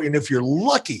show. And if you're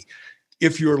lucky,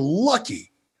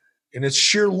 and it's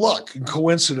sheer luck and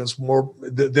coincidence more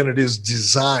than it is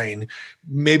design,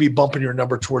 maybe bumping your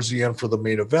number towards the end for the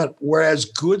main event. Whereas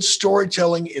good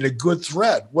storytelling in a good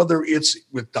thread, whether it's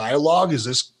with dialogue, is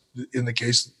this in the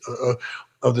case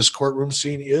of this courtroom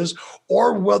scene is,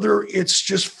 or whether it's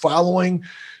just following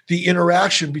the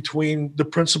interaction between the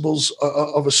principals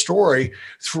of a story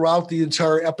throughout the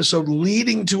entire episode,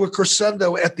 leading to a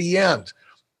crescendo at the end.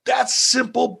 That's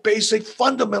simple, basic,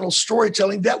 fundamental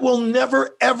storytelling that will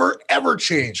never, ever, ever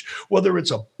change, whether it's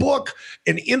a book,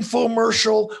 an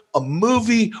infomercial, a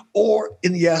movie, or,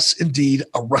 yes, indeed,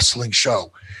 a wrestling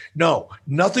show. No,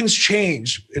 nothing's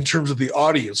changed in terms of the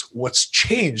audience. What's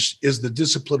changed is the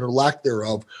discipline or lack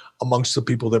thereof amongst the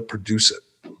people that produce it.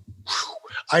 Whew.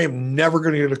 I am never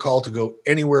going to get a call to go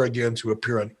anywhere again to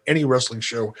appear on any wrestling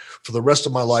show for the rest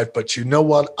of my life. But you know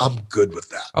what? I'm good with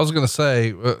that. I was going to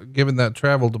say, given that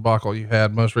travel debacle you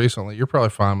had most recently, you're probably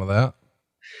fine with that.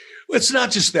 It's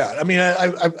not just that. I mean,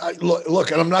 I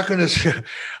look, and I'm not going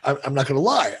to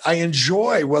lie. I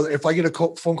enjoy if I get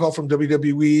a phone call from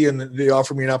WWE and they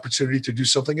offer me an opportunity to do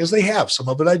something, as they have. Some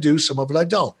of it I do, some of it I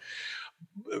don't.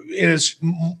 And it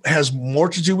has more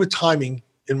to do with timing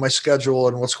in my schedule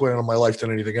and what's going on in my life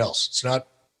than anything else. It's not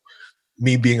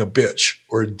me being a bitch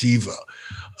or a diva.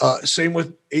 Same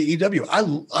with AEW.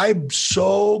 I'm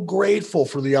so grateful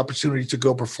for the opportunity to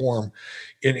go perform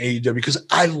in AEW because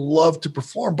I love to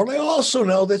perform, but I also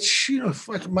know that,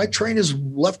 my train has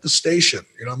left the station.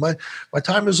 My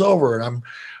time is over, and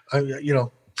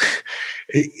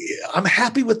I'm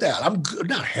happy with that. I'm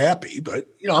not happy, but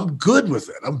I'm good with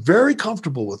it. I'm very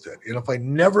comfortable with it. And if I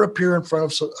never appear in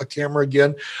front of a camera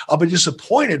again, I'll be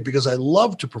disappointed because I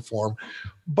love to perform,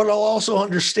 but I'll also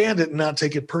understand it and not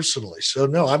take it personally. So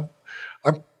no,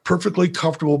 I'm perfectly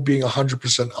comfortable being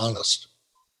 100% honest.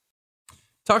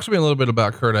 Talk to me a little bit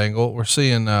about Kurt Angle. We're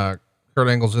seeing, Kurt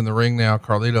Angle's in the ring now.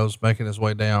 Carlito's making his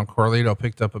way down. Carlito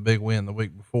picked up a big win the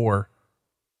week before,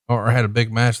 or had a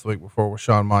big match the week before with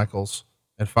Shawn Michaels,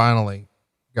 and finally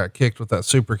got kicked with that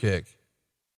super kick.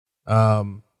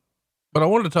 But I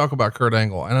wanted to talk about Kurt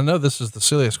Angle, and I know this is the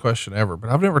silliest question ever, but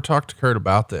I've never talked to Kurt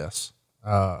about this.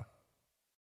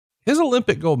 His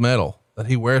Olympic gold medal that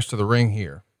he wears to the ring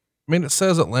here. I mean, it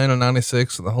says Atlanta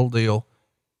 96 and the whole deal.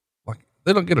 Like,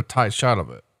 they don't get a tight shot of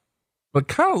it, but it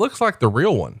kind of looks like the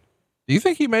real one. Do you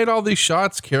think he made all these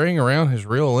shots carrying around his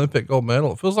real Olympic gold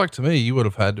medal? It feels like to me, you would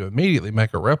have had to immediately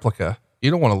make a replica.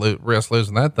 You don't want to risk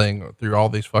losing that thing through all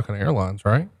these fucking airlines,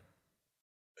 right?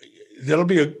 That'll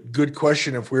be a good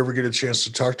question if we ever get a chance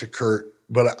to talk to Kurt,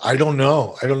 but I don't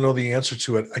know. I don't know the answer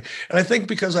to it. And I think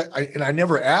because I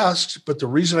never asked, but the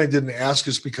reason I didn't ask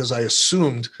is because I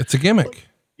assumed it's a gimmick.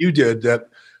 You did that.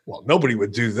 Well, nobody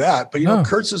would do that, but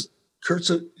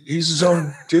he's his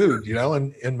own dude,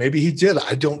 and maybe he did.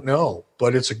 I don't know,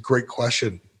 but it's a great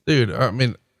question. Dude, I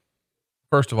mean,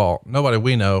 first of all, nobody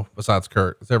we know besides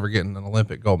Kurt is ever getting an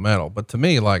Olympic gold medal. But to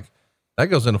me, like, that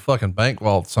goes in a fucking bank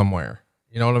vault somewhere.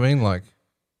 You know what I mean? Like,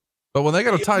 but when they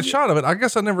got a tight shot of it, I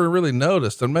guess I never really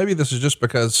noticed. And maybe this is just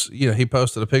because, he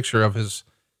posted a picture of his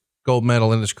gold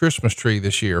medal in his Christmas tree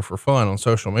this year for fun on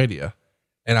social media.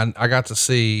 And I got to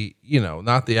see,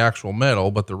 not the actual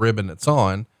medal, but the ribbon it's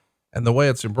on and the way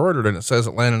it's embroidered and it says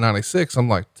Atlanta 96. I'm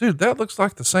like, dude, that looks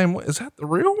like the same one. Is that the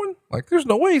real one? Like, there's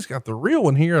no way he's got the real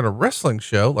one here at a wrestling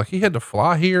show. Like, he had to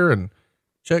fly here and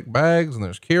check bags and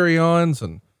there's carry-ons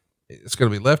and it's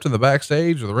going to be left in the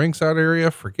backstage or the ringside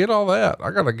area. Forget all that.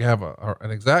 I got to have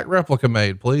an exact replica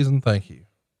made, please. And thank you.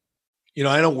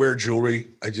 I don't wear jewelry.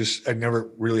 I've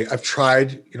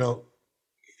tried,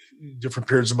 different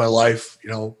periods of my life,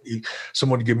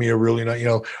 someone give me a really nice,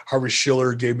 Harvey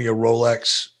Schiller gave me a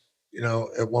Rolex,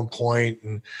 at one point,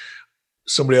 and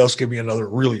somebody else gave me another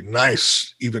really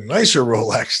nice, even nicer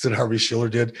Rolex than Harvey Schiller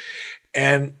did.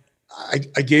 And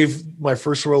I gave my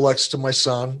first Rolex to my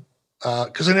son,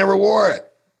 cause I never wore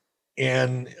it.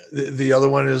 And the other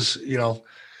one is,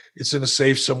 it's in a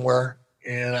safe somewhere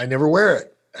and I never wear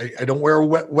it. I don't wear a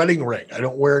wedding ring. I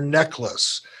don't wear a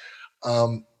necklace.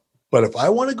 But if I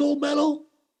want a gold medal,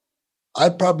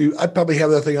 I'd probably have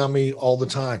that thing on me all the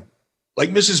time. Like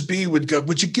Mrs. B would go,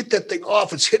 would you get that thing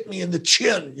off? It's hit me in the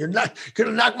chin. You're not going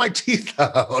to knock my teeth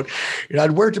out.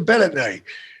 I'd wear it to bed at night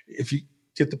if you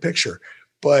get the picture.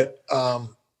 But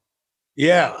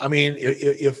Yeah. I mean,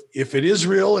 if it is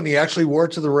real and he actually wore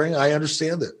it to the ring, I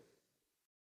understand it.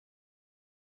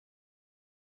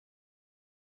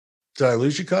 Did I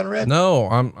lose you, Conrad? No,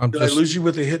 I'm Did I lose you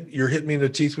with a hit? You're hitting me in the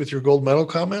teeth with your gold medal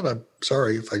comment. I'm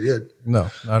sorry if I did.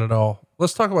 No, not at all.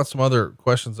 Let's talk about some other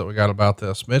questions that we got about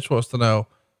this. Mitch wants to know,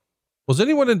 was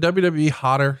anyone in WWE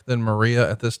hotter than Maria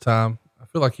at this time? I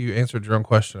feel like you answered your own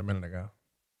question a minute ago.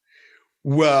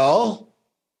 Well,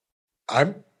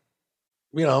 I'm,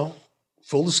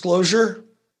 full disclosure.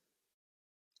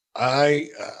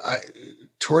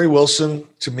 Tori Wilson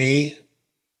to me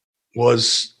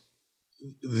was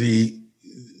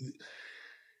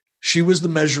she was the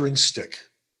measuring stick.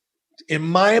 In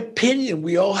my opinion,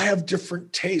 we all have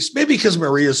different tastes. Maybe because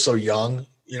Maria's so young,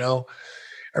 I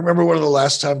remember one of the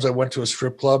last times I went to a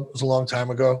strip club, it was a long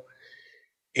time ago.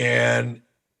 And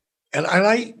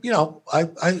I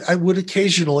would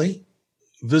occasionally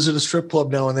visit a strip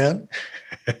club now and then.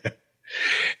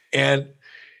 And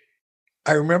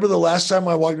I remember the last time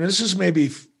I walked in, this is maybe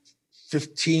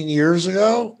 15 years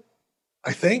ago,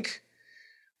 I think.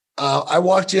 I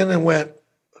walked in and went,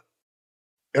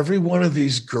 every one of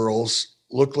these girls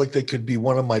looked like they could be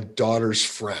one of my daughter's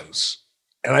friends.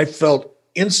 And I felt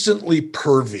instantly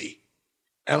pervy.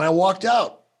 And I walked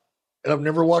out. And I've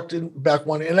never walked in back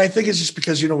one. And I think it's just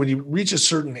because, when you reach a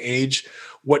certain age,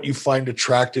 what you find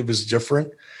attractive is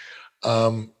different.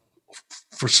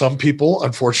 For some people,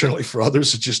 unfortunately for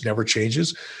others, it just never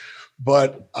changes.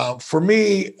 But for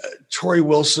me, Tori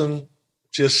Wilson,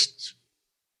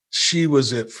 she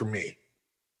was it for me.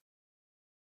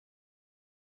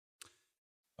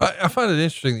 I find it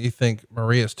interesting that you think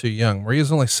Maria's too young.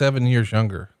 Maria's only 7 years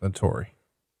younger than Tori.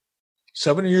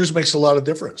 7 years makes a lot of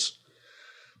difference.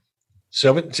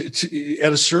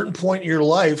 At a certain point in your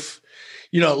life,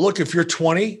 look, if you're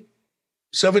 20,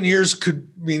 7 years could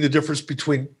mean the difference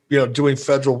between, doing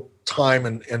federal time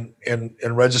and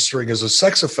registering as a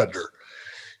sex offender,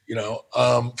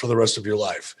 for the rest of your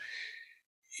life.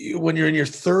 When you're in your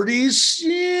 30s,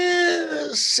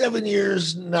 7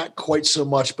 years, not quite so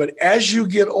much. But as you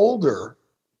get older,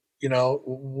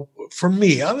 for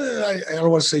me, I don't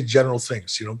want to say general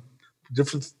things,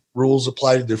 different rules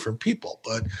apply to different people.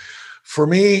 But for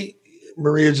me,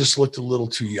 Maria just looked a little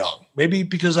too young. Maybe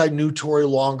because I knew Tori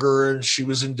longer and she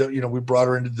was in, we brought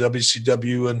her into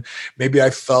WCW, and maybe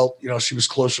I felt, she was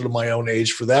closer to my own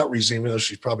age for that reason, even though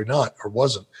she's probably not or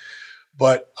wasn't.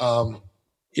 But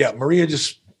Maria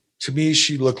to me,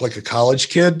 she looked like a college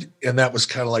kid, and that was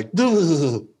kind of like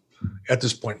at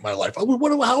this point in my life.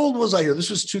 How old was I here? This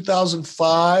was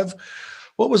 2005.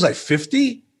 What was I,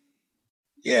 50?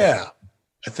 Yeah,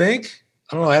 I think.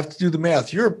 I don't know. I have to do the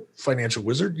math. You're a financial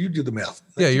wizard. You do the math.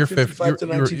 Yeah, you're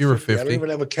 50. You were 50. I don't even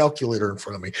have a calculator in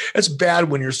front of me. It's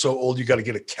bad when you're so old. You got to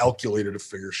get a calculator to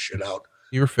figure shit out.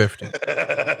 You were 50.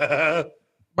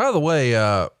 By the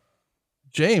way,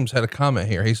 James had a comment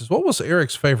here. He says, what was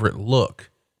Eric's favorite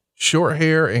look? Short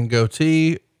hair and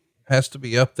goatee has to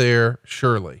be up there,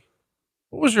 surely.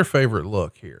 What was your favorite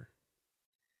look here?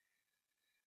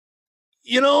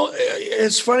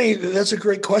 It's funny. That's a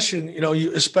great question.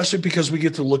 Especially because we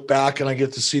get to look back and I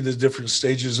get to see the different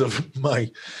stages of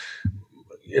my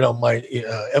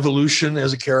evolution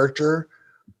as a character.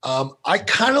 I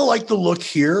kind of like the look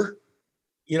here.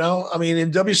 In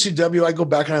WCW, I go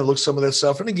back and I look some of that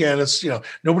stuff. And again, it's,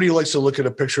 nobody likes to look at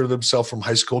a picture of themselves from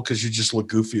high school because you just look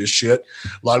goofy as shit.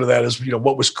 A lot of that is,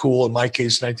 what was cool. In my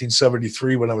case,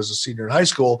 1973, when I was a senior in high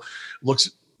school,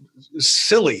 looks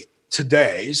silly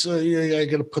today. So I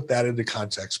got to put that into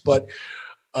context. But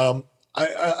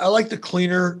I like the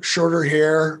cleaner, shorter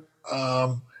hair.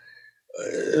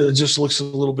 It just looks a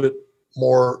little bit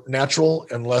more natural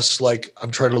and less like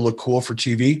I'm trying to look cool for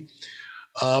TV.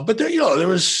 But there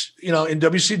was, in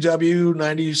WCW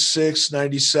 96,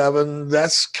 97,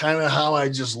 that's kind of how I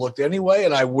just looked anyway.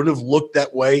 And I would have looked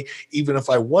that way even if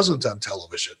I wasn't on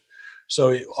television.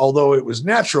 So although it was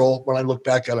natural, when I look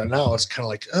back at it now, it's kind of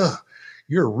like,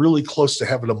 you're really close to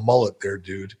having a mullet there,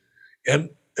 dude. And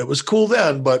it was cool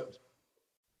then, but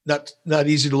not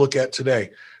easy to look at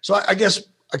today. So I guess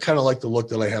I kind of like the look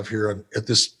that I have here at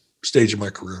this stage of my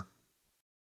career.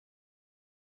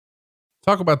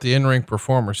 Talk about the in-ring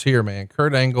performers here, man.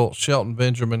 Kurt Angle, Shelton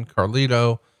Benjamin,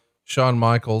 Carlito, Shawn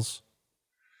Michaels.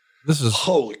 This is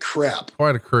holy crap.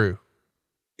 Quite a crew.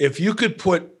 If you could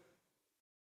put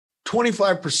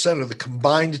 25% of the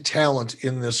combined talent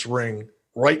in this ring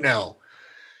right now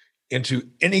into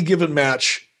any given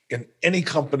match in any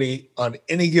company on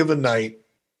any given night,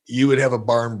 you would have a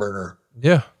barn burner.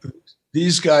 Yeah.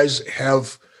 These guys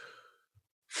have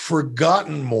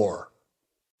forgotten more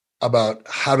about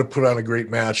how to put on a great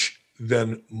match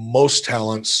than most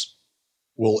talents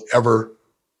will ever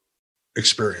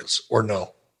experience or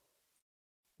know.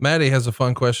 Maddie has a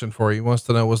fun question for you. He wants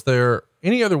to know, was there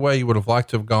any other way you would have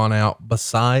liked to have gone out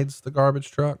besides the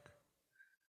garbage truck?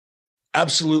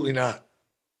 Absolutely not.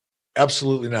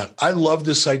 Absolutely not. I love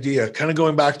this idea. Kind of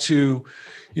going back to,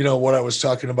 what I was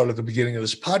talking about at the beginning of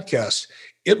this podcast.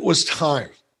 It was time.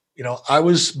 I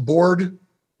was bored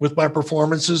with my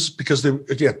performances because they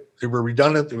were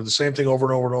redundant. They were the same thing over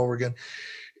and over and over again,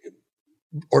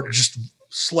 or just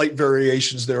slight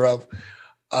variations thereof.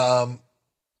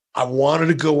 I wanted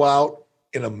to go out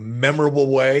in a memorable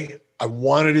way. I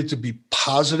wanted it to be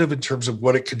positive in terms of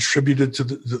what it contributed to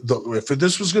if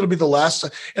this was going to be the last time.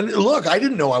 And look, I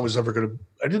didn't know I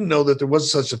didn't know that there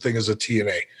was such a thing as a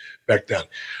TNA back then.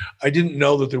 I didn't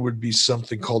know that there would be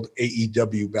something called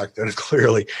AEW back then,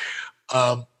 clearly.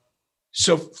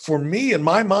 So for me, in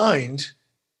my mind,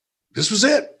 this was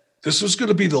it. This was going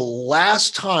to be the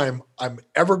last time I'm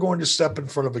ever going to step in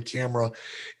front of a camera.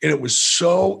 And it was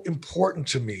so important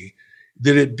to me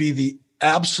that it be the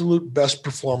absolute best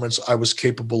performance I was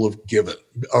capable of giving.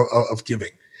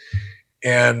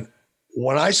 And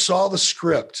when I saw the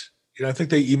script, I think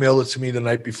they emailed it to me the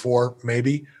night before,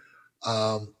 maybe.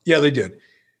 Yeah, they did.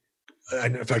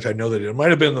 In fact, I know they did. It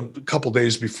might've been a couple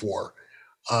days before.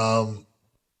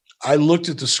 I looked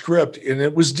at the script and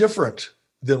it was different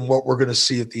than what we're going to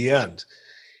see at the end.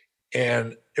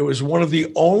 And it was one of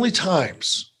the only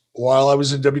times while I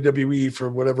was in WWE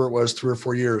for whatever it was, 3 or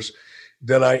 4 years,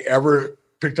 that I ever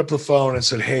picked up the phone and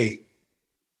said, "Hey,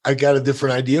 I got a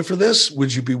different idea for this.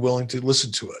 Would you be willing to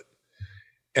listen to it?"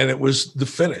 And it was the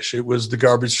finish. It was the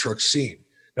garbage truck scene.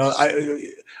 Now,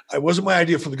 I wasn't my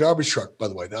idea for the garbage truck, by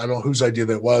the way. I don't know whose idea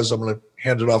that was. I'm going to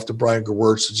hand it off to Brian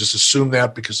Gewirtz and just assume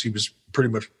that because he was pretty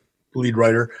much lead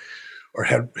writer, or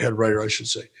head writer, I should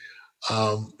say,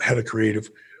 head of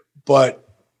creative. But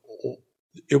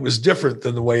it was different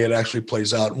than the way it actually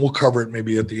plays out. And we'll cover it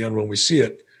maybe at the end when we see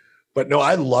it. But no,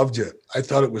 I loved it. I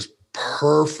thought it was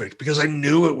perfect because I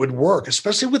knew it would work,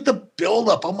 especially with the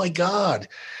buildup. Oh my God.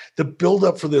 The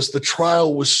buildup for this, the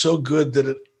trial was so good that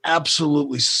it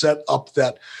absolutely set up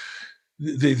that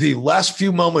the last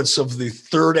few moments of the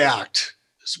third act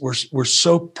were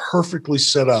so perfectly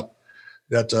set up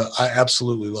that I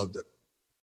absolutely loved it.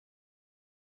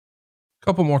 A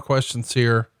couple more questions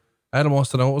here. Adam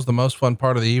wants to know, what was the most fun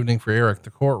part of the evening for Eric, the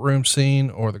courtroom scene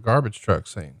or the garbage truck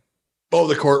scene? Oh,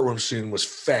 the courtroom scene was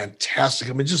fantastic.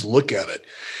 I mean, just look at it.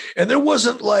 And there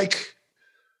wasn't like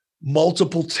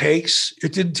multiple takes.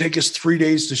 It didn't take us 3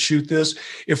 days to shoot this.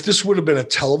 If this would have been a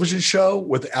television show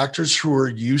with actors who are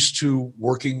used to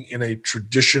working in a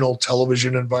traditional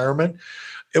television environment,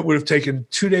 it would have taken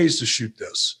 2 days to shoot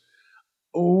this.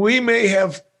 We may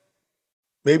have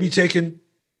maybe taken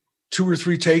 2 or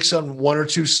 3 takes on 1 or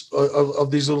 2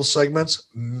 of these little segments.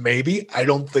 Maybe. I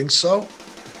don't think so.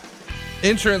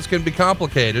 Insurance can be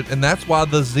complicated, and that's why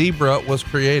the Zebra was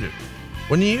created.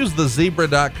 When you use the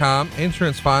Zebra.com,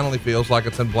 insurance finally feels like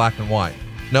it's in black and white.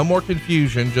 No more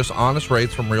confusion, just honest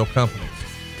rates from real companies.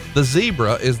 The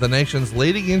Zebra is the nation's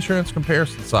leading insurance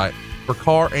comparison site for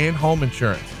car and home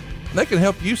insurance. And they can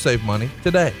help you save money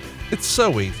today. It's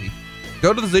so easy.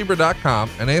 Go to the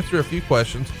Zebra.com and answer a few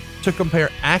questions to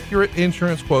compare accurate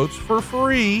insurance quotes for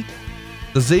free.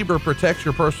 The Zebra protects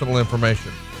your personal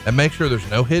information and make sure there's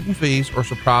no hidden fees or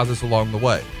surprises along the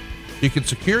way. You can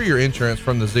secure your insurance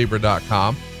from the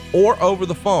Zebra.com or over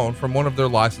the phone from one of their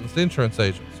licensed insurance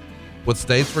agents. With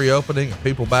states reopening and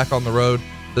people back on the road,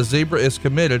 the Zebra is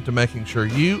committed to making sure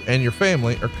you and your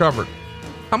family are covered.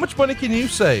 How much money can you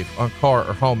save on car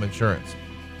or home insurance?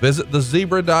 Visit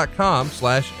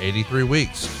thezebra.com/83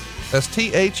 weeks. That's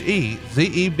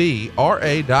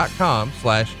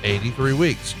THEZEBRA.com/83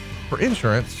 weeks for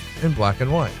insurance in black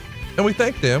and white. And we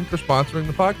thank them for sponsoring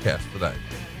the podcast today.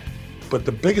 But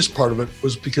the biggest part of it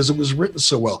was because it was written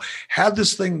so well. Had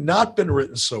this thing not been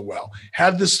written so well,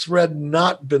 had this thread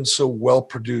not been so well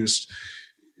produced,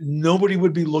 nobody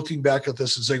would be looking back at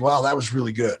this and saying, wow, that was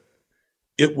really good.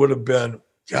 It would have been,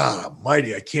 God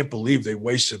almighty, I can't believe they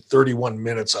wasted 31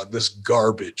 minutes on this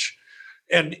garbage.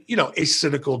 And, a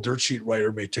cynical dirt sheet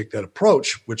writer may take that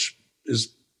approach, which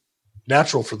is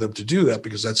natural for them to do that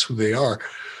because that's who they are.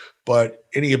 But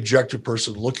any objective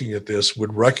person looking at this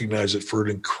would recognize it for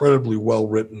an incredibly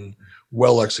well-written,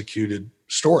 well-executed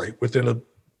story within a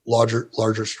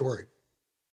larger story.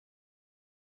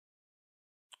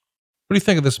 What do you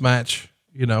think of this match?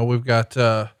 We've got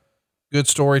good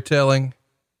storytelling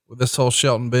with this whole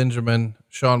Shelton Benjamin,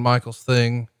 Shawn Michaels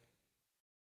thing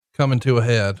coming to a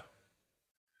head.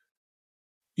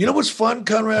 You know what's fun,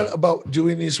 Conrad, about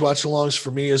doing these watch-alongs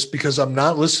for me is because I'm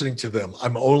not listening to them.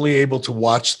 I'm only able to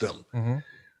watch them. Mm-hmm.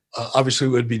 Obviously,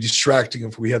 it would be distracting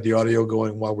if we had the audio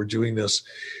going while we're doing this.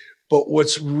 But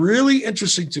what's really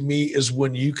interesting to me is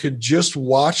when you can just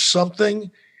watch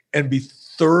something and be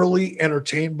thoroughly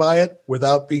entertained by it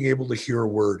without being able to hear a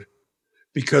word.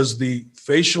 Because the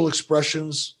facial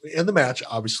expressions in the match,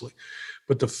 obviously,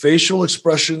 but the facial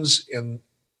expressions and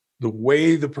the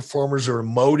way the performers are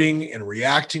emoting and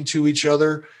reacting to each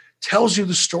other tells you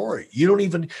the story.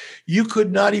 You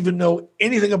could not even know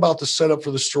anything about the setup for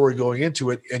the story going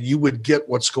into it, and you would get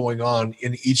what's going on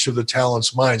in each of the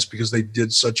talents' minds because they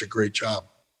did such a great job.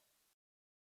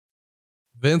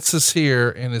 Vince is here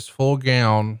in his full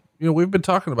gown. We've been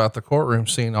talking about the courtroom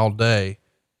scene all day.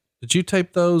 Did you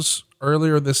tape those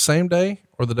earlier this same day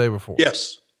or the day before?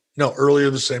 Yes. No, earlier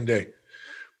the same day.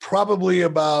 Probably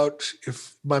about,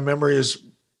 if my memory is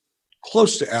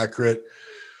close to accurate,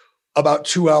 about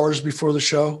 2 hours before the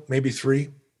show, maybe 3.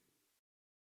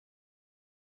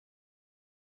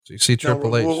 So you see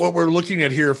Triple H. What we're looking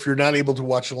at here, if you're not able to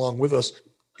watch along with us,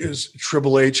 is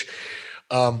Triple H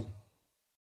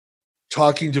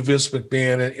talking to Vince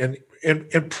McMahon,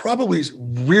 and probably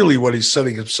really what he's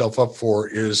setting himself up for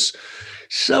is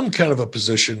some kind of a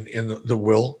position in the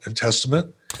will and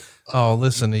testament. Oh,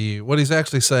 listen to you. What he's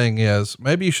actually saying is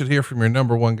maybe you should hear from your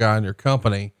number one guy in your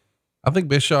company. I think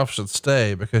Bischoff should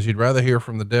stay because you'd rather hear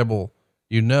from the devil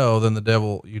than the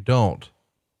devil you don't.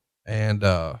 And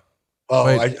I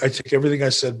take everything I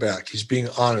said back. He's being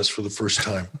honest for the first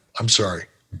time. I'm sorry.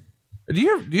 Do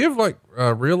you have like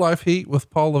real life heat with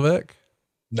Paul Levesque?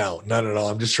 No, not at all.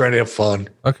 I'm just trying to have fun.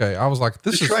 Okay. I was like,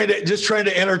 just trying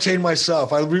to entertain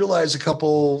myself. I realized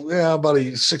about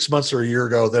 6 months or a year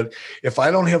ago that if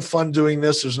I don't have fun doing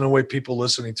this, there's no way people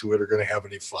listening to it are going to have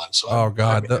any fun. So I'm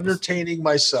entertaining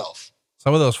myself.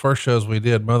 Some of those first shows we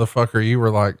did, motherfucker, you were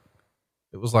like,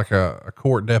 it was like a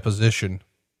court deposition.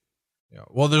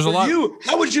 Well, there's a lot.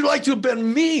 How would you like to have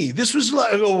been me? This was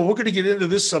like, we're going to get into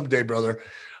this someday, brother.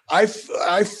 I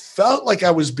felt like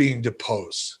I was being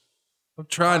deposed. I'm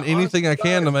trying anything I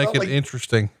can to make it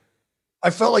interesting. I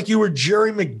felt like you were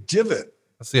Jerry McDivitt.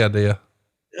 That's the idea.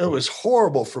 It was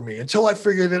horrible for me until I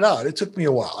figured it out. It took me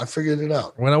a while. I figured it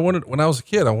out. When I was a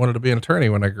kid, I wanted to be an attorney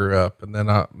when I grew up, and then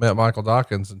I met Michael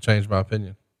Dawkins and changed my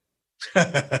opinion.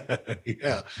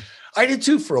 Yeah, I did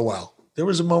too for a while. There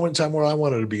was a moment in time where I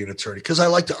wanted to be an attorney because I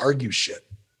like to argue shit.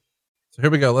 So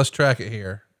here we go. Let's track it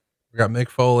here. We got Mick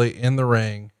Foley in the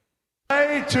ring.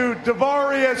 Hey to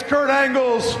Daivari as Kurt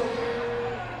Angle's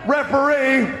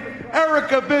referee.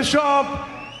 Erica Bischoff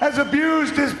has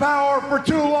abused his power for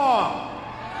too long.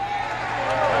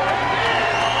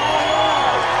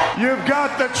 You've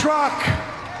got the truck.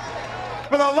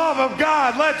 For the love of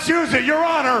God, let's use it. Your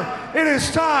Honor, it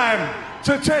is time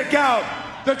to take out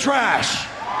the trash.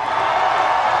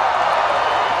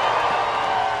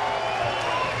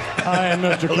 I am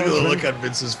Mr. Look at the look on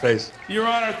Vince's face. Your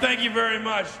Honor, thank you very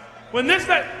much. When this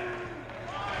night...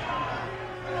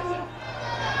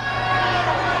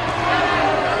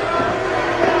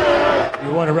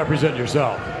 You want to represent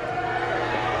yourself.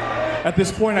 At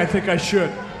this point, I think I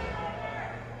should.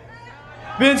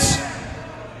 Vince,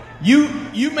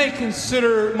 you may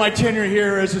consider my tenure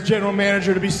here as a general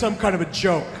manager to be some kind of a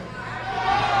joke.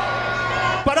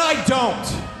 But I don't.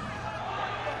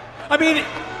 I mean,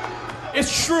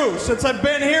 it's true. Since I've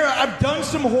been here, I've done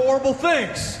some horrible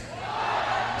things.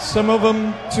 Some of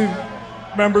them to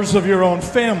members of your own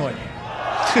family.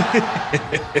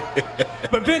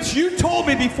 But Vince, you told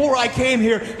me before I came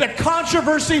here that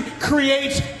controversy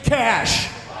creates cash.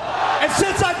 And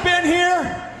since I've been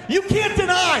here, you can't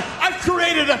deny I've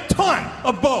created a ton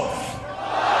of both.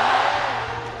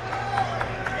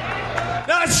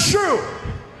 Now, it's true.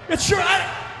 It's true. I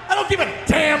don't give a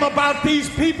damn about these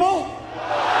people.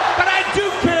 But I do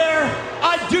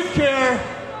care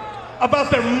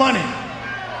about their money.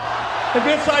 And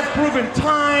Vince, I've proven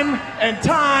time and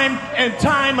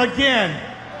time again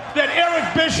that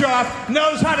Eric Bischoff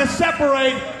knows how to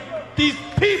separate these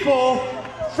people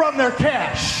from their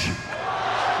cash.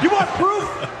 You want proof?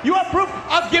 You want proof?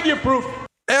 I'll give you proof.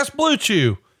 Ask Blue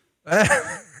Chew.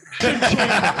 Think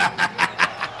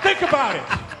about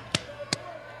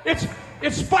it.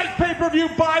 It's fight pay-per-view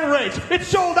buy rates. It's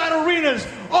sold out arenas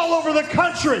all over the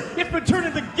country. It's been turned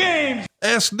into games.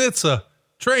 Ask Nitsa.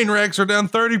 Train wrecks are down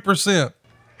 30%.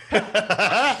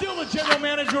 I'm still the general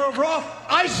manager of Raw.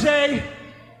 I say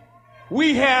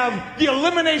we have the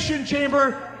Elimination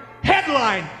Chamber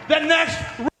headline the next.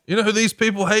 You know who these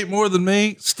people hate more than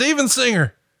me? Steven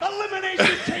Singer.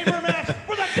 Elimination Chamber match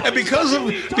for the And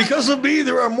because of me,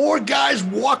 there are more guys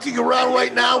walking around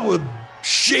right now with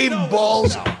shaved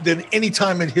balls than any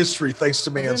time in history, thanks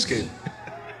to Manscaped.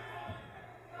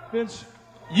 Vince,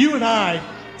 you and I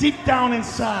deep down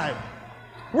inside,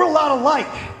 we're a lot alike.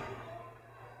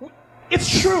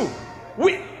 It's true.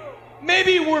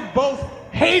 Maybe we're both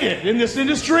hated in this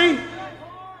industry,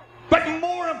 but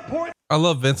more important. I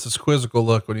love Vince's quizzical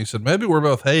look when he said, maybe we're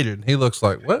both hated. And he looks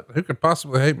like, what? Who could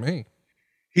possibly hate me?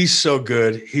 He's so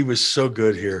good. He was so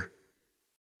good here.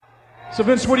 So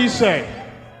Vince, what do you say?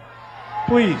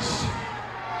 Please,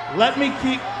 let me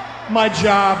keep my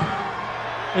job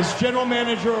as general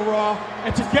manager of Raw,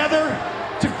 and together,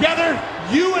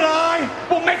 you and I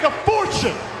will make a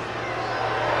fortune.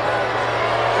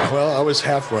 Well, I was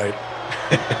half right.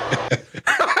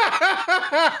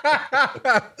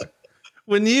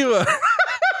 When you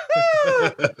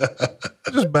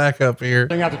just back up here.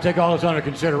 You have to take all this under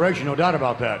consideration, no doubt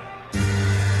about that.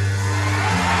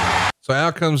 So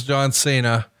out comes John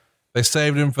Cena. They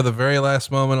saved him for the very last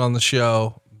moment on the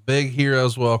show. Big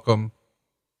heroes welcome.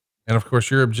 And of course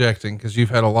you're objecting because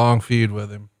you've had a long feud with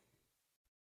him.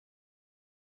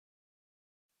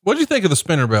 What'd you think of the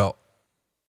spinner belt?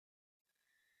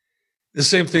 The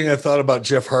same thing I thought about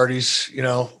Jeff Hardy's,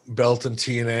 belt in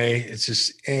TNA. It's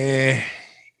just,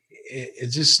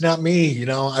 it's just not me.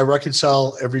 I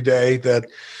reconcile every day that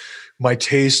my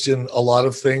taste in a lot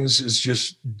of things is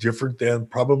just different than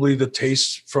probably the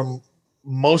taste from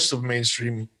most of the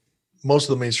mainstream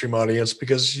audience,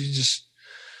 because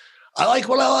I like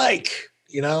what I like.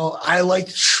 I like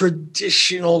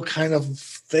traditional kind of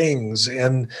things,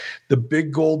 and the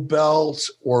big gold belt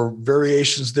or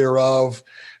variations thereof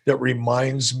that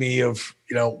reminds me of,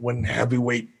 when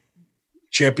heavyweight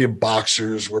champion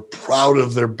boxers were proud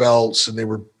of their belts and they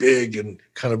were big and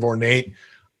kind of ornate.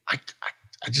 I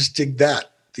just dig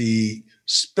that. The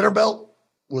spinner belt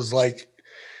was like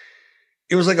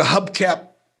a hubcap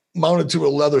mounted to a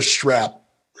leather strap.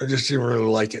 I just didn't really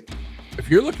like it. If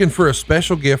you're looking for a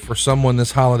special gift for someone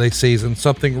this holiday season,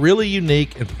 something really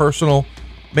unique and personal,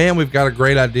 man, we've got a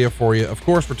great idea for you. Of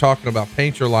course, we're talking about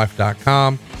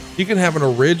paintyourlife.com. You can have an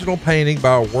original painting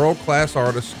by a world-class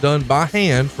artist done by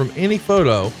hand from any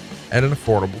photo at an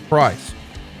affordable price.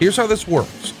 Here's how this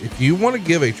works. If you want to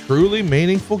give a truly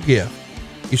meaningful gift,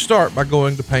 you start by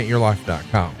going to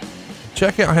paintyourlife.com.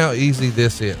 Check out how easy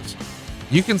this is.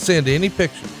 You can send any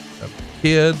picture of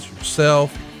kids,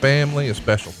 yourself, your family, a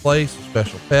special place, a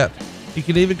special pet. You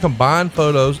can even combine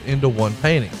photos into one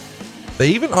painting. They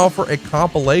even offer a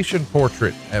compilation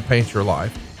portrait at Paint Your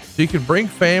Life, so you can bring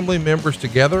family members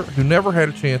together who never had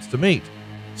a chance to meet.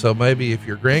 So maybe if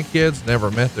your grandkids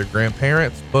never met their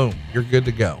grandparents, boom, you're good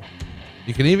to go.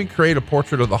 You can even create a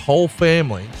portrait of the whole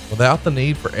family without the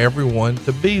need for everyone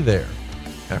to be there.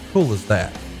 How cool is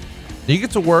that? You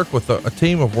get to work with a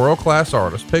team of world-class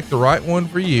artists, pick the right one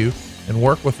for you, and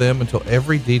work with them until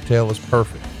every detail is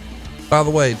perfect. By the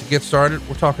way, to get started,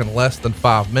 we're talking less than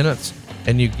 5 minutes,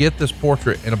 and you get this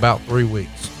portrait in about 3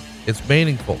 weeks. It's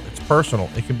meaningful, it's personal,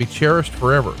 it can be cherished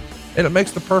forever, and it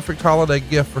makes the perfect holiday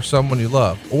gift for someone you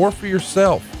love, or for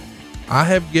yourself. I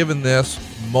have given this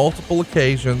multiple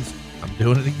occasions. I'm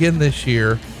doing it again this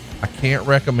year. I can't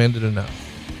recommend it enough.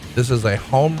 This is a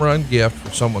home run gift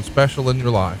for someone special in your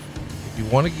life. If you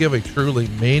want to give a truly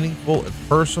meaningful and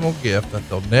personal gift that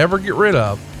they'll never get rid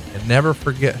of and never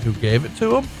forget who gave it to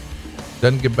them,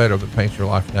 doesn't get better than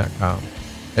paintyourlife.com.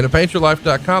 And at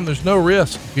paintyourlife.com, there's no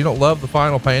risk. If you don't love the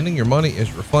final painting, your money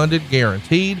is refunded,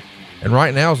 guaranteed. And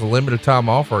right now is a limited time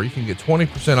offer. You can get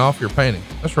 20% off your painting.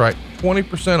 That's right,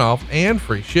 20% off and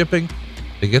free shipping.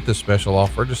 To get this special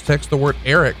offer, just text the word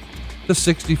Eric to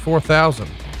 64,000.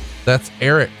 That's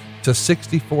Eric to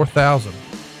 64,000.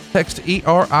 Text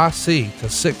ERIC to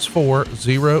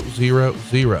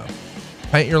 64000.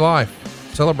 Paint your life.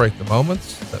 Celebrate the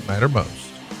moments that matter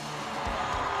most.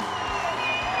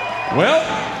 Well,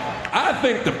 I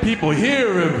think the people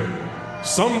here have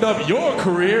summed up your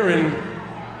career in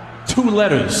 2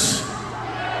 letters.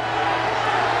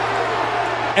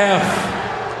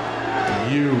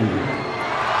 F-U.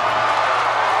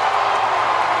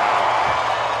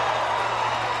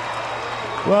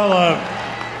 Well,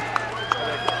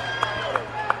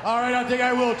 all right, I think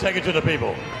I will take it to the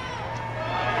people.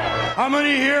 How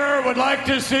many here would like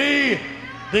to see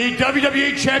the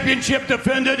WWE Championship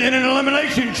defended in an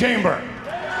elimination chamber?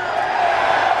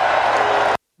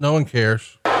 No one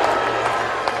cares.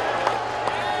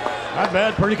 Not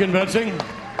bad, pretty convincing.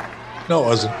 No, it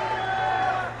wasn't.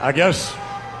 I guess,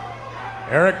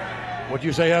 Eric, what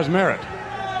you say has merit.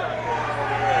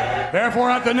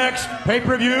 Therefore, at the next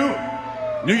pay-per-view,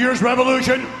 New Year's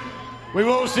Revolution, we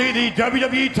will see the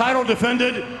WWE title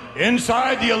defended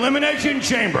inside the Elimination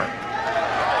Chamber.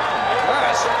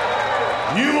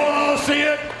 You will all see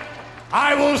it.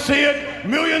 I will see it.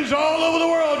 Millions all over the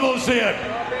world will see it.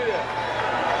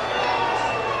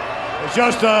 It's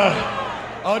just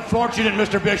unfortunate,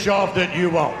 Mr. Bischoff, that you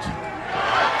won't.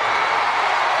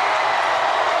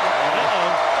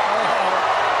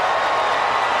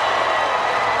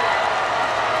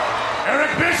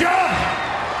 Eric Bischoff!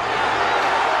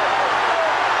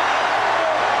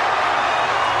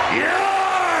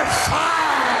 You're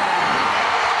fired!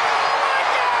 Oh my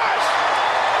gosh!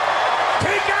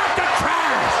 Take out the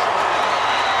trash!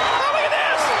 Oh, look at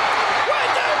this!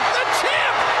 What the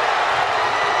champ!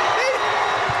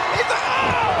 He's the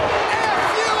F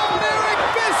you on Eric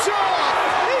Bischoff!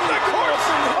 He's the court's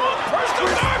own personal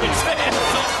garbage man!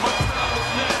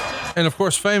 And of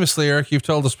course, famously, Eric, you've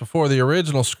told us before, the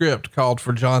original script called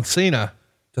for John Cena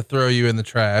to throw you in the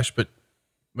trash, but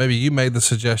maybe you made the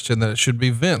suggestion that it should be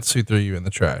Vince who threw you in the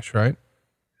trash, right?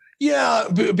 Yeah,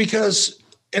 because,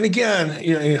 and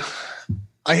again,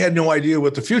 I had no idea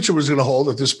what the future was going to hold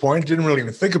at this point. Didn't really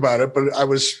even think about it, but I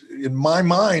was, in my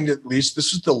mind, at least,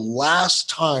 this is the last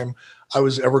time I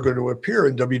was ever going to appear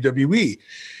in WWE.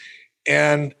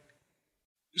 And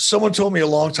someone told me a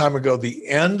long time ago, the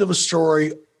end of a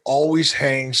story always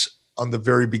hangs on the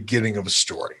very beginning of a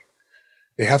story.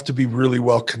 They have to be really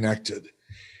well connected.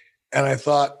 And I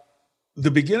thought the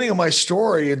beginning of my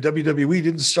story in WWE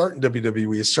didn't start in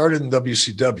WWE. It started in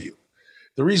WCW.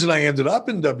 The reason I ended up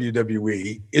in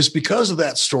WWE is because of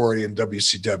that story in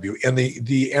WCW and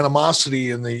the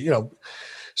animosity and the,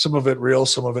 some of it real,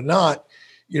 some of it not,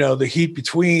 the heat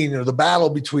between, or the battle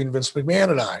between Vince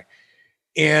McMahon and I.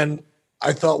 And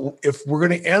I thought, if we're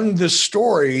going to end this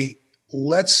story,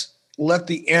 let's let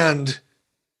the end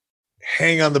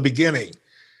hang on the beginning.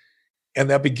 And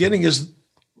that beginning is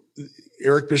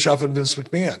Eric Bischoff and Vince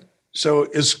McMahon. So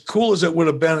as cool as it would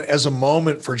have been as a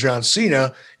moment for John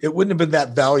Cena, it wouldn't have been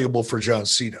that valuable for John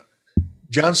Cena.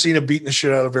 John Cena beating the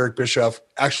shit out of Eric Bischoff,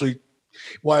 actually,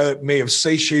 while it may have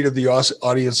satiated the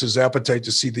audience's appetite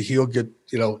to see the heel get,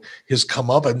 his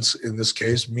comeuppance, in this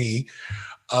case, me,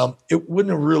 it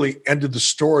wouldn't have really ended the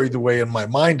story the way, in my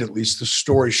mind, at least, the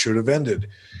story should have ended.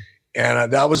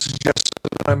 And that was the suggestion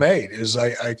I made, is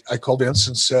I called Vince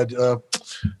and said,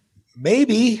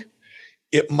 maybe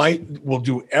it will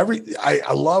do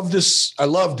I love this. I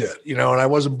loved it, and I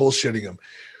wasn't bullshitting him,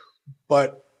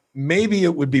 but maybe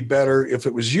it would be better if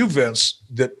it was you, Vince,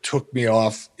 that took me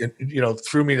off and,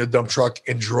 threw me in a dump truck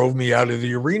and drove me out of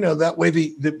the arena. That way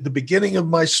the beginning of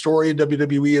my story in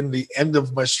WWE and the end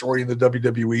of my story in the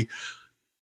WWE,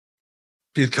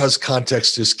 because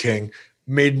context is king,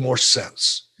 made more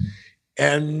sense.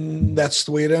 And that's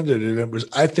the way it ended. And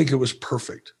I think it was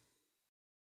perfect.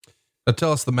 Now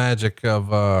tell us the magic of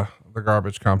the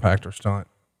garbage compactor stunt.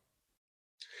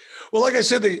 Well, like I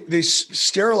said, they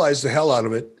sterilized the hell out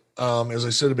of it. As I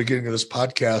said at the beginning of this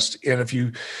podcast. And if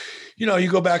you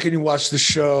go back and you watch the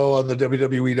show on the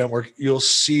WWE Network, you'll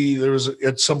see there was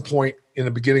at some point in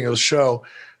the beginning of the show,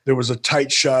 there was a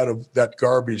tight shot of that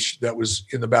garbage that was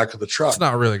in the back of the truck. It's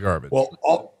not really garbage.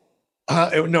 Well,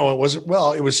 no, it wasn't.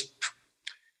 Well, it was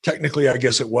technically, I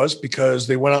guess it was, because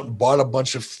they went out and bought a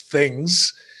bunch of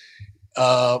things,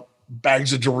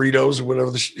 bags of Doritos or whatever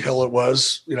the hell it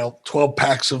was, 12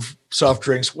 packs of soft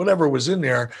drinks, whatever was in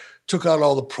there, took out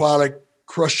all the product,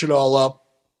 crushed it all up,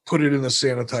 put it in the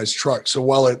sanitized truck. So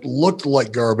while it looked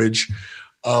like garbage,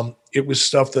 it was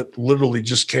stuff that literally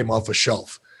just came off a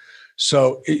shelf.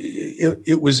 So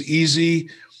it was easy.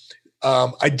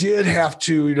 I did have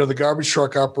to, the garbage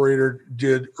truck operator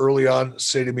did early on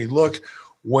say to me, look,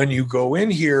 when you go in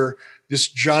here, this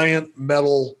giant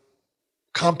metal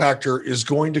compactor is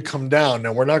going to come down.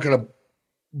 Now, we're not going to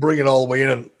bring it all the way in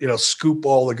and, scoop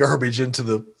all the garbage into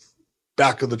the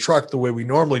back of the truck the way we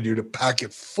normally do to pack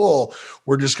it full.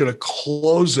 We're just going to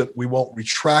close it. We won't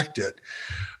retract it,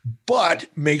 but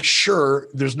make sure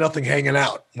there's nothing hanging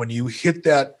out. When you hit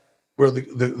that, where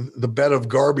the bed of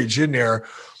garbage in there,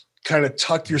 kind of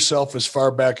tuck yourself as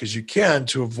far back as you can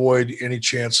to avoid any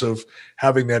chance of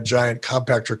having that giant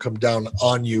compactor come down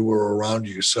on you or around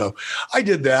you. So I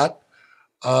did that.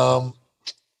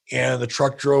 And the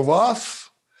truck drove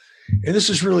off. And this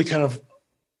is really kind of,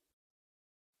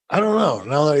 I don't know.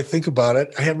 Now that I think about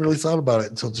it, I hadn't really thought about it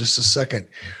until just a second.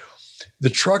 The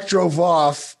truck drove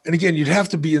off. And again, you'd have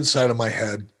to be inside of my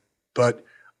head, but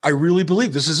I really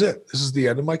believe this is it. This is the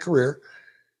end of my career.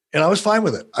 And I was fine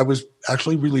with it. I was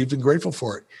actually relieved and grateful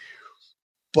for it.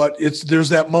 But there's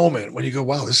that moment when you go,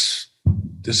 wow, this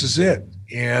is it.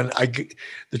 And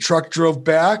the truck drove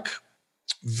back.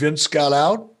 Vince got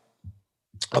out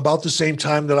about the same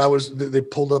time that they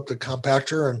pulled up the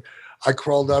compactor, and I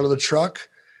crawled out of the truck,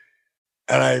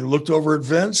 and I looked over at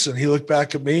Vince, and he looked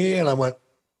back at me, and I went,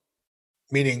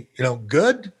 meaning,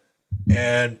 good.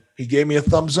 And he gave me a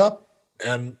thumbs up,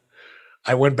 and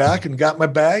I went back and got my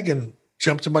bag and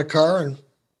jumped in my car, and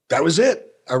that was it.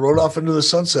 I rode off into the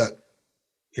sunset.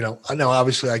 You know, I know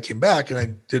obviously I came back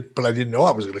but I didn't know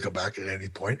I was going to come back at any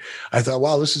point. I thought,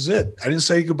 wow, this is it. I didn't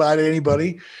say goodbye to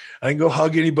anybody. I didn't go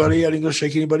hug anybody. I didn't go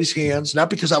shake anybody's hands. Not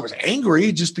because I was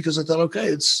angry, just because I thought,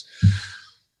 okay, this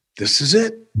is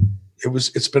it.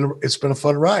 It's been a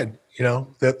fun ride. You know,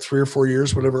 that 3 or 4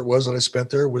 years, whatever it was that I spent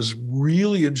there, was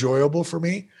really enjoyable for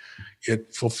me.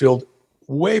 It fulfilled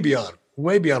way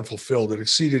beyond fulfilled. It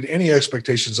exceeded any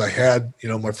expectations I had, you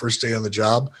know, my first day on the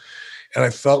job. And I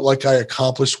felt like I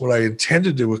accomplished what I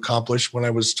intended to accomplish when I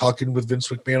was talking with Vince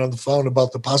McMahon on the phone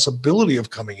about the possibility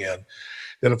of coming in.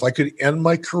 That if I could end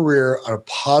my career on a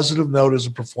positive note as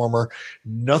a performer,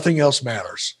 nothing else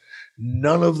matters.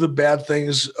 None of the bad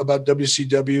things about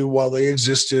WCW, while they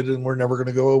existed and were never going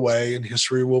to go away, and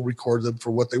history will record them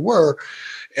for what they were,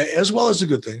 as well as the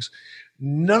good things.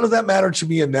 None of that mattered to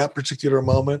me in that particular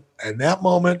moment. And that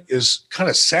moment is kind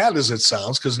of sad as it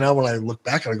sounds, because now when I look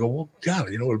back and I go, well,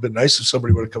 God, you know, it would have been nice if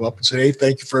somebody would have come up and said, hey,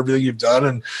 thank you for everything you've done.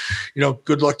 And, you know,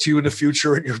 good luck to you in the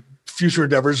future and your future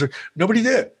endeavors. Nobody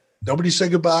did. Nobody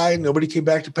said goodbye. Nobody came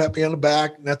back to pat me on the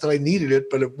back. Not that I needed it,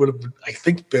 but it would have, I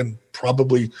think, been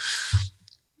probably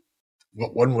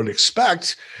what one would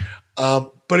expect.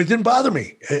 But it didn't bother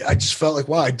me. I just felt like,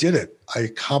 wow, I did it. I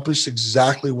accomplished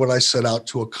exactly what I set out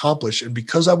to accomplish. And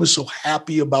because I was so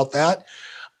happy about that,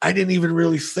 I didn't even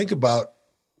really think about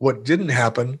what didn't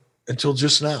happen until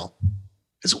just now.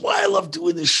 It's why I love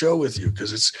doing this show with you,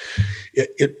 because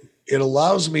it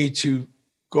allows me to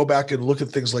go back and look at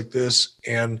things like this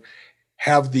and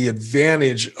have the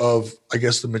advantage of, I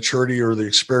guess, the maturity or the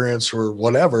experience or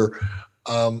whatever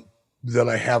that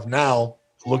I have now,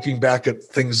 looking back at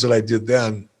things that I did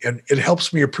then, and it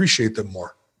helps me appreciate them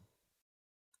more.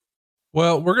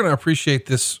 Well, we're going to appreciate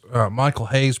this Michael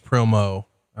Hayes promo.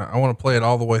 I want to play it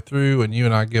all the way through, and you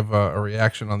and I give a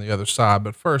reaction on the other side.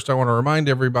 But first, I want to remind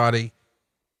everybody,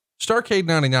 Starrcade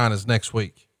 99 is next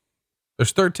week.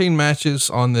 There's 13 matches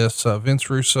on this Vince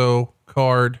Russo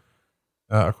card.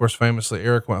 Of course, famously,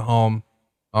 Eric went home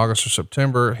August or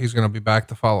September. He's going to be back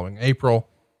the following April.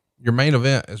 Your main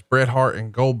event is Bret Hart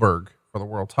and Goldberg for the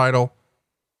world title.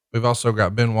 We've also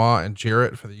got Benoit and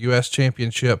Jarrett for the U.S.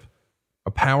 Championship,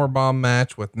 a powerbomb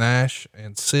match with Nash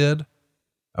and Sid,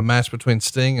 a match between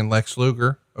Sting and Lex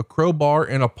Luger, a crowbar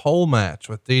and a pole match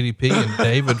with DDP and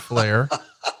David Flair,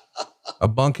 a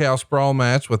bunkhouse brawl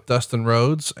match with Dustin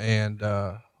Rhodes and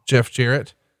Jeff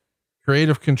Jarrett,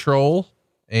 Creative Control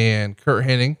and Kurt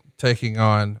Hennig taking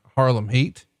on Harlem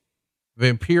Heat.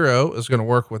 Vampiro is going to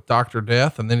work with Dr.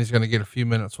 Death, and then he's going to get a few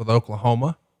minutes with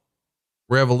Oklahoma.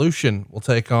 Revolution will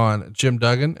take on Jim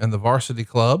Duggan and the Varsity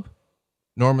Club.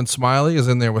 Norman Smiley is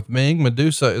in there with Ming.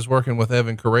 Medusa is working with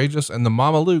Evan Courageous, and the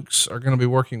Mamalukes are going to be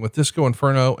working with Disco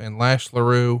Inferno and Lash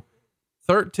LaRue.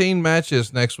 13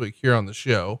 matches next week here on the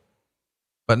show.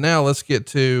 But now let's get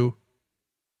to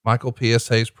Michael P.S.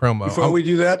 Hayes promo. Before we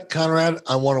do that, Conrad,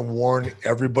 I want to warn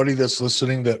everybody that's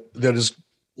listening that is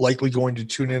likely going to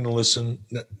tune in and listen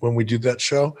when we do that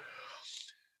show.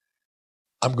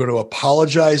 I'm going to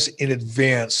apologize in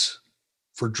advance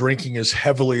for drinking as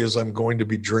heavily as I'm going to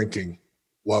be drinking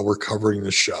while we're covering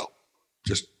this show.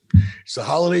 Just, it's the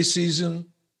holiday season.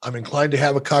 I'm inclined to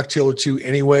have a cocktail or two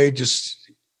anyway,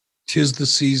 just 'tis the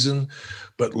season.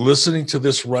 But listening to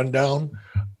this rundown,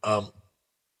 I'm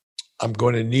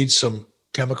going to need some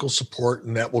chemical support,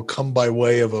 and that will come by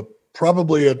way of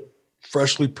probably a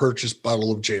freshly purchased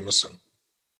bottle of Jameson.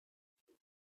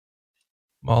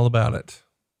 I'm all about it.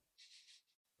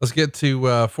 Let's get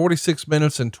to 46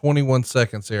 minutes and 21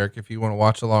 seconds, Eric, if you want to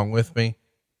watch along with me.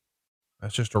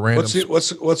 That's just a random.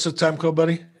 What's the time code,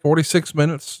 buddy? 46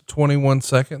 minutes, 21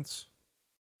 seconds.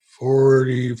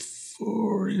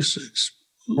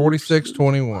 46,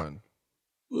 21.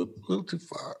 A little too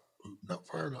far. Not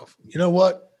far enough. You know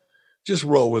what? Just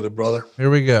roll with it, brother.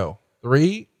 Here we go.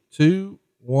 3, 2,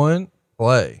 1,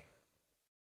 play.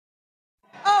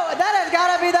 Oh, that has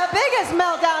got to be the biggest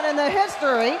meltdown in the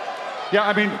history. Yeah,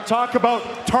 I mean, talk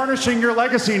about tarnishing your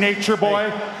legacy, Nature Boy.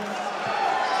 Look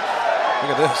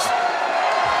at this.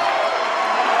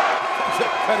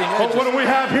 Oh, what do we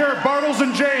have here? Bartles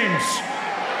and James.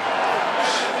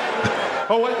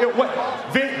 Oh, what?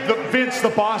 Vince, the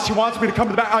boss, he wants me to come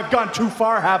to the back. I've gone too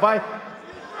far, have I?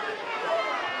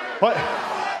 What?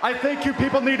 I think you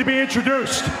people need to be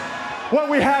introduced. What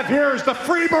we have here is the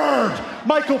Freebird,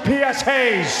 Michael P.S.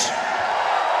 Hayes.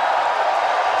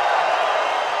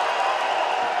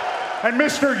 And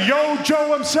Mr. Yo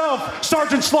Joe himself,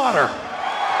 Sergeant Slaughter.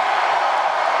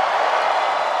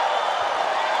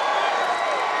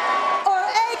 Or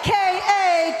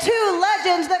AKA two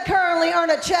legends that currently earn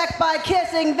earn a check by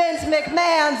kissing Vince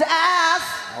McMahon's ass.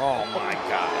 Oh, my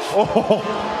gosh.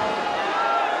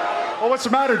 Oh, what's the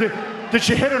matter? Did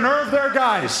she hit a nerve there,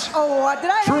 guys? Oh, did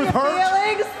I hurt your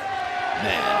feelings?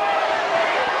 Man.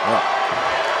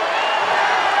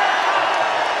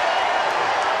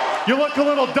 You look a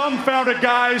little dumbfounded,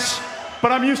 guys,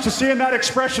 but I'm used to seeing that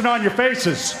expression on your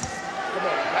faces.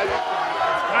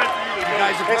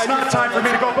 It's not time for me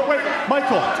to go, but wait,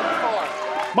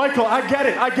 Michael, I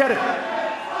get it.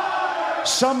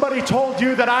 Somebody told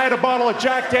you that I had a bottle of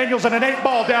Jack Daniels and an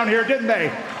 8-ball down here, didn't they?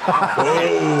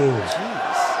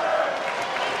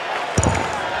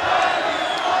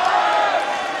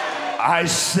 I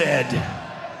said,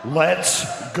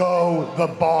 let's go. The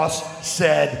boss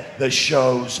said the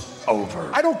show's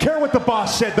over. I don't care what the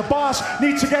boss said. The boss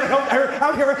needs to get out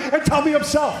here and tell me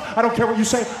himself. I don't care what you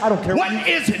say. I don't care What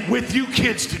is it with you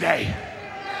kids today?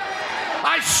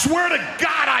 I swear to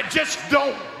God, I just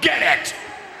don't get it.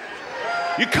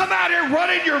 You come out here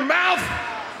running your mouth.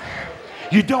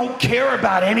 You don't care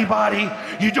about anybody.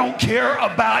 You don't care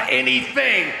about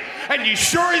anything. And you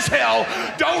sure as hell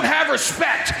don't have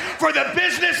respect for the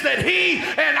business that he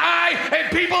and I and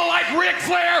people like Ric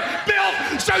Flair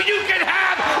built so you can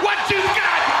have what you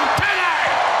got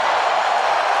tonight.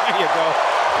 There you go.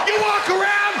 You walk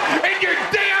around in your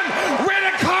damn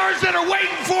rent-a-cars that are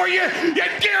waiting for you, your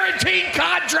guaranteed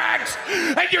contracts,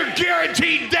 and your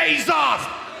guaranteed days off.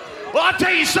 Well, I'll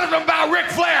tell you something about Ric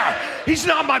Flair. He's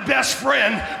not my best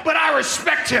friend, but I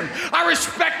respect him. I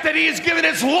respect that he has given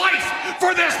his life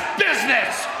for this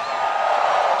business.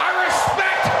 I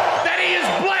respect that he has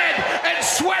bled and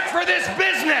sweat for this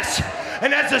business.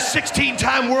 And as a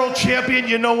 16-time world champion,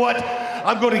 you know what?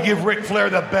 I'm going to give Ric Flair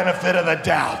the benefit of the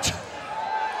doubt.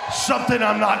 Something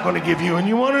I'm not going to give you. And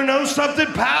you want to know something,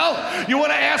 pal? You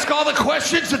want to ask all the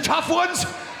questions, the tough ones?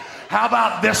 How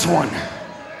about this one?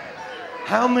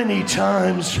 How many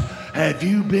times have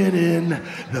you been in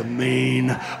the main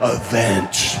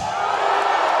event?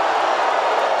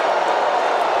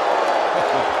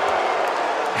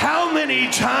 How many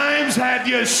times have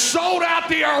you sold out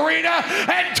the arena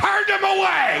and turned them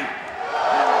away?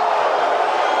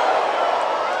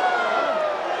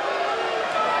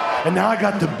 And now I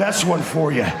got the best one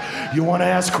for you. You want to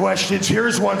ask questions?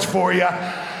 Here's ones for you.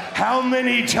 How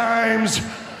many times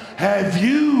have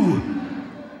you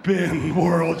been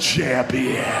world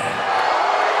champion?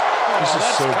 This is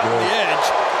so good.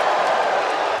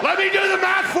 Let me do the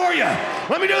math for you.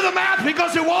 Let me do the math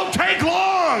because it won't take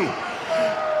long.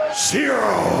 0.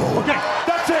 Okay,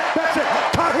 that's it.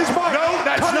 Cut his mic. No,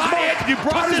 that's not it. You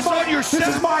brought this on yourself.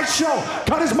 This is my show.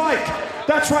 Cut his mic.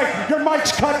 That's right. Your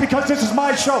mic's cut because this is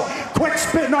my show. Quit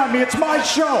spitting on me. It's my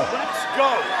show. Let's go.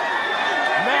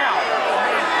 Now.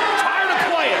 Tired of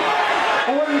playing.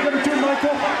 Well, what are you going to do,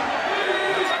 Michael?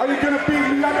 Are you going to beat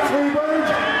me up, Freebird?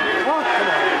 Huh?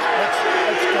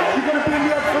 Let's go. You going to beat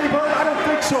me up, Freebird? I don't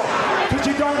think so. Because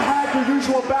you don't have your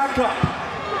usual backup.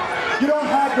 You don't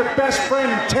have your best friend,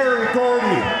 Terry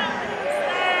Gordy.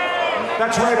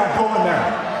 That's right, I'm going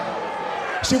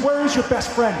there. See, where is your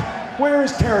best friend? Where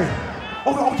is Terry?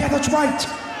 Oh yeah, that's right.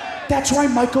 That's right,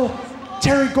 Michael.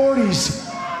 Terry Gordy's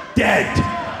dead.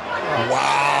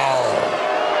 Wow.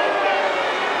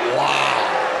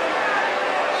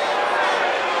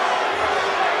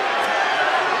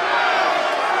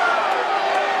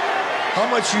 How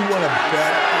much you want to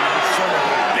bet?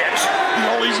 The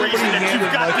only reason that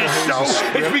you've got this show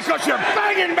is because you're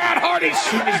banging Matt Hardy's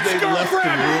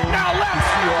ex-girlfriend. Now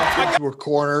left. To a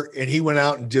corner, and he went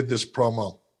out and did this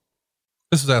promo.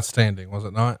 This is outstanding, was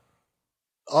it not?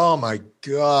 Oh my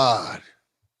God.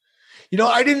 You know,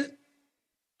 I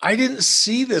didn't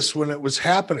see this when it was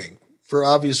happening for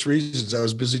obvious reasons. I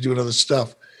was busy doing other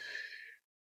stuff.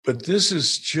 But this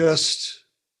is just.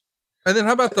 And then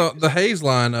how about the Hayes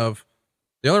line of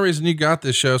the only reason you got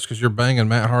this show is because you're banging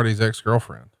Matt Hardy's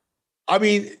ex-girlfriend? I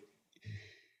mean,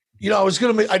 you know, I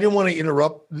didn't want to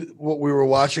interrupt what we were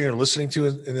watching or listening to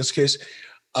in this case,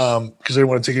 because I didn't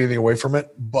want to take anything away from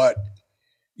it. But,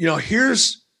 you know,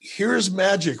 here's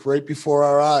magic right before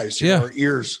our eyes, our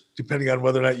ears, depending on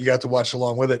whether or not you got to watch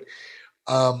along with it.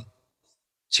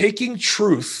 Taking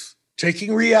truth,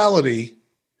 taking reality,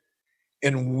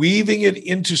 and weaving it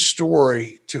into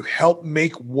story to help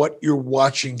make what you're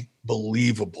watching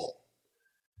believable.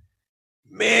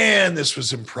 Man, this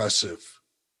was impressive.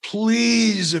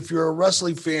 Please, if you're a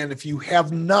wrestling fan, if you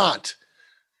have not,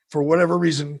 for whatever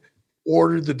reason,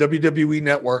 ordered the WWE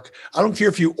Network, I don't care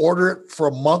if you order it for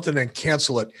a month and then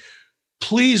cancel it.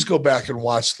 Please go back and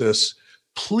watch this.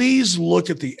 Please look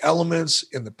at the elements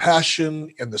and the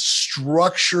passion and the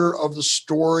structure of the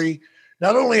story.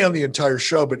 not only on the entire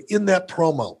show, but in that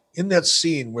promo, in that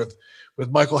scene with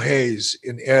Michael Hayes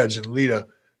and Edge and Lita.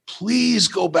 Please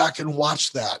go back and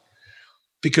watch that,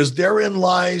 because therein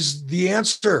lies the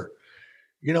answer.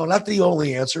 Not the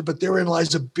only answer, but therein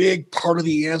lies a big part of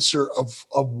the answer of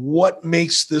what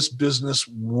makes this business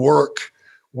work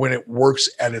when it works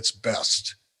at its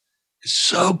best. It's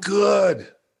so good.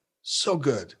 So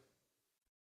good.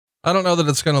 I don't know that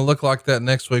it's going to look like that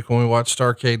next week when we watch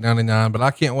Starrcade 99, but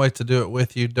I can't wait to do it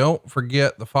with you. Don't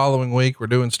forget, the following week, we're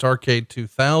doing Starrcade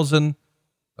 2000.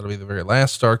 That'll be the very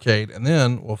last Starrcade. And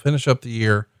then we'll finish up the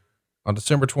year on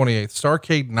December 28th,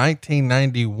 Starrcade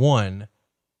 1991.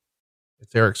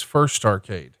 It's Eric's first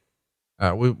Starrcade.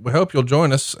 We hope you'll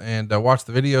join us and watch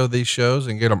the video of these shows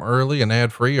and get them early and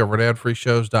ad free over at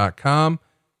adfreeshows.com.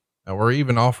 We're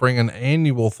even offering an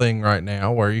annual thing right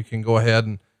now where you can go ahead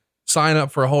and sign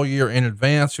up for a whole year in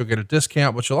advance. You'll get a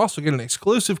discount, but you'll also get an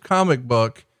exclusive comic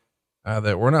book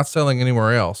that we're not selling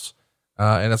anywhere else.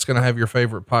 And it's going to have your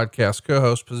favorite podcast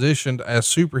co-host positioned as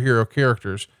superhero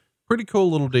characters. Pretty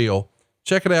cool little deal.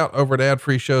 Check it out over at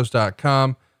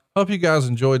adfreeshows.com. Hope you guys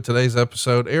enjoyed today's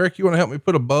episode. Eric, you want to help me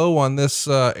put a bow on this?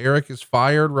 Eric is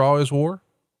fired, Raw is war.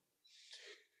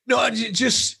 No,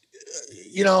 just,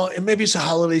 and maybe it's a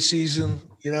holiday season,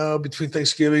 between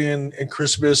Thanksgiving and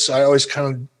Christmas. I always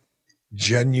kind of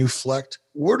genuflect.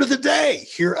 Word of the day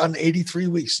here on 83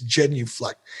 Weeks,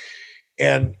 genuflect.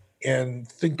 And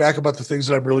think back about the things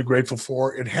that I'm really grateful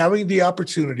for, and having the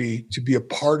opportunity to be a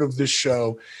part of this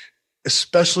show,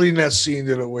 especially in that scene,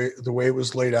 the way it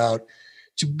was laid out,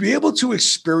 to be able to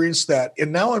experience that.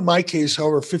 And now in my case,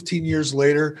 however, 15 years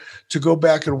later, to go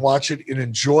back and watch it and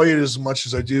enjoy it as much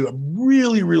as I do, I'm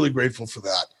really, really grateful for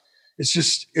that.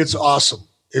 It's awesome.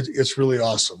 It's really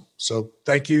awesome. So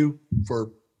thank you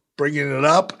for bringing it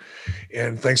up,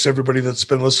 and thanks everybody that's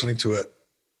been listening to it.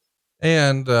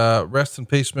 And rest in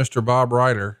peace, Mr. Bob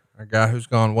Ryder, a guy who's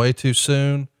gone way too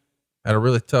soon, had a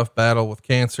really tough battle with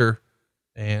cancer,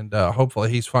 and hopefully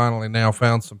he's finally now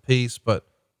found some peace. But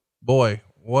boy,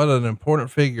 what an important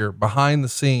figure behind the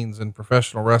scenes in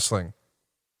professional wrestling.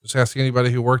 Just ask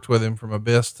anybody who worked with him, from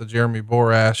Abyss to Jeremy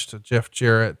Borash to Jeff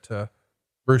Jarrett to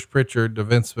Bruce Pritchard to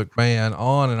Vince McMahon,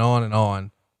 on and on and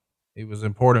on. He was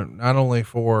important not only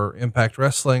for Impact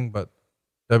Wrestling, but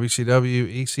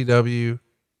WCW, ECW.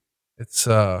 It's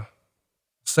a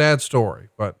sad story,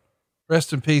 but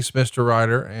rest in peace, Mr.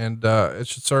 Ryder. And it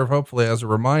should serve hopefully as a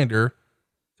reminder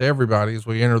to everybody as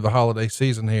we enter the holiday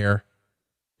season here.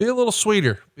 Be a little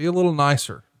sweeter, be a little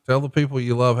nicer. Tell the people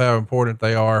you love how important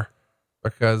they are,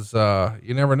 because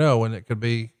you never know when it could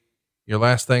be your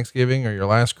last Thanksgiving or your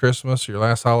last Christmas or your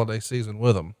last holiday season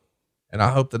with them. And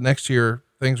I hope that next year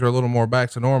things are a little more back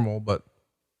to normal, but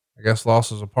I guess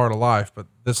loss is a part of life. But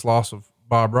this loss of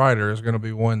Bob Ryder is going to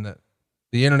be one that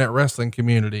the internet wrestling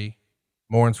community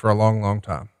mourns for a long, long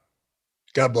time.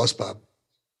 God bless Bob.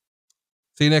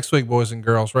 See you next week, boys and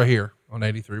girls, right here on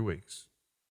 83 Weeks.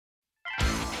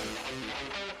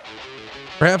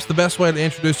 Perhaps the best way to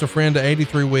introduce a friend to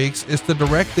 83 Weeks is to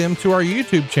direct them to our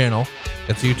YouTube channel.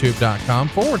 It's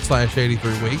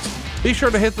youtube.com/83 Weeks. Be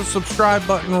sure to hit the subscribe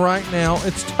button right now.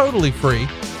 It's totally free.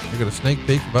 You get a sneak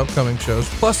peek of upcoming shows,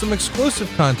 plus some exclusive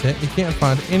content you can't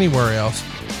find anywhere else.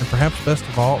 And perhaps best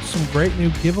of all, some great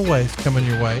new giveaways coming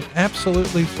your way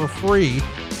absolutely for free.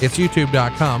 It's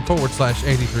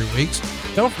youtube.com/83 Weeks.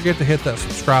 Don't forget to hit that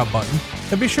subscribe button,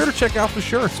 and be sure to check out the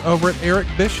shirts over at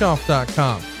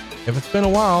ericbischoff.com. If it's been a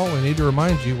while, we need to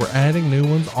remind you we're adding new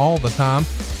ones all the time.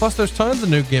 Plus there's tons of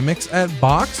new gimmicks at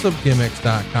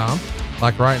boxofgimmicks.com.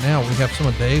 Like right now, we have some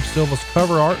of Dave Silva's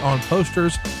cover art on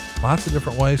posters, lots of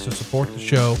different ways to support the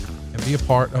show and be a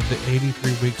part of the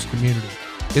 83 Weeks community.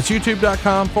 It's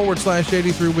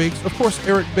youtube.com/83 Weeks. Of course,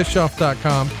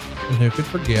 ericbischoff.com. And who could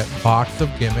forget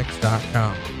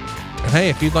boxofgimmicks.com. And hey,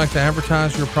 if you'd like to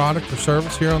advertise your product or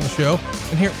service here on the show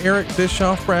and hear Eric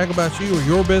Bischoff brag about you or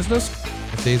your business,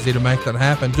 it's easy to make that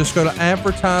happen. Just go to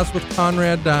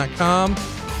advertisewithconrad.com.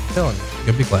 I'm telling you,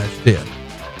 you'll be glad you did.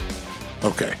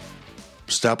 Okay.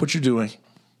 Stop what you're doing.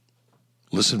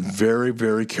 Listen very,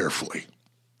 very carefully.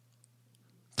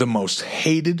 The most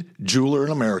hated jeweler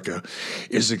in America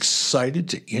is excited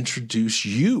to introduce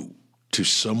you to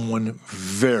someone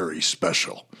very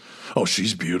special. Oh,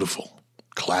 she's beautiful,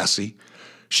 classy.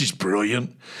 She's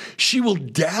brilliant. She will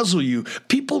dazzle you.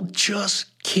 People just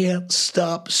can't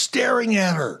stop staring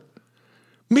at her.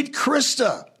 Meet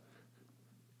Krista.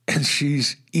 And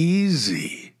she's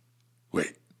easy.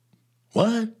 Wait,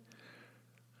 what?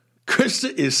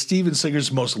 Krista is Steven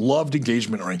Singer's most loved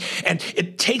engagement ring, and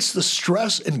it takes the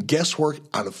stress and guesswork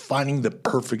out of finding the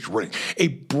perfect ring. A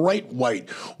bright white,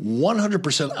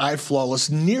 100% eye-flawless,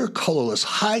 near-colorless,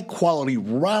 high-quality,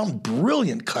 round,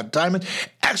 brilliant cut diamond,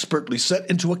 expertly set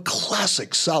into a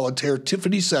classic solitaire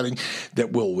Tiffany setting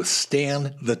that will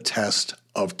withstand the test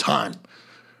of time.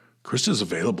 Krista's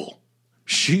available.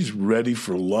 She's ready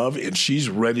for love, and she's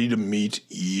ready to meet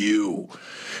you.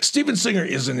 Steven Singer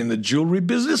isn't in the jewelry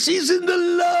business. He's in the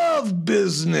love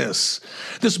business.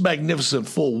 This magnificent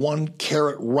full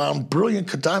 1-carat round brilliant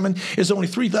cut diamond is only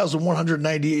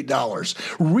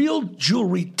 $3,198. Real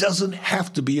jewelry doesn't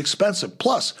have to be expensive.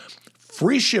 Plus,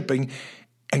 free shipping,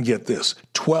 and get this,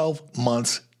 12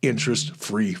 months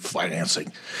interest-free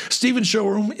financing. Steven's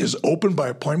showroom is open by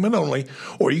appointment only,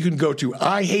 or you can go to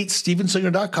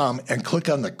IHateStevenSinger.com and click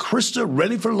on the Krista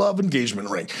Ready for Love engagement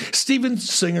ring. Steven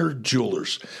Singer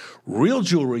Jewelers. Real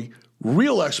jewelry,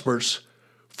 real experts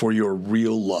for your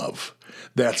real love.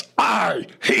 That's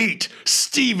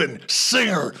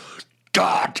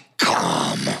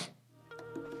IHateStevenSinger.com.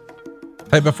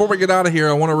 Hey, before we get out of here,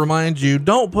 I want to remind you,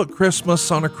 don't put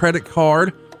Christmas on a credit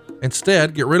card.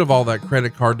 Instead, get rid of all that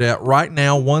credit card debt right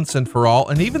now, once and for all,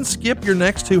 and even skip your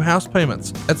next 2 house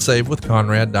payments at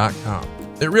SaveWithConrad.com.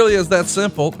 It really is that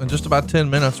simple. In just about 10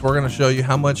 minutes, we're going to show you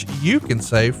how much you can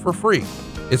save for free.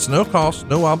 It's no cost,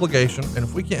 no obligation, and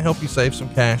if we can't help you save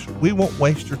some cash, we won't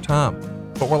waste your time.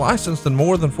 But we're licensed in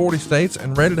more than 40 states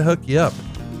and ready to hook you up.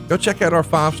 Go check out our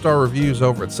 5-star reviews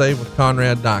over at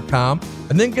SaveWithConrad.com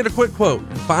and then get a quick quote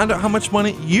and find out how much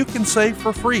money you can save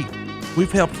for free. We've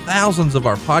helped thousands of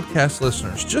our podcast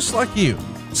listeners, just like you,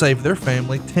 save their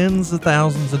family tens of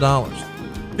thousands of dollars.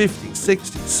 50,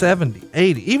 60, 70,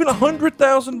 80, even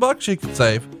 $100,000 you could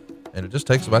save. And it just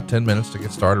takes about 10 minutes to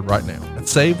get started right now at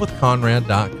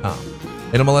SaveWithConrad.com.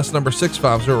 NMLS number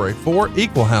 65084,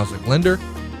 equal housing lender.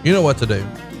 You know what to do.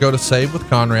 Go to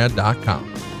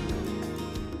SaveWithConrad.com.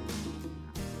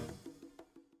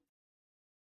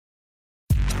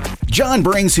 John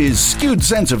brings his skewed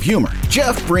sense of humor.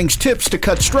 Jeff brings tips to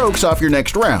cut strokes off your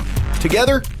next round.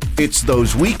 Together, it's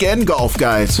those weekend golf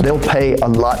guys. They'll pay a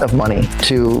lot of money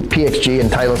to PXG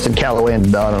and Titleist and Callaway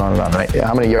and on and on and on, right?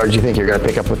 How many yards do you think you're going to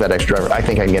pick up with that extra driver? I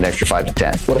think I can get an extra 5 to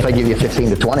 10. What if I give you 15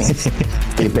 to 20?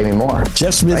 You pay me more.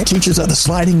 Jeff Smith teaches on the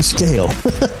sliding scale.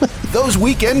 Those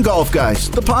Weekend Golf Guys,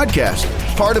 the podcast,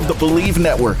 part of the Believe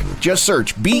Network. Just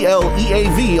search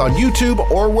BLEAV on YouTube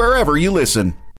or wherever you listen.